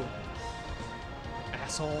 fuck you.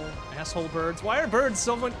 Asshole. Asshole birds. Why are birds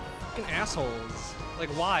so fucking assholes? Like,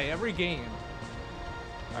 why? Every game.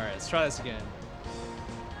 Alright, let's try this again.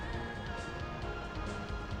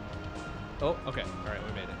 Oh, okay. Alright,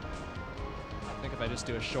 we made it. I think if I just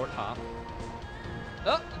do a short hop.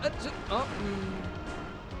 Oh! I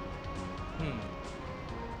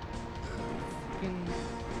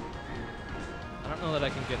don't know that I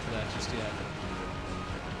can get to that just yet.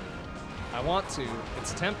 I want to.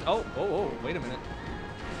 It's tempt. Oh, wait a minute.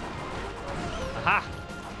 Aha!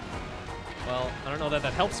 Well, I don't know that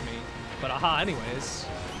that helps me, but aha anyways.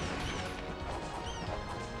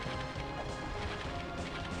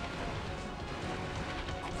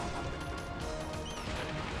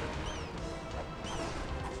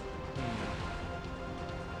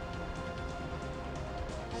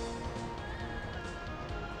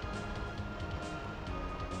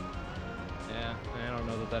 Yeah, I don't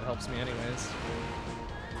know that that helps me anyways.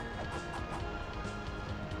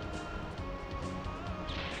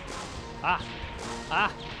 Ah!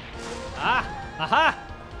 Ah! Ah! Aha!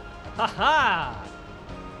 Ha-ha!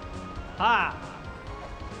 Ha!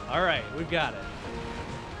 Alright, we've got it.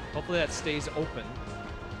 Hopefully that stays open.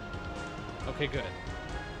 Okay, good.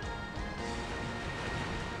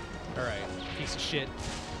 Alright, piece of shit.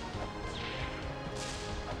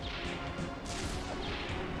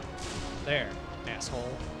 There,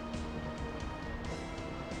 asshole.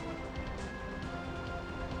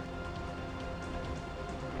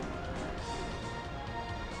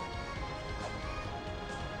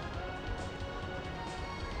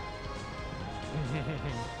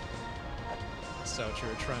 So what you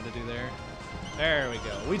were trying to do there. There we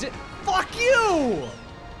go. We did. Fuck you!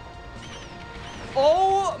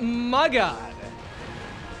 Oh my god.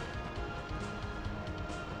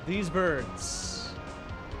 These birds.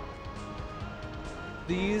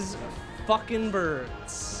 These fucking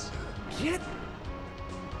birds. Get.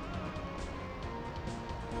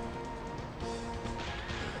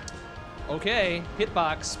 Okay,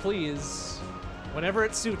 hitbox, please. Whenever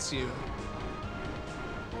it suits you.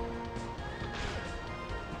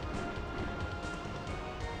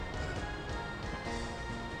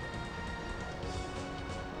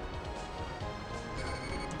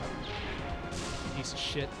 Piece of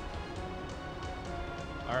shit.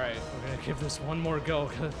 Alright, we're gonna give this one more go,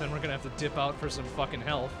 because then we're gonna have to dip out for some fucking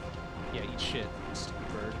health. Yeah, eat shit, stupid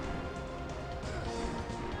bird.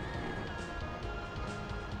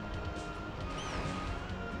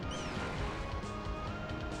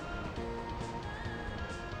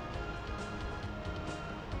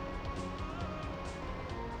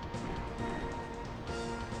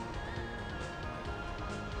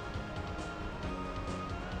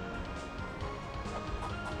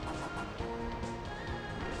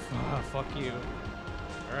 Fuck you.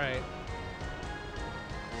 Alright.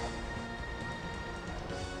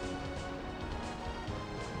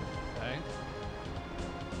 Okay.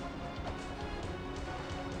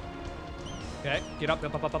 Okay, get up,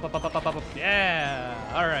 up. Yeah!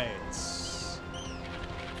 Alright.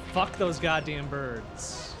 Fuck those goddamn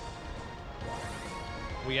birds.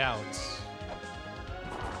 We out.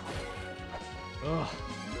 Ugh.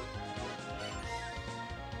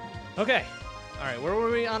 Okay. Alright, where were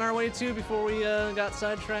we on our way to before we got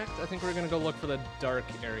sidetracked? I think we're gonna go look for the dark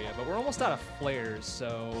area, but we're almost out of flares,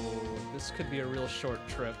 so this could be a real short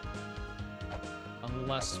trip.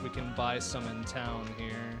 Unless we can buy some in town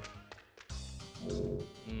here.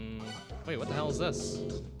 Wait, what the hell is this?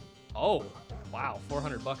 Oh, wow,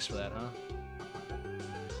 400 bucks for that, huh?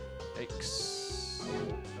 Yikes.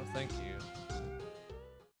 No, thank you.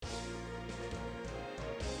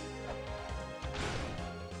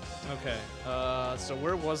 Okay, so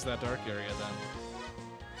where was that dark area then?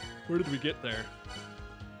 Where did we get there?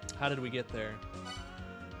 How did we get there?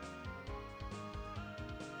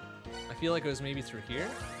 I feel like it was maybe through here?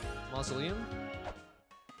 Mausoleum?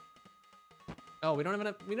 Oh, we don't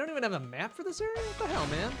even have a map for this area? What the hell,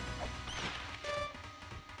 man?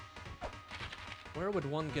 Where would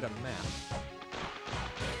one get a map?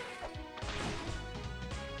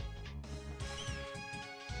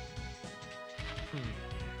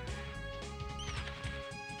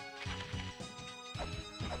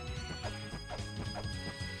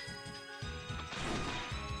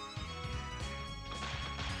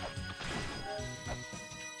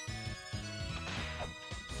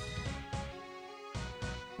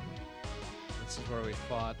 This is where we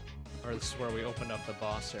fought, or this is where we opened up the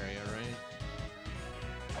boss area, right?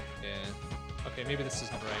 Yeah. Okay, maybe this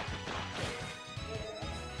isn't right.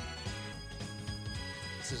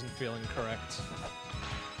 This isn't feeling correct.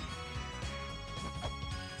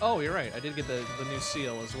 Oh, you're right. I did get the new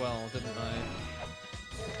seal as well, didn't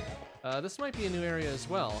I? This might be a new area as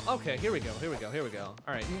well. Okay, here we go. Here we go. Here we go.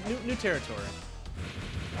 All right, new territory.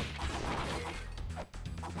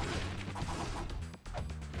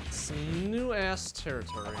 Some new ass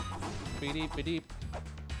territory. Beep beep.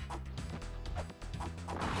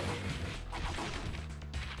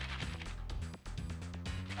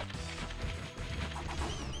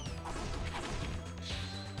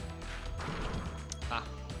 Ah.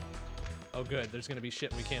 Oh good, there's gonna be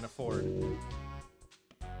shit we can't afford.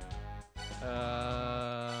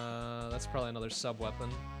 That's probably another sub-weapon.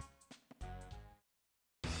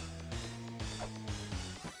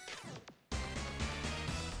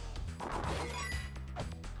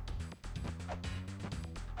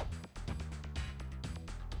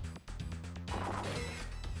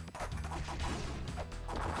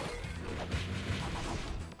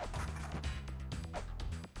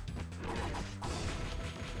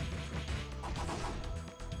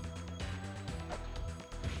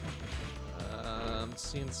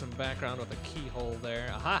 Seeing some background with a keyhole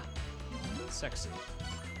there. Aha! Sexy.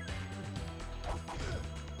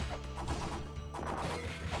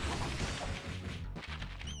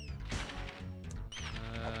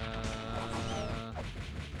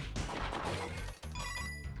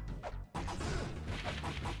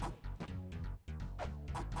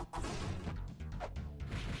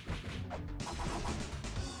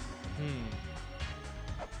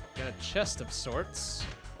 Got a chest of sorts.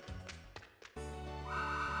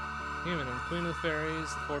 Human, I'm Queen of the Fairies.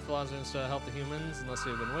 The 4 philosophers to help the humans, unless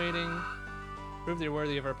they've been waiting. Prove they're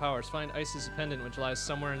worthy of our powers. Find Isis' pendant, which lies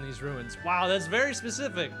somewhere in these ruins. Wow, that's very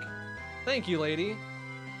specific. Thank you, lady.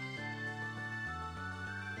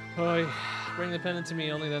 Oi, bring the pendant to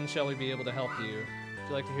me, only then shall we be able to help you. Would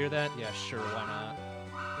you like to hear that? Yeah, sure, why not?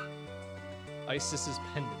 Isis's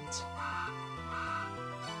pendant.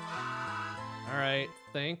 Alright,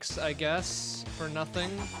 thanks, I guess, for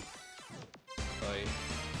nothing. Oi.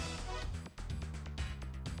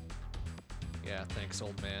 Yeah, thanks,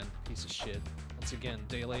 old man. Piece of shit. Once again,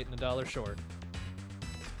 day late and $1 short.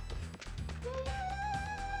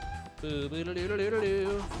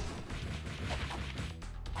 Boo-boo-doo-doo-doo-doo-doo.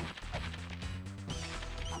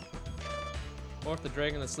 Or if the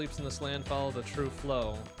dragon that sleeps in this land follow the true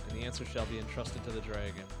flow, and the answer shall be entrusted to the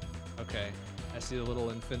dragon. Okay, I see the little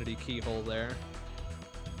infinity keyhole there.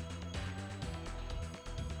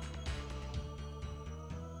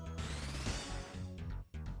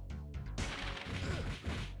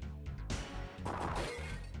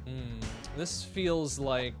 This feels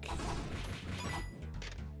like...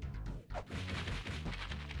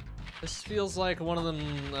 This feels like one of them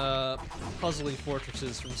puzzly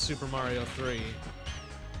fortresses from Super Mario 3,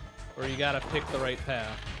 where you gotta pick the right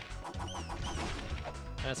path.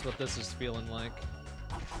 That's what this is feeling like.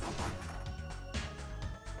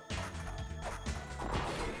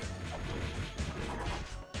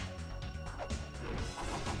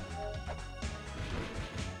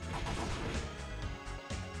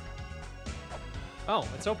 Oh,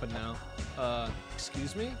 it's open now.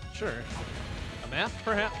 Excuse me? Sure. A map,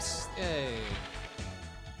 perhaps? Yay.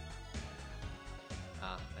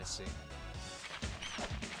 Ah, I see.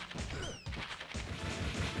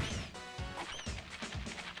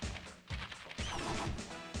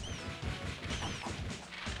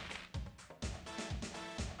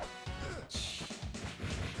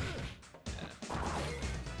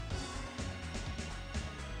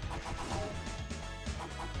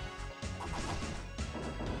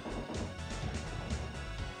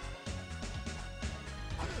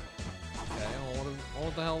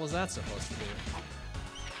 What the hell was that supposed to do?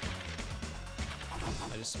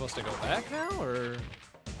 Am I just supposed to go back now, or?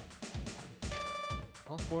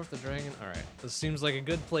 Call forth the dragon. Alright, this seems like a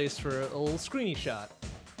good place for a little screeny shot.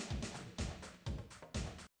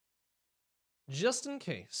 Just in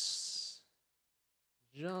case.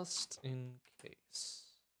 Just in case.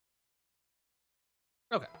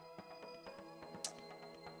 Okay.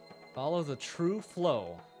 Follow the true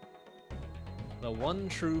flow. The one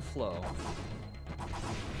true flow.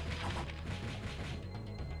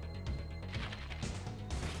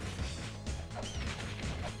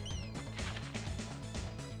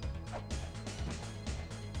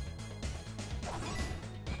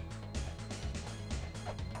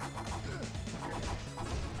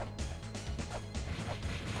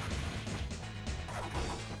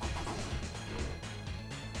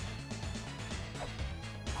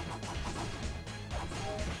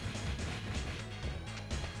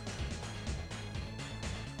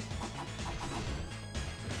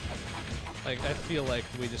 Like, I feel like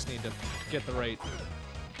we just need to get the right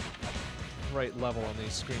level on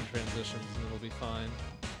these screen transitions and it'll be fine.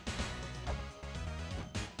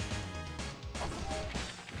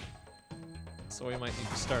 So we might need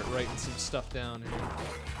to start writing some stuff down here.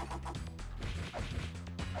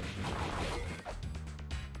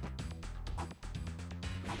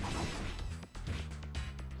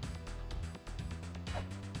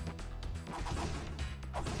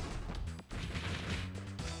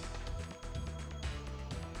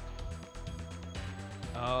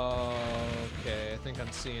 Okay, I think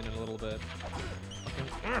I'm seeing it a little bit.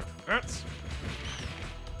 I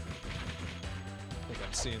think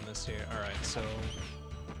I'm seeing this here. Alright, so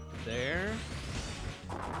there.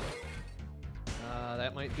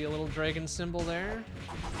 That might be a little dragon symbol there.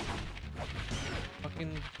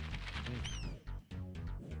 Fucking...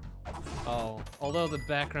 Oh, although the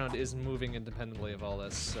background is moving independently of all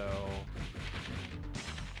this, so...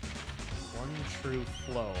 One true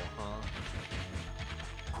flow, huh?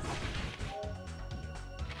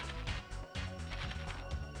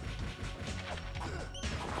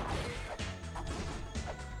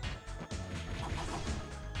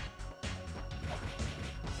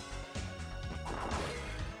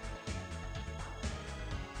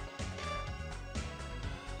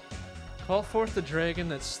 Call forth the dragon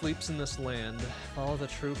that sleeps in this land. Follow the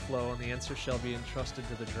true flow, and the answer shall be entrusted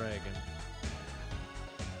to the dragon.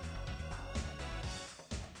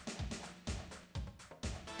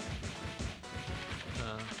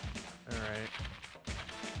 Alright.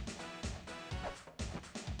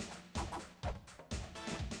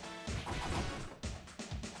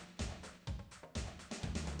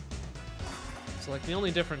 So, like, the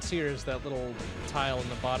only difference here is that little tile in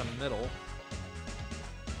the bottom middle.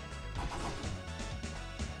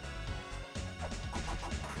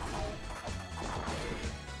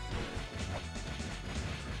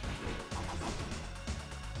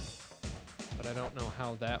 I don't know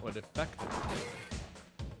how that would affect it,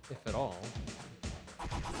 if at all.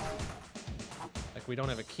 Like, we don't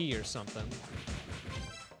have a key or something.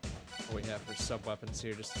 What we have for sub-weapons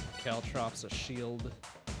here, just Caltrops, a shield.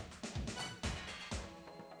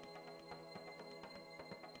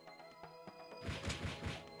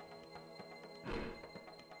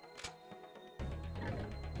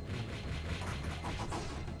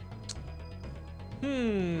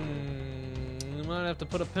 We might have to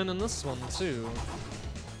put a pin in this one, too.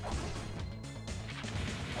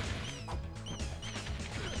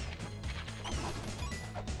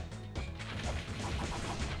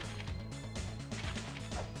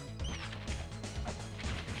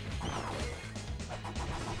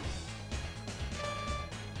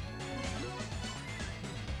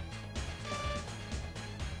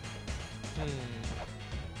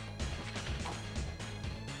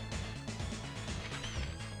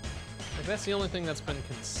 Like, that's the only thing that's been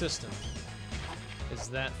consistent, is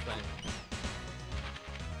that thing.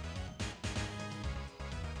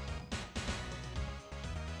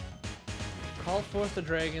 Call forth the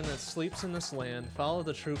dragon that sleeps in this land, follow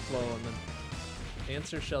the true flow, and the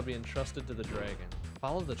answer shall be entrusted to the dragon.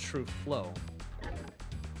 Follow the true flow.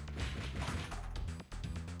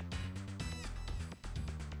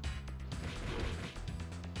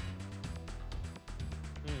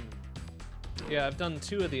 Yeah, I've done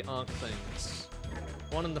 2 of the Ankh things.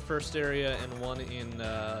 One in the first area and one in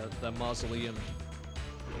the mausoleum.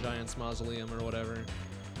 Giant's Mausoleum or whatever.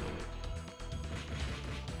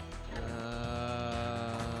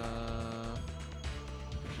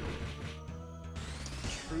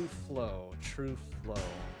 True flow, true flow.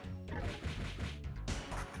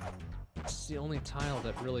 It's the only tile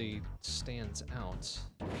that really stands out.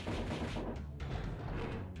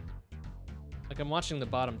 Like, I'm watching the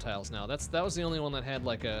bottom tiles now. That was the only one that had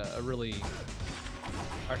like a really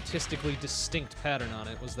artistically distinct pattern on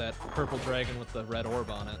it, was that purple dragon with the red orb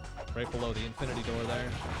on it, right below the infinity door there.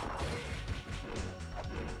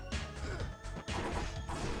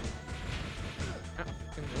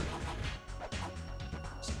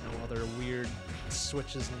 There's no other weird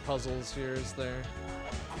switches and puzzles here, is there?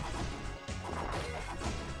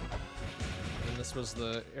 And this was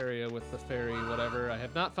the area with the fairy, whatever. I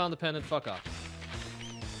have not found the pendant, fuck off.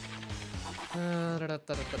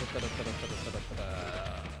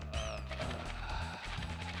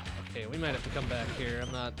 Okay, we might have to come back here.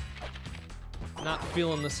 I'm not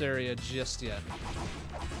feeling this area just yet.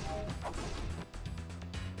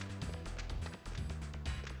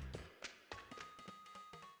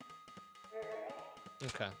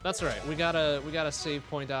 Okay, that's all right. We got a save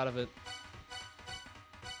point out of it.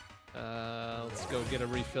 Let's go get a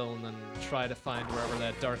refill and then try to find wherever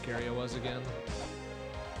that dark area was again.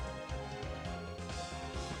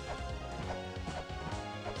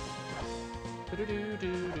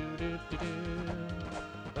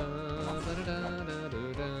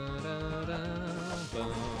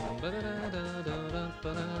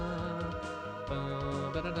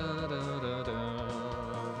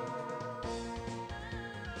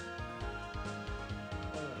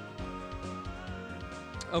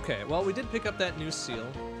 Okay, well, we did pick up that new seal.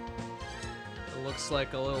 It looks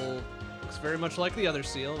like looks very much like the other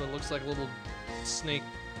seal. It looks like a little snake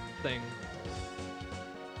thing.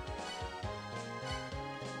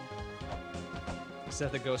 Is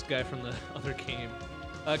that the ghost guy from the other game?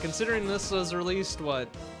 Considering this was released, what?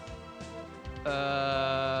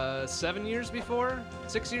 7 years before?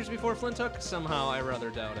 6 years before Flint Hook? Somehow I rather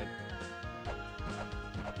doubt it.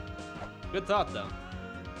 Good thought, though.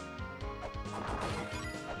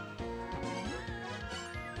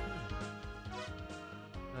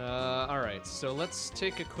 Alright, so let's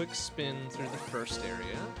take a quick spin through the first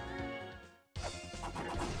area.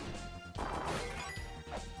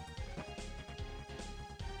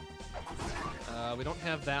 We don't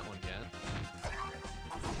have that one yet.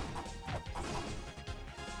 I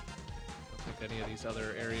don't think any of these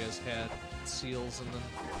other areas had seals in them.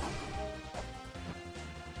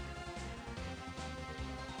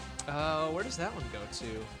 Where does that one go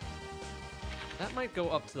to? That might go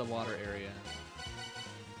up to the water area.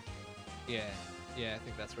 Yeah, I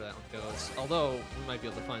think that's where that one goes. Although, we might be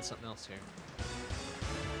able to find something else here.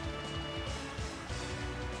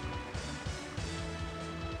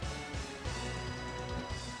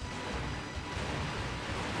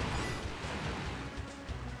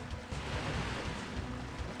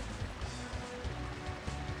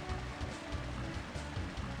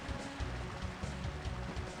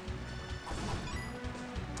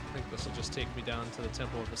 I think this will just take me down to the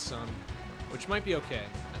Temple of the Sun, which might be okay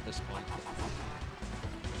at this point.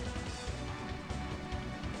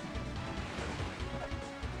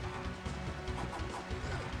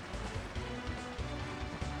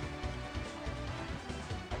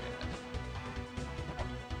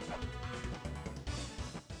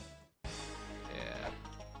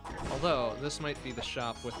 Although, this might be the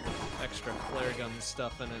shop with the extra flare gun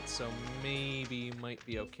stuff in it, so maybe might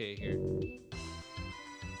be okay here.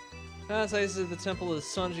 As Isis, the temple of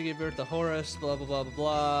Sanji gave birth to Horus, blah blah blah blah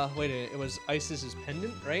blah. Wait a minute, it was Isis's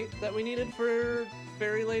pendant, right? That we needed for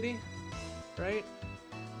Fairy Lady? Right?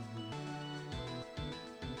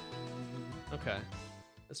 Okay.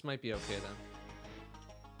 This might be okay then.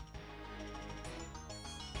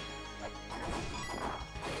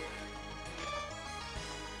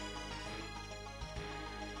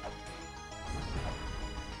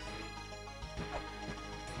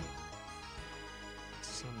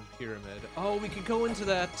 Pyramid. Oh, we could go into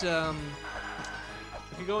that,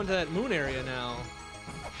 we could go into that moon area now.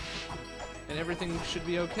 And everything should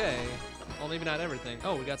be okay. Well, maybe not everything.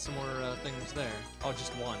 Oh, we got some more things there. Oh,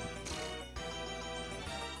 just one.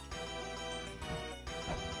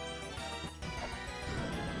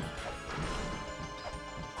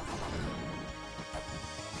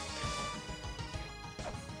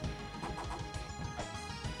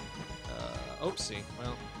 Oopsie.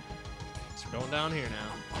 Well, we're going down here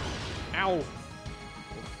now. Ow!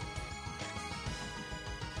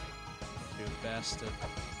 You bastard.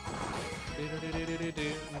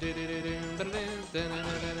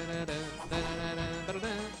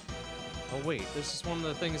 Oh wait, this is one of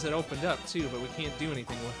the things that opened up too, but we can't do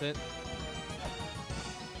anything with it.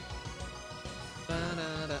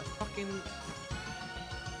 Fucking...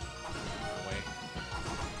 Oh, wait.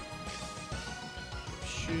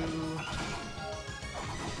 Shoe...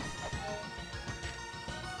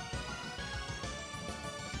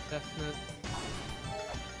 Definite.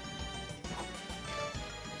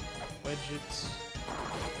 Wedge it.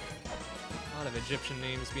 A lot of Egyptian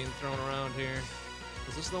names being thrown around here.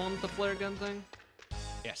 Is this the one with the flare gun thing?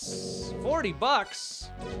 Yes. 40 bucks!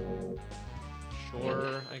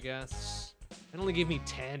 Sure, I guess. It only gave me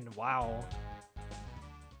 10. Wow.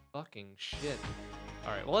 Fucking shit.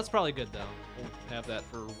 Alright, well that's probably good though. We'll have that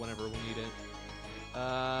for whenever we need it.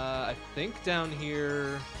 I think down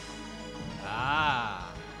here... Ah!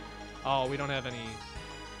 Oh, we don't have any...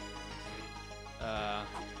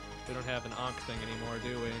 we don't have an Ankh thing anymore,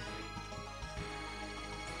 do we?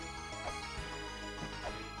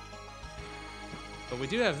 But we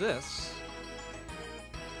do have this.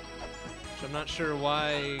 Which I'm not sure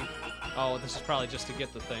why... Oh, this is probably just to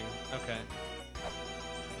get the thing. Okay.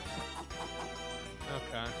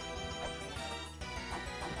 Okay.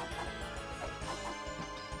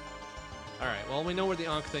 Alright, well, we know where the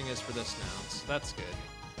Ankh thing is for this now, so that's good.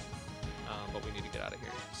 But we need to get out of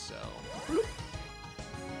here, so...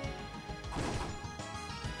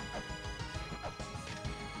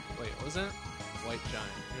 Wait, what was that? White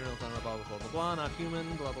giant. Mineral thunder, blah blah blah blah blah, not human,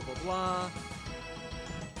 blah blah blah blah.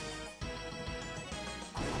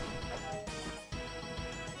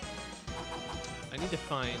 I need to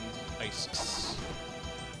find Isis.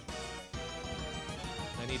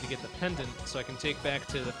 I need to get the pendant so I can take back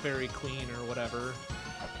to the fairy queen or whatever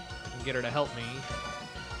and get her to help me.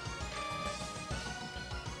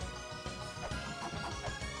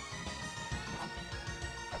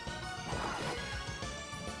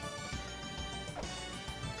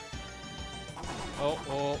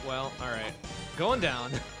 Oh, well, alright. Going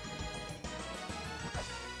down.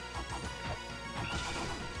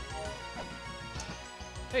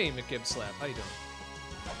 Hey, McGibslap, how you doing?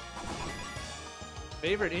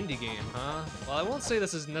 Favorite indie game, huh? Well, I won't say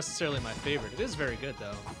this is necessarily my favorite. It is very good,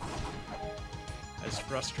 though. As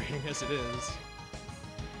frustrating as it is.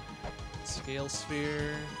 Scale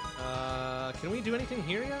sphere. Can we do anything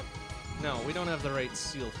here yet? No, we don't have the right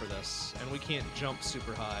seal for this, and we can't jump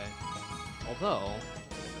super high. Although,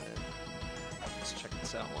 wait a minute. Let's check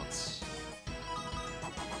this out once.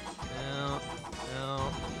 No.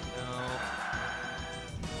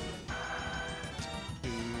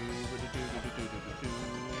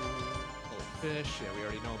 Holy fish. Yeah, we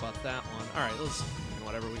already know about that one. Alright, let's...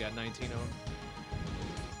 Whatever, we got 19 of them.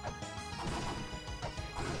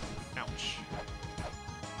 Ouch.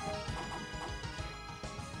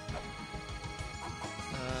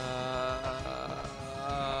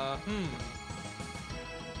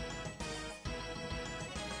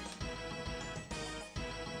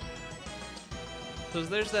 So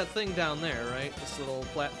there's that thing down there, right? This little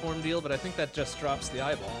platform deal, but I think that just drops the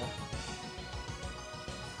eyeball.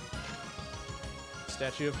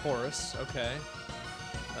 Statue of Horus, okay.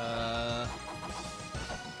 I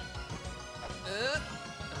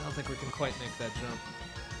don't think we can quite make that jump.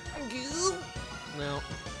 No.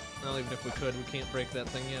 Well, even if we could, we can't break that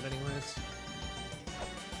thing yet anyways.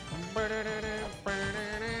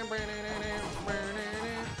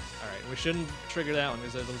 Alright, we shouldn't trigger that one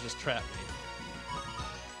because it'll just trap me.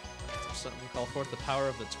 something. Call forth the power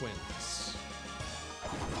of the twins. I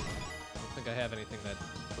don't think I have anything that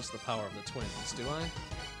was the power of the twins, do I?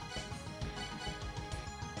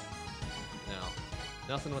 No.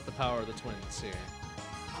 Nothing with the power of the twins here.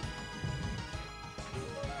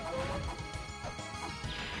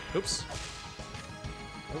 Oops.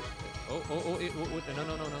 Oh,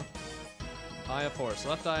 no. Eye of Horse.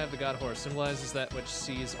 Left eye of the god Horse symbolizes that which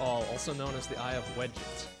sees all, also known as the Eye of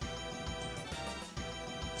Wedget.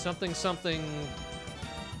 Something,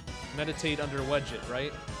 meditate under Wedget,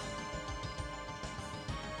 right?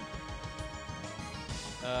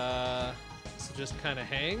 So just kind of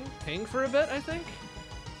hang for a bit, I think?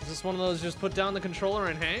 Is this one of those just put down the controller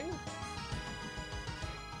and hang?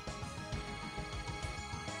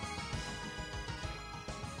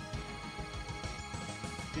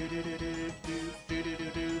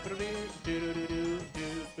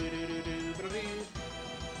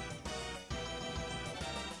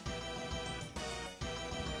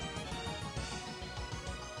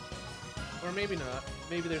 Or maybe not.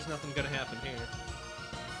 Maybe there's nothing gonna happen here.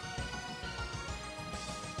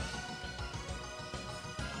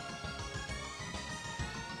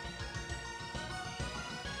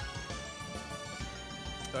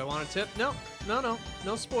 Do I want a tip? No.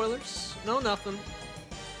 No spoilers. No nothing.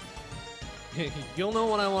 You'll know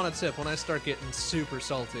when I want a tip. When I start getting super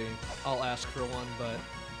salty, I'll ask for one, but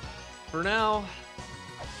for now,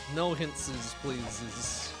 no hintses,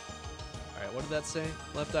 pleases. Alright, what did that say?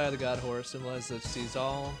 Left eye of the god Horse symbolizes that sees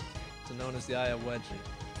all, to known as the Eye of Wedget.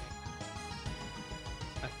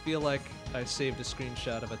 I feel like I saved a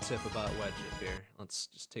screenshot of a tip about Wedget here. Let's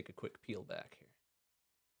just take a quick peel back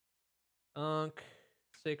here.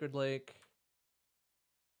 Sacred Lake,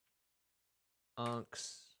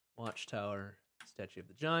 Ankh's Watchtower, Statue of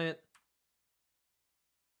the Giant.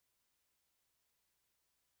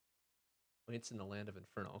 Waits in the Land of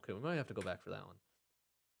Inferno. Okay, we might have to go back for that one.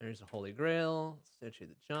 There's a Holy Grail, Statue of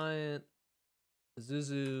the Giant,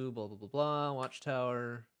 Zuzu, blah, blah, blah, blah,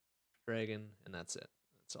 Watchtower, Dragon, and that's it.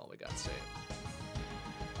 That's all we got saved.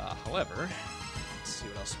 However, let's see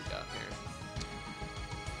what else we got here.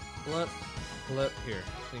 Look here.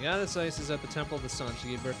 The goddess Ice is at the Temple of the Sun. She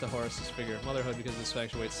gave birth to Horus's figure of motherhood because this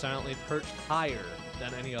faction waits silently, perched higher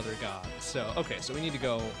than any other god. So, okay, so we need to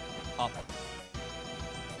go up.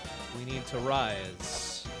 We need to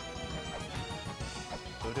rise.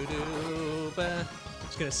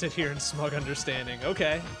 Just gonna sit here in smug understanding.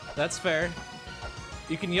 Okay, that's fair.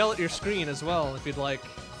 You can yell at your screen as well if you'd like.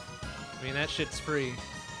 I mean, that shit's free.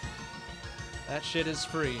 That shit is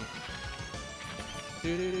free.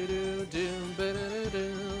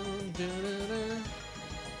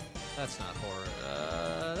 That's not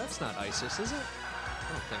horror. That's not ISIS, is it? I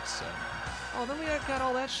don't think so. Oh, then we got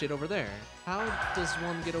all that shit over there. How does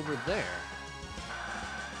one get over there?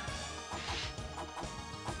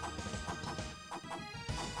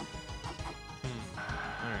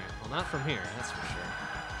 Alright, well, not from here, that's for sure.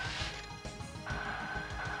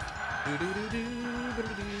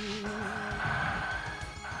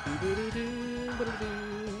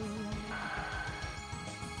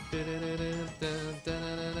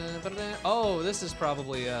 Oh, this is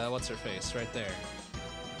probably, what's her face, right there.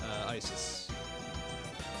 ISIS.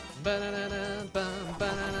 Alright,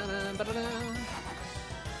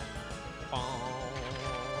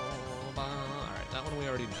 that one we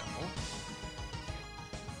already know.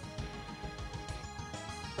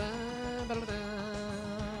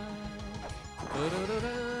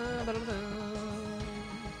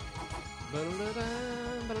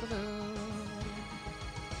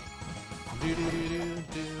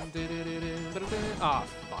 Ah,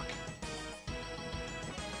 fuck.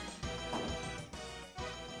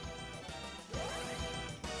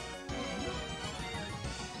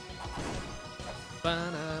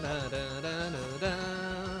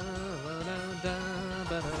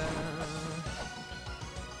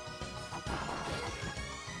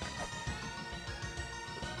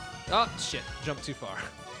 Oh, shit. Jumped too far.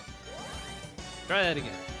 Try that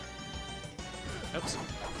again. Oops.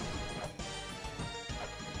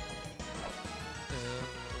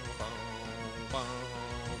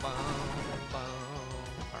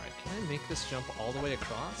 Alright, can I make this jump all the way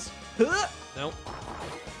across? Nope.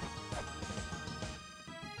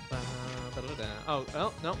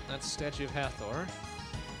 Oh, no, that's Statue of Hathor.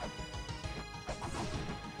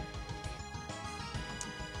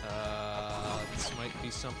 This might be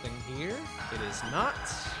something here. It is not.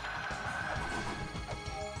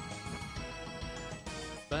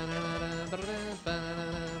 Let's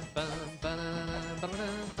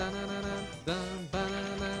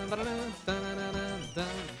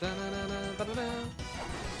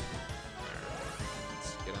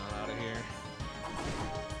get on out of here.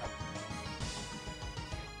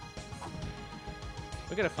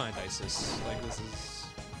 We gotta find Isis. Like, this is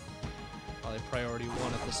probably priority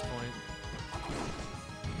 1 at this point.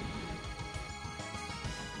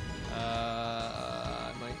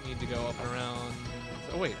 I might need to go up and around.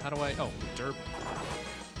 Oh wait, how do I? Oh, derp.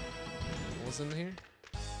 What was in here?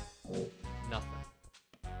 Nothing.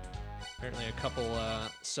 Apparently a couple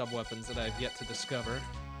sub-weapons that I've yet to discover.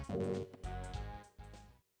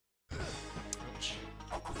 Ouch.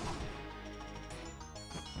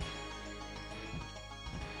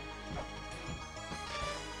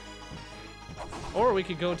 Or we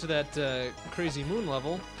could go to that crazy moon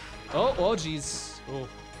level. Oh, oh, jeez. Oh.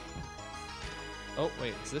 Oh,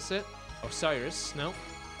 wait, is this it? Osiris, no.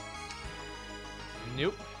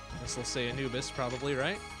 Nope. This will say Anubis, probably,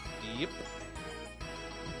 right? Yep.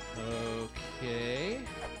 Okay.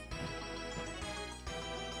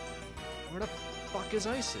 Where the fuck is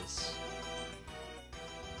Isis?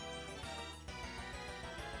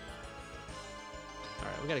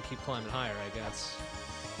 Alright, we gotta keep climbing higher, I guess.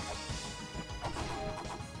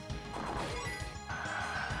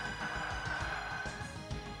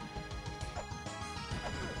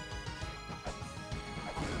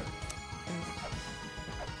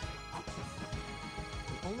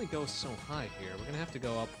 Go so high here. We're gonna have to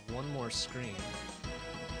go up one more screen.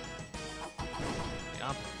 The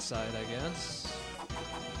opposite side, I guess.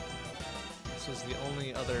 This was the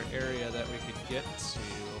only other area that we could get to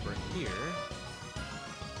over here.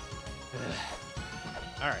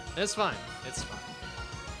 Alright, it's fine. It's fine.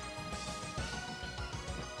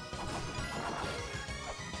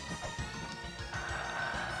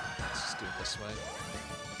 Let's just do it this way.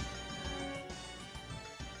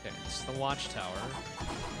 Okay, it's the watchtower.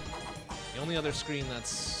 The only other screen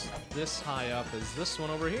that's this high up is this one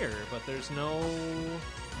over here, but there's no...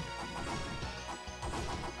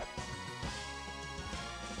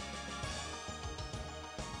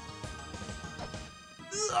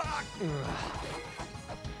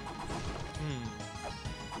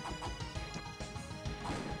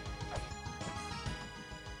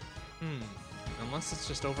 Unless it's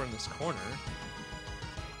just over in this corner.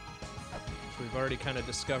 Which we've already kind of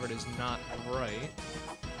discovered is not right.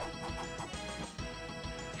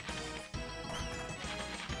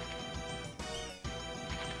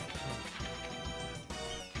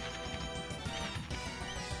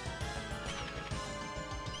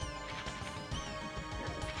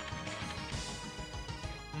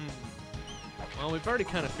 Well, we've already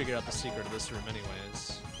kind of figured out the secret of this room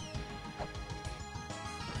anyways.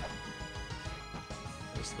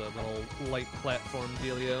 There's the little light platform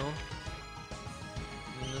dealio.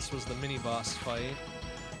 And this was the mini-boss fight.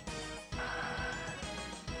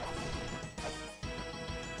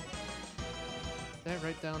 Did I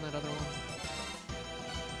write down that other one?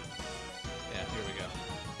 Yeah, here we go.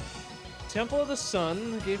 Temple of the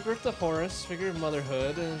Sun gave birth to Horus, figure of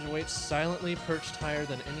motherhood, and awaits silently perched higher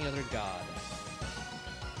than any other god.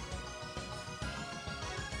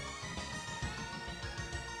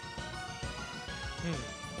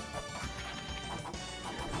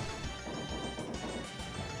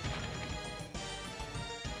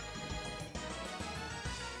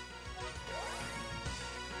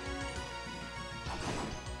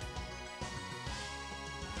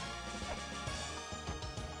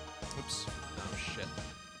 Oops. Oh, shit.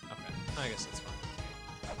 Okay. I guess that's fine.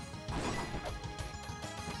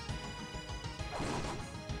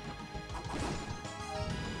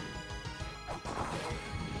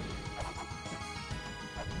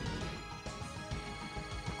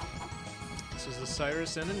 This is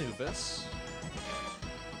Osiris and Anubis.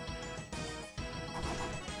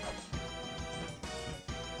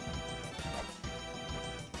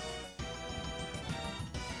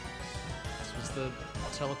 This was the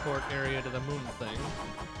teleport area to the moon thing.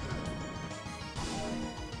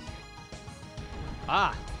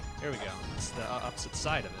 Ah! Here we go. It's the opposite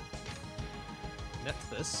side of it.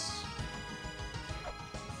 Nephthys.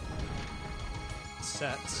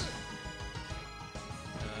 Set.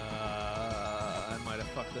 I might have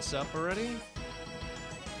fucked this up already.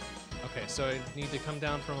 Okay, so I need to come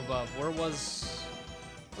down from above. What was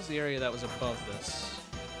the area that was above this?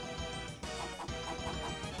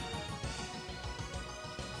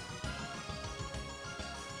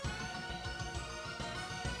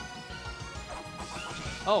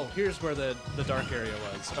 Oh, here's where the dark area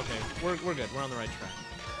was. Okay, we're good. We're on the right track.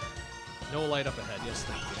 No light up ahead. Yes,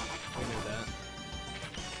 thank you. We knew that.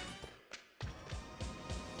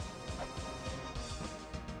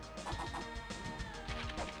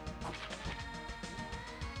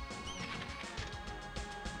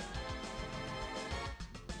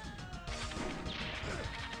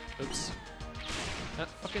 Oops.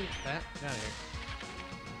 Fucking bat. Get out of here.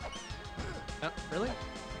 Really?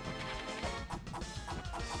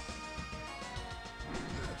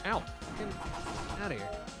 Ow! Get out of here.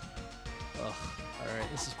 Ugh.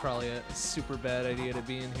 Alright, this is probably a super bad idea to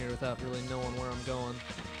be in here without really knowing where I'm going.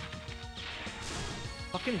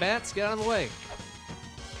 Fucking bats, get out of the way!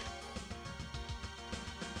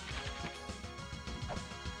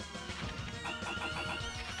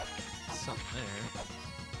 Something there.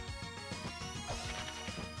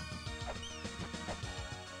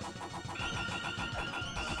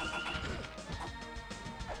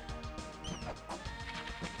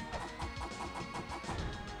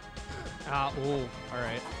 Ah, oh,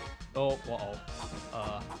 alright. Oh, uh-oh.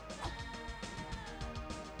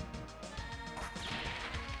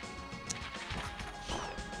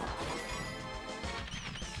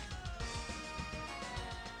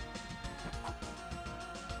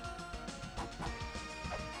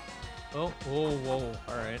 Oh, whoa, whoa,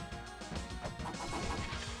 alright.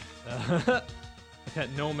 I got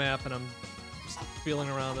no map and I'm just feeling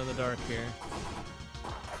around in the dark here.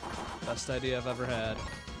 Best idea I've ever had.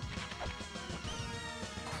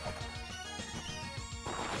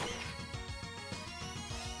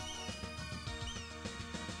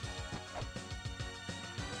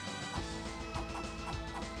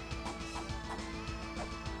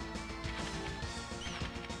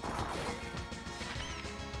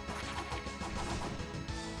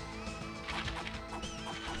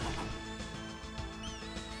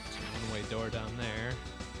 Door down there.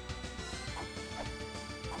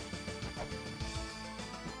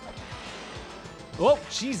 Oh,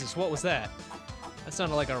 Jesus, what was that? That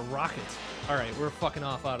sounded like a rocket. All right, we're fucking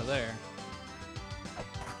off out of there.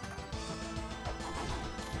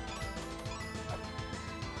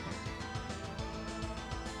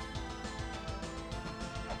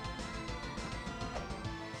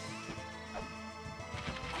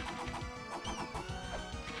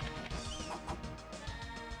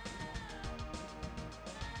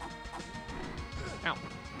 Ow.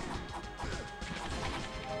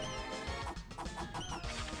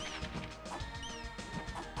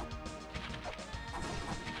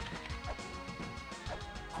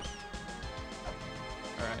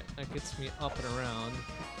 Alright, that gets me up and around.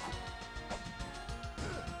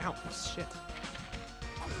 Ow, shit.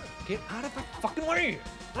 Get out of my fucking way!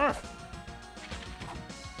 Alright,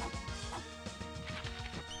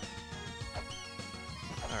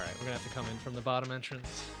 we're gonna have to come in from the bottom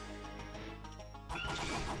entrance.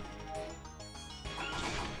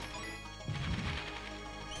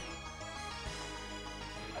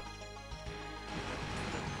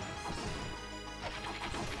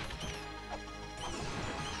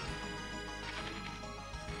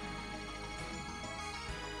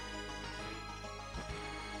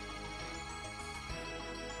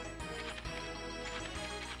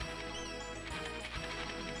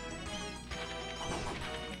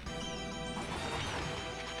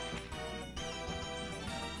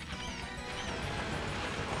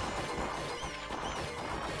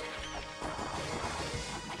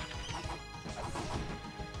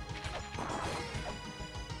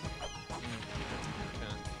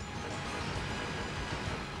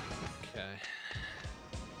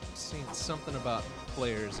 Something about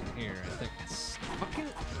flares in here. I think it's fucking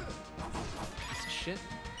piece of shit.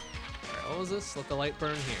 Alright, what was this? Let the light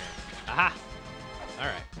burn here. Aha!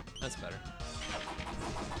 Alright, that's better.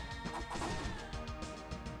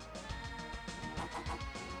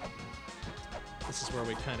 This is where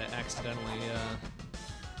we kind of accidentally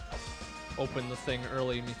open the thing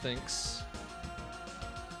early, methinks.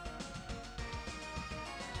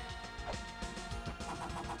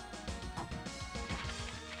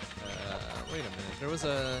 Wait a minute, there was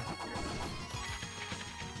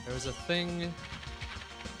a thing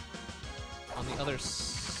on the other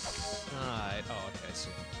side. Oh, okay, so,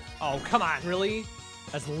 oh, come on, really?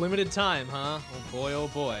 That's limited time, huh? Oh boy, oh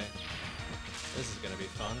boy. This is gonna be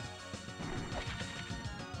fun.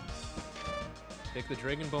 Take the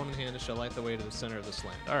dragon bone in hand and shall light the way to the center of this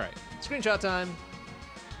land. All right, screenshot time.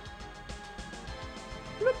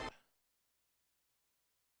 Bloop.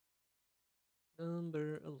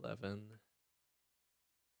 Number 11.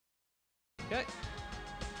 Okay.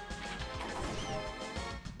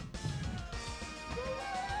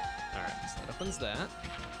 Alright, so that opens that.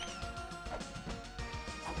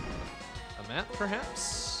 A map,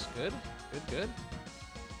 perhaps? Good, good, good.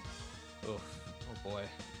 Oof, oh boy.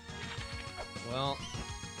 Well,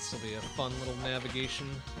 this will be a fun little navigation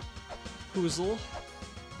puzzle.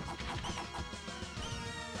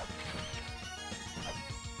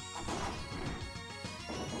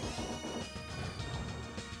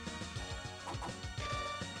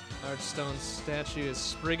 Large stone statue is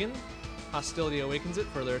Spriggan. Hostility awakens it.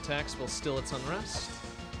 Further attacks will still its unrest.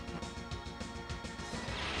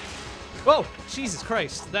 Whoa! Jesus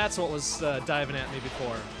Christ. That's what was diving at me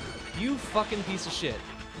before. You fucking piece of shit.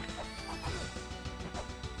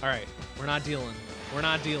 Alright. We're not dealing. We're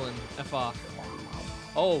not dealing. F off.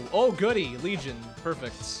 Oh, goody. Legion.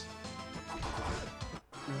 Perfect.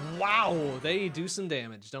 Wow. They do some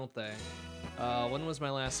damage, don't they? When was my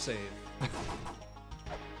last save?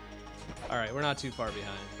 Alright, we're not too far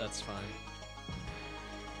behind. That's fine.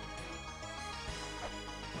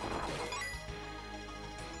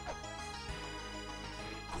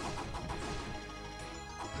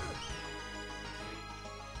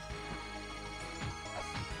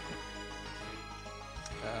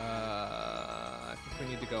 I think we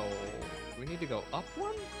need to go... Do we need to go up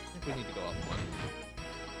one? I think we need to go up one.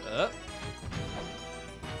 Up.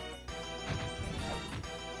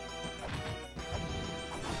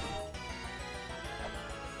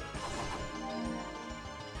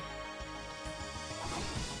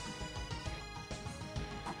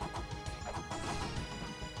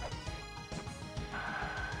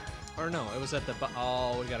 Or no, it was at the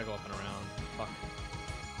oh, we gotta go up and around. Fuck.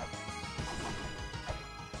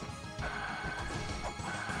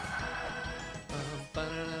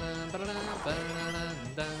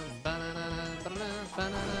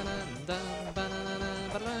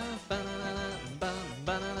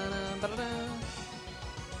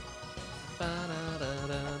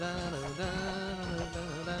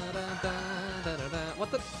 What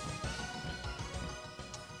the?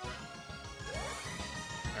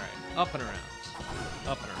 Up and around.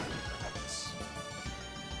 Up and around, perhaps.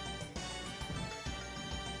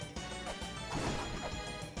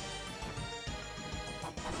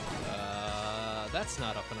 That's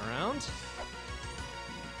not up and around.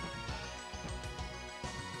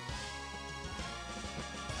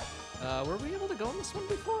 Were we able to go on this one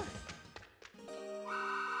before?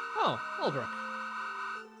 Oh, Holbrook.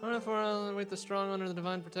 Wherefore, wait the strong under the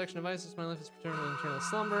divine protection of Isis, my life is returned to eternal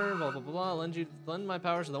slumber, blah, blah, blah, blah. Lend my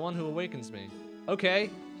powers to the one who awakens me. Okay,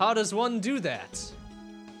 how does one do that?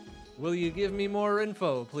 Will you give me more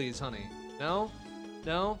info, please, honey? No?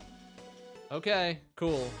 No? Okay,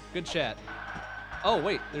 cool. Good chat. Oh,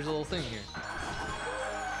 wait, there's a little thing here.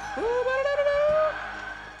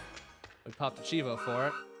 We popped a Chivo for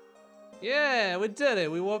it. Yeah, we did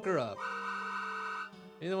it. We woke her up.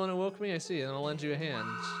 You're the one who woke me? I see, and I'll lend you a hand.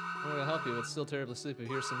 I'm gonna help you, but still terribly sleepy.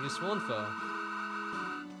 Here's some useful info.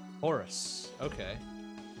 Horus. Okay.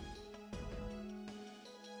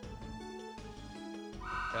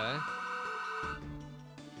 Okay.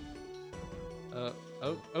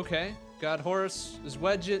 Oh, okay. Got Horus is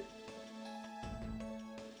Wedget.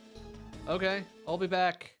 Okay, I'll be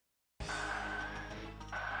back.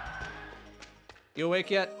 You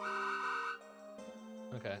awake yet?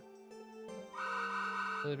 Okay.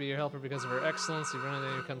 Will be your helper because of her excellence. You've run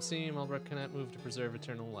into you come see him. Albrecht cannot move to preserve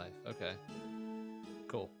eternal life. Okay.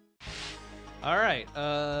 Cool. Alright,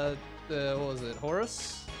 what was it?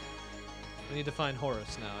 Horus? We need to find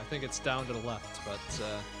Horus now. I think it's down to the left, but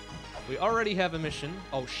we already have a mission.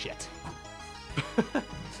 Oh shit.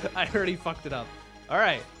 I already fucked it up.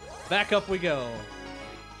 Alright, back up we go.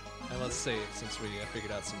 And let's save since we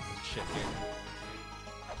figured out some shit here.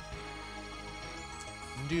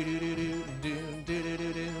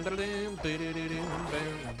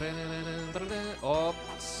 Oh,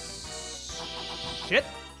 shit!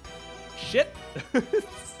 Shit!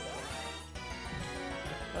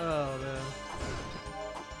 Oh man.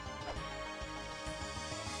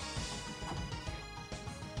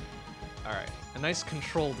 All right, a nice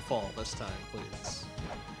controlled fall this time, please.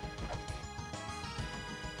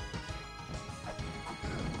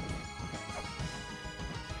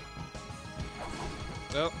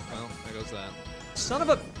 Oh, well, there goes that. Son of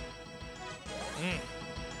a...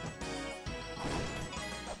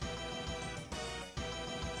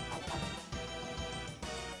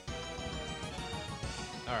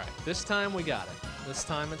 Alright, this time we got it. This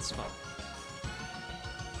time it's fun.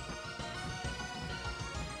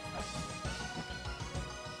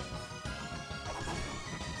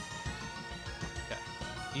 Okay,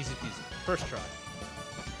 easy peasy. First try.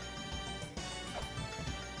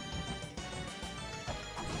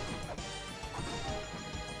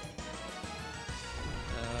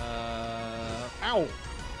 Ow!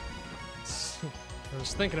 I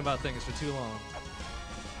was thinking about things for too long.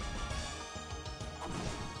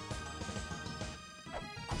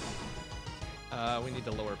 We need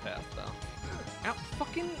the lower path, though. Ow,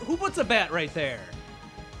 fucking... Who puts a bat right there?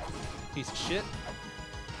 Piece of shit.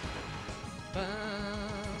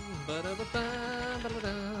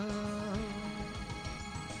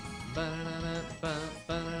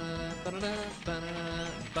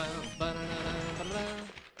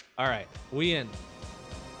 We in.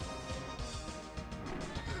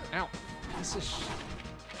 Ow. This is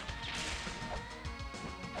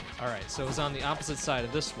Alright, so it was on the opposite side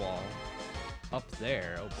of this wall. Up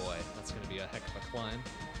there. Oh boy, that's gonna be a heck of a climb.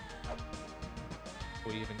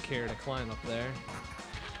 We even care to climb up there.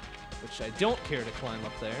 Which I don't care to climb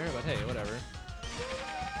up there, but hey, whatever.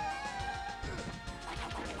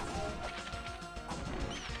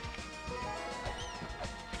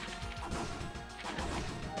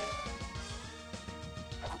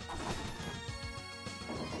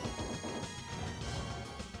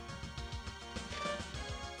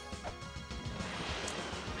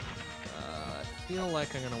 I feel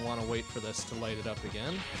like I'm gonna want to wait for this to light it up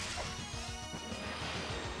again.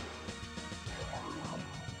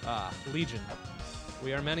 Ah, Legion.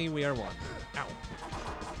 We are many, we are one. Ow.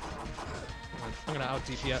 I'm gonna out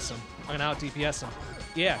DPS him. I'm gonna out DPS him.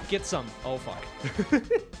 Yeah, get some. Oh fuck.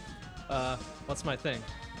 What's my thing?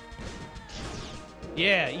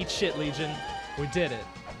 Yeah, eat shit, Legion. We did it.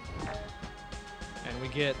 And we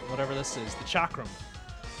get whatever this is, the chakram.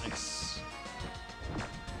 Nice.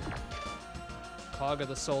 Cog of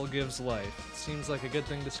the Soul gives life. Seems like a good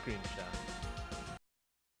thing to screenshot.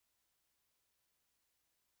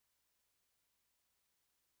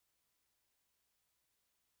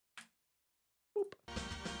 Boop.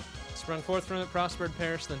 Sprung forth from it, prospered,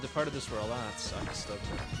 perished, then departed this world. Ah, that sucks, doesn't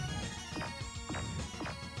it?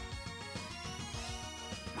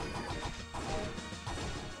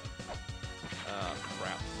 Oh,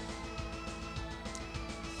 crap.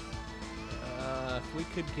 If we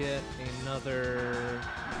could get another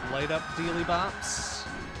light up dealy bops.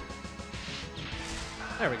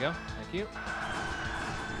 There we go. Thank you.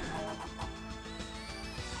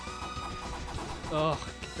 Oh,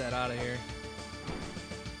 get that out of here.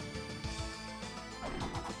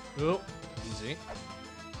 Oh, easy.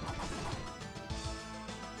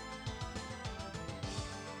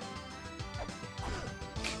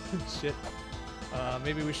 Shit.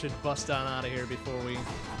 Maybe we should bust on out of here before we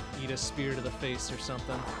eat a spear to the face or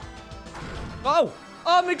something. Oh!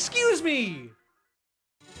 Excuse me!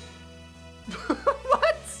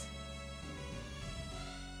 What?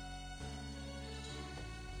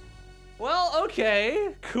 Well,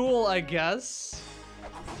 okay. Cool, I guess.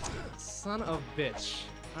 Son of a bitch.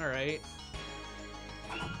 Alright.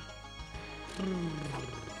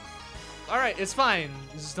 Alright, it's fine.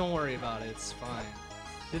 Just don't worry about it. It's fine.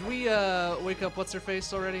 Did we, wake up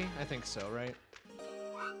what's-her-face already? I think so, right?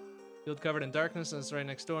 Field covered in darkness, and it's right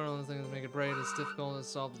next door. Only thing that make it bright is difficult to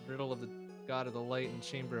solve the riddle of the god of the light and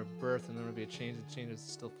chamber of birth, and there will be a change. The change is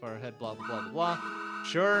still far ahead, blah, blah, blah, blah, blah.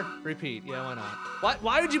 Sure, repeat. Yeah, why not? What?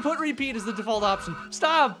 Why would you put repeat as the default option?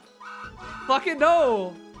 Stop! Fucking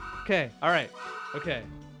no! Okay, alright. Okay.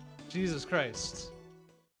 Jesus Christ.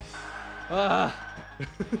 Ah!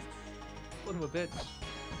 What of a bitch.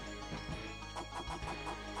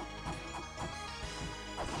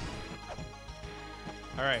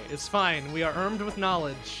 Alright, it's fine. We are armed with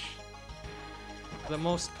knowledge. The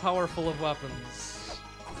most powerful of weapons.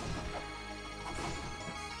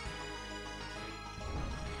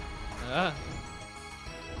 Ah.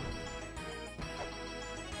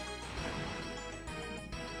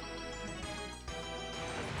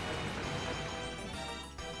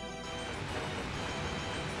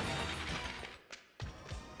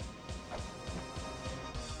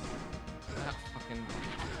 Fucking...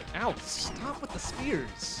 Ow, stop with the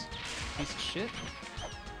spears, piece of shit.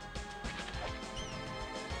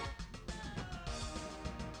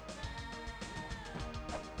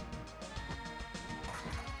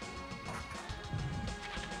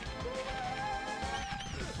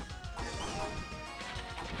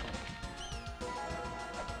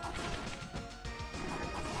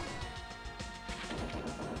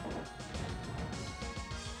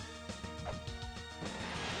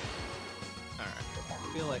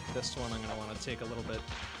 I feel like this one I'm gonna want to take a little bit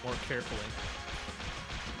more carefully.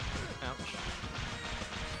 Ouch.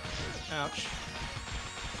 Ouch.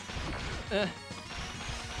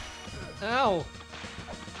 Ow!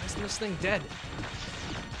 Why isn't this thing dead?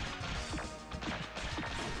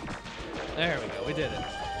 There we go, we did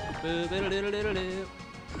it.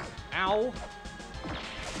 Ow!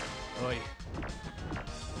 Oi.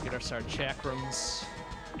 Get us our chakrams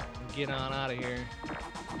and get on out of here.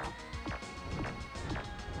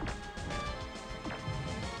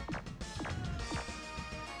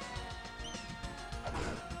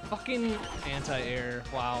 Fucking anti-air.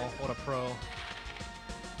 Wow, what a pro.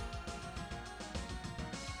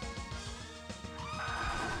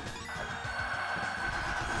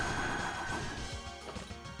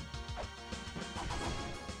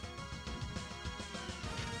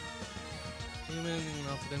 Human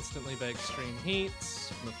Melted instantly by extreme heat.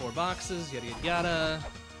 From the 4 boxes, yada yada yada.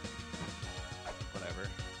 Whatever.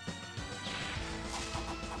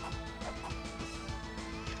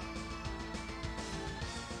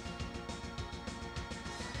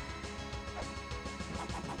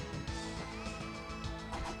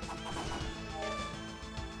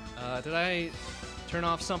 Did I turn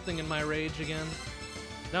off something in my rage again?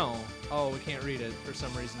 No. Oh, we can't read it for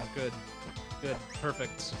some reason. Good. Good.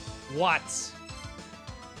 Perfect. What?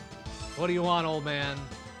 What do you want, old man?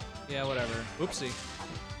 Yeah, whatever. Oopsie.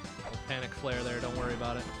 Little panic flare there. Don't worry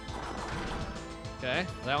about it. Okay.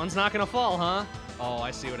 That one's not gonna fall, huh? Oh,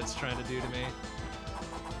 I see what it's trying to do to me.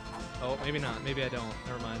 Oh, maybe not. Maybe I don't.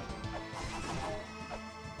 Never mind.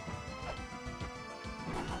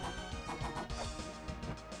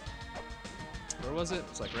 Where was it?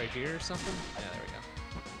 It's like right here or something? Yeah, there we go.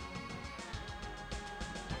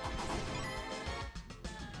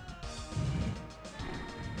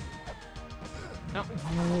 No.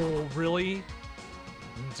 Whoa, really?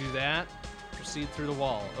 Do that? Proceed through the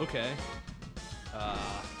wall. Okay.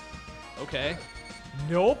 Okay.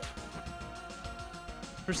 Nope.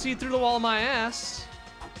 Proceed through the wall, my ass.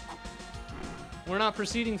 We're not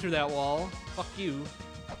proceeding through that wall. Fuck you.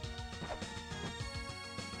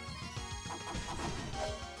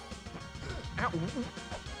 Ow.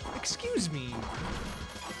 Excuse me.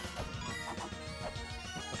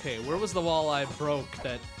 Okay, where was the wall I broke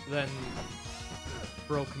that then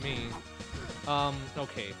broke me?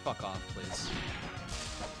 Okay, fuck off, please.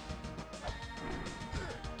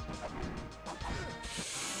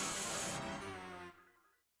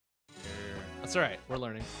 That's alright, we're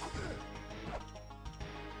learning.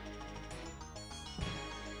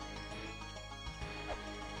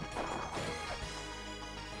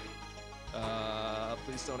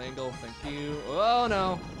 Please don't angle, thank you. Oh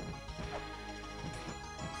no!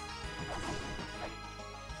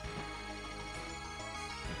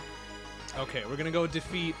 Okay, we're gonna go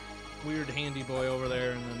defeat weird handy boy over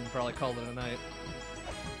there and then probably call it a night.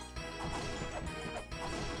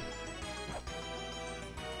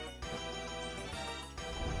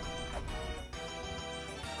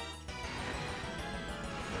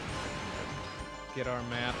 Get our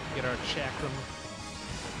map, get our chakram.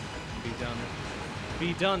 Be done.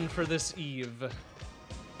 Be done for this eve.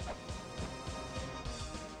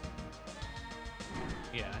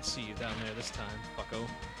 Yeah, I see you down there this time, fucko.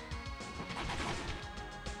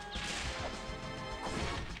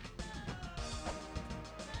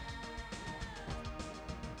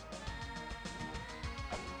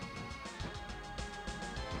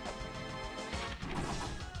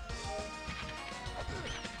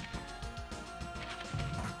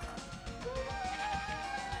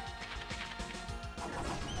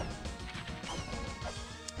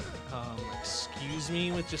 Excuse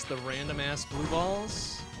me with just the random ass blue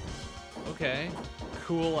balls? Okay.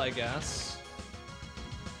 Cool, I guess.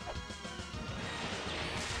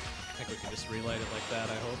 I think we can just relight it like that,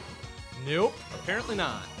 I hope. Nope, apparently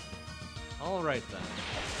not. Alright then.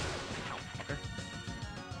 Ow, fucker.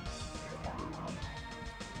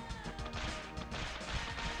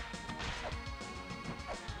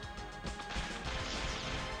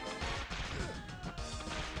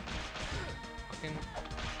 Fucking...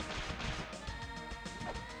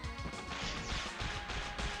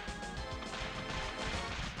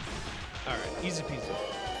 Alright, easy peasy.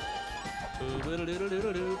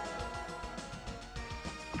 Boo-doo-doo-doo-doo-doo.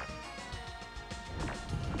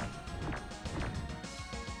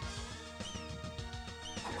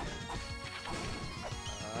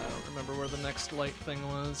 I don't remember where the next light thing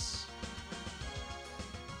was.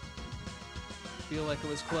 Feel like it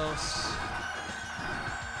was close.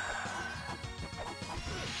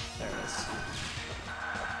 There it is.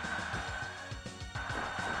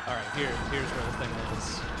 Alright, here's where the thing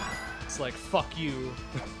is. It's like, fuck you.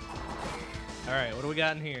 Alright, what do we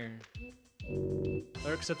got in here?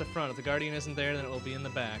 Lurks at the front. If the Guardian isn't there, then it will be in the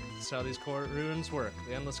back. This is how these ruins work.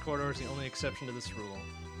 The Endless Corridor is the only exception to this rule.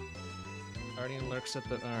 Guardian lurks at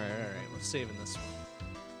the... Alright, we're saving this one.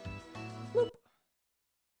 Bloop.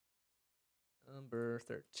 Number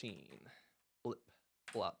 13. Blip.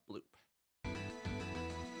 Blop. Bloop.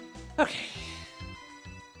 Okay.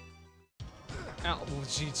 Ow,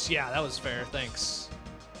 jeez, yeah, that was fair, thanks.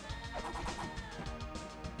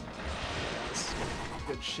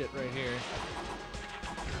 Good shit right here.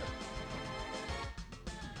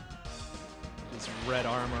 These red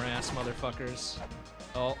armor ass motherfuckers.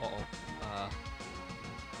 Oh,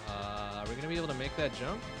 are we gonna be able to make that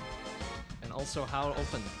jump? And also how to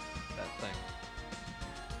open that thing?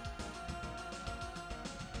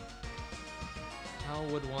 How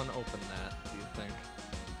would one open that, do you think?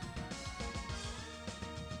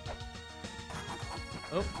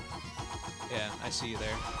 Oh. Yeah, I see you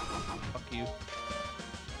there. Fuck you.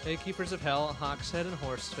 Hey, Keepers of Hell, Hawkshead and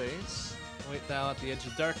Horseface. Wait thou at the edge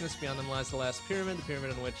of darkness. Beyond them lies the last pyramid, the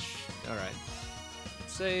pyramid in which... Alright.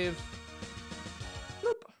 Save.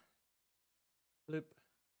 Bloop. Bloop.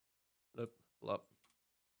 Bloop. Bloop.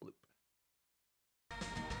 Bloop.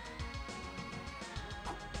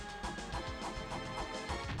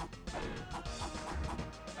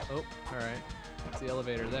 Oh, alright. That's the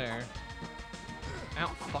elevator there. Ow,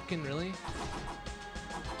 fucking really?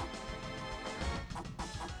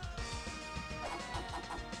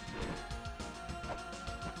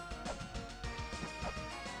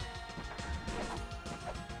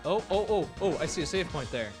 Oh, oh, oh, oh, I see a save point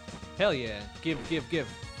there. Hell yeah. Give.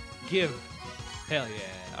 Hell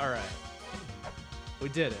yeah. Alright. We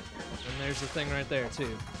did it. And there's the thing right there,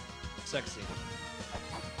 too. Sexy.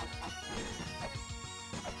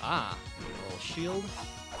 Ah, a little shield.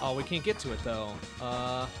 Oh, we can't get to it, though.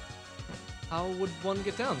 How would one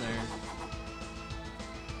get down there?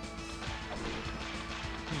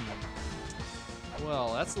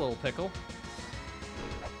 Well, that's a little pickle.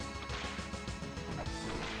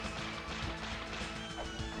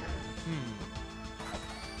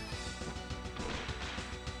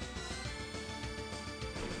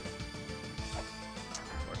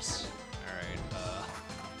 Of course. Alright,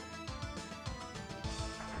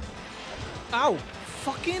 Ow!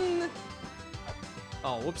 Fucking...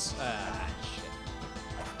 Oh, whoops. Shit.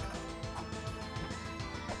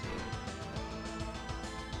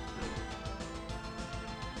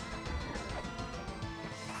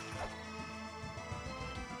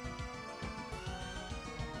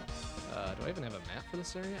 Do I even have a map for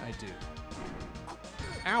this area? I do.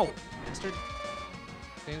 Ow! Bastard.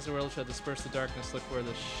 Things the world shall disperse the darkness. Look where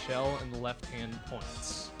the shell in the left hand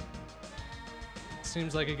points.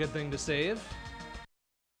 Seems like a good thing to save.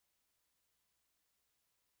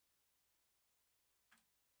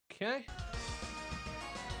 Okay.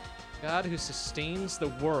 God who sustains the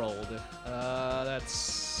world.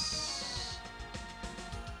 That's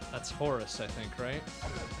Horus, I think, right?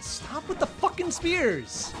 Stop with the fucking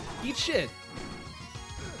spears! Eat shit!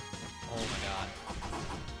 Oh my god.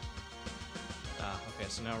 Ah, okay,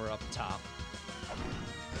 so now we're up top.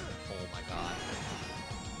 Oh my god.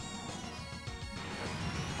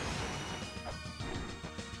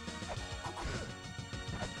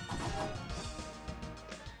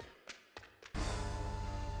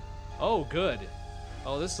 Oh, good.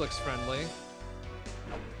 Oh, this looks friendly.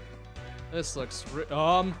 This looks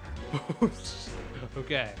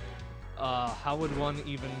okay. How would one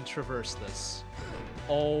even traverse this?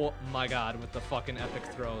 Oh my god, with the fucking epic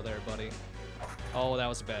throw there, buddy. Oh, that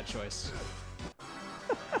was a bad choice.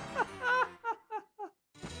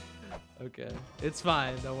 Okay. It's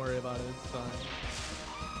fine, don't worry about it, it's fine.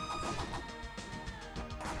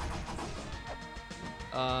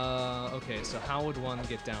 Okay, so how would one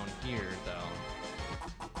get down here, though?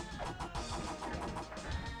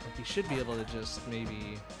 Like, you should be able to just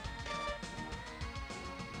maybe...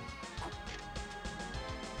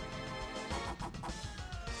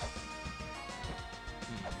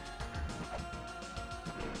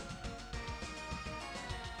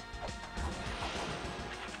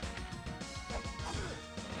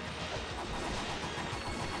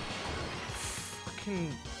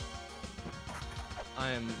 Fucking...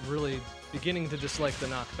 I am really beginning to dislike the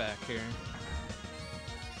knockback here.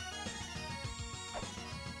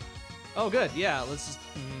 Oh, good. Yeah, let's just...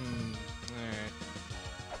 Alright.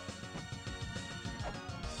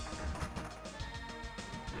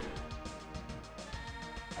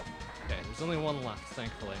 Okay, there's only one left,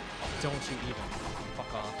 thankfully. Don't you even.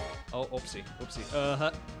 Fuck off. Oh, oopsie. Oopsie.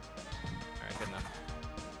 Alright, good enough.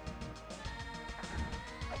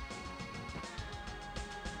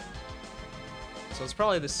 So it's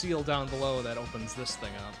probably the seal down below that opens this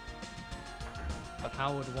thing up. But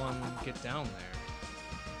how would one get down there?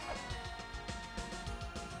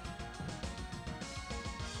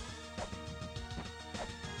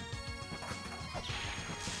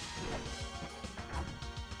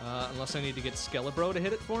 Unless I need to get Skelebro to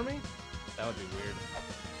hit it for me? That would be weird.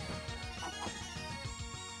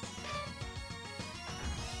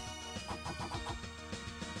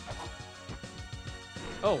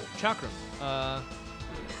 Oh, Chakram.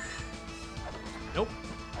 Nope.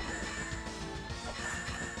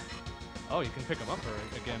 Oh, you can pick them up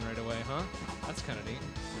again right away, huh? That's kind of neat.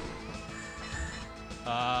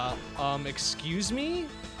 Excuse me?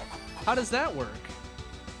 How does that work?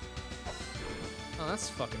 Oh, that's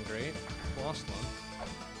fucking great. Lost one.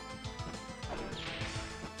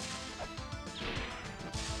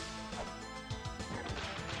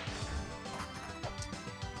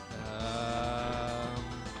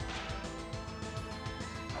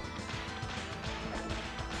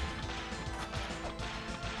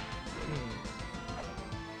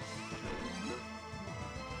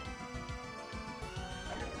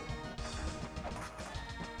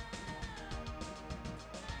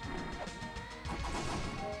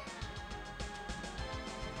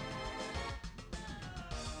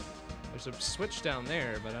 There's a switch down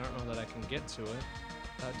there, but I don't know that I can get to it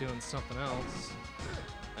without doing something else.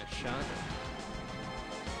 Nice shot.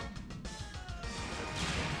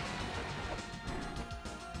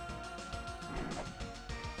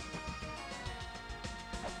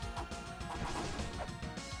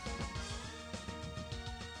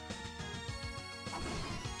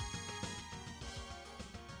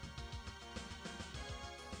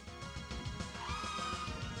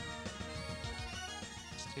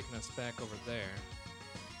 Taking us back over there.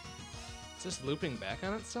 Is this looping back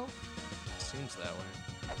on itself? Seems that way.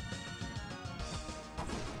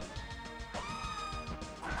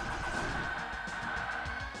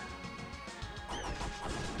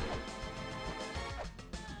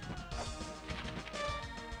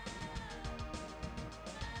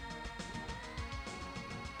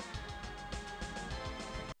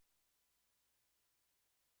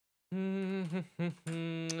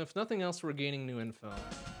 If nothing else, we're gaining new info.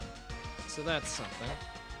 So that's something.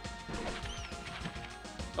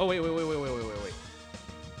 Oh, wait.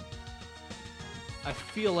 I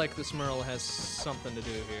feel like this Merle has something to do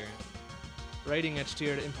here. Writing etched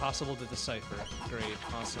here, impossible to decipher. Great,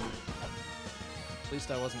 awesome. At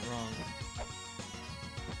least I wasn't wrong.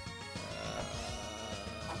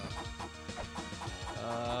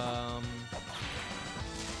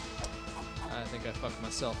 I think I fucked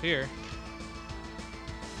myself here.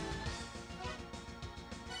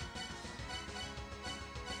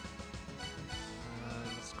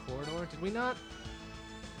 Did we not?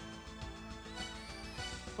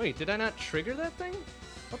 Wait, did I not trigger that thing?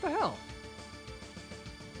 What the hell?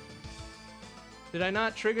 Did I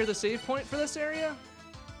not trigger the save point for this area?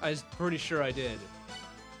 I was pretty sure I did.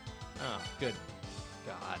 Oh, good.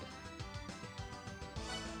 God.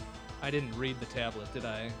 I didn't read the tablet, did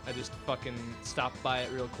I? I just fucking stopped by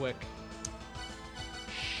it real quick.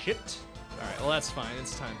 Shit. Alright, well that's fine.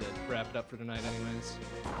 It's time to wrap it up for tonight anyways.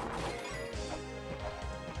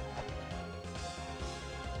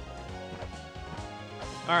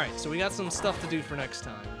 Alright, so we got some stuff to do for next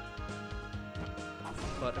time.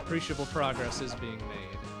 But appreciable progress is being made.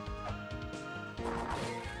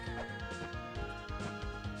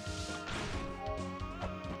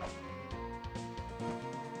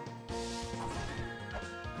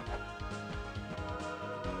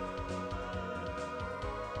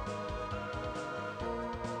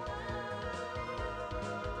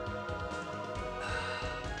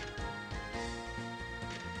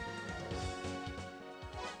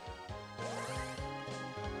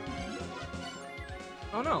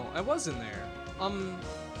 Oh no, I was in there.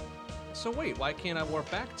 So wait, why can't I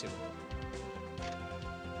warp back to it?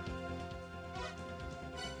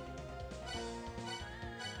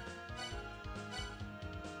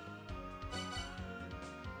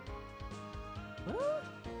 What?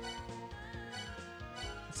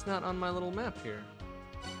 It's not on my little map here.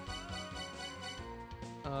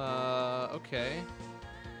 Okay.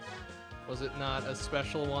 Was it not a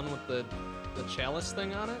special one with the chalice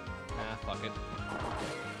thing on it? Ah, fuck it.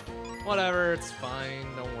 Whatever, it's fine.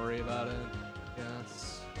 Don't worry about it.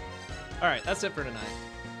 Yes. All right, that's it for tonight.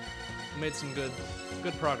 Made some good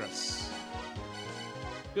progress.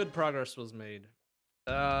 Good progress was made.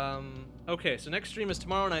 Okay, so next stream is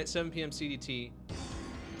tomorrow night, 7 p.m. CDT.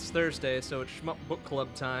 It's Thursday, so it's Shmup Book Club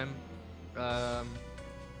time.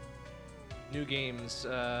 New games.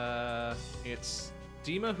 It's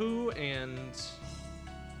Demahu and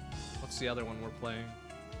what's the other one we're playing?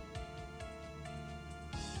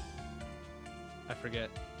 I forget.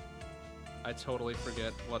 I totally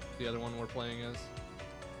forget what the other one we're playing is.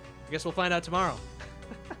 I guess we'll find out tomorrow.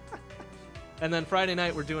 And then Friday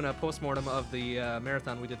night, we're doing a postmortem of the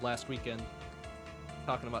marathon we did last weekend.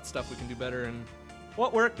 Talking about stuff we can do better and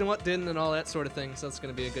what worked and what didn't and all that sort of thing. So it's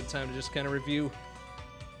going to be a good time to just kind of review.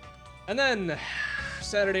 And then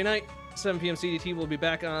Saturday night, 7 p.m. CDT, we'll be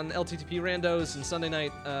back on LTTP randos. And Sunday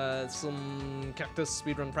night, some Cactus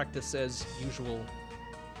speedrun practice as usual.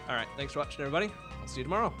 All right, thanks for watching, everybody. I'll see you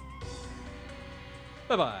tomorrow.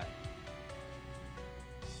 Bye-bye.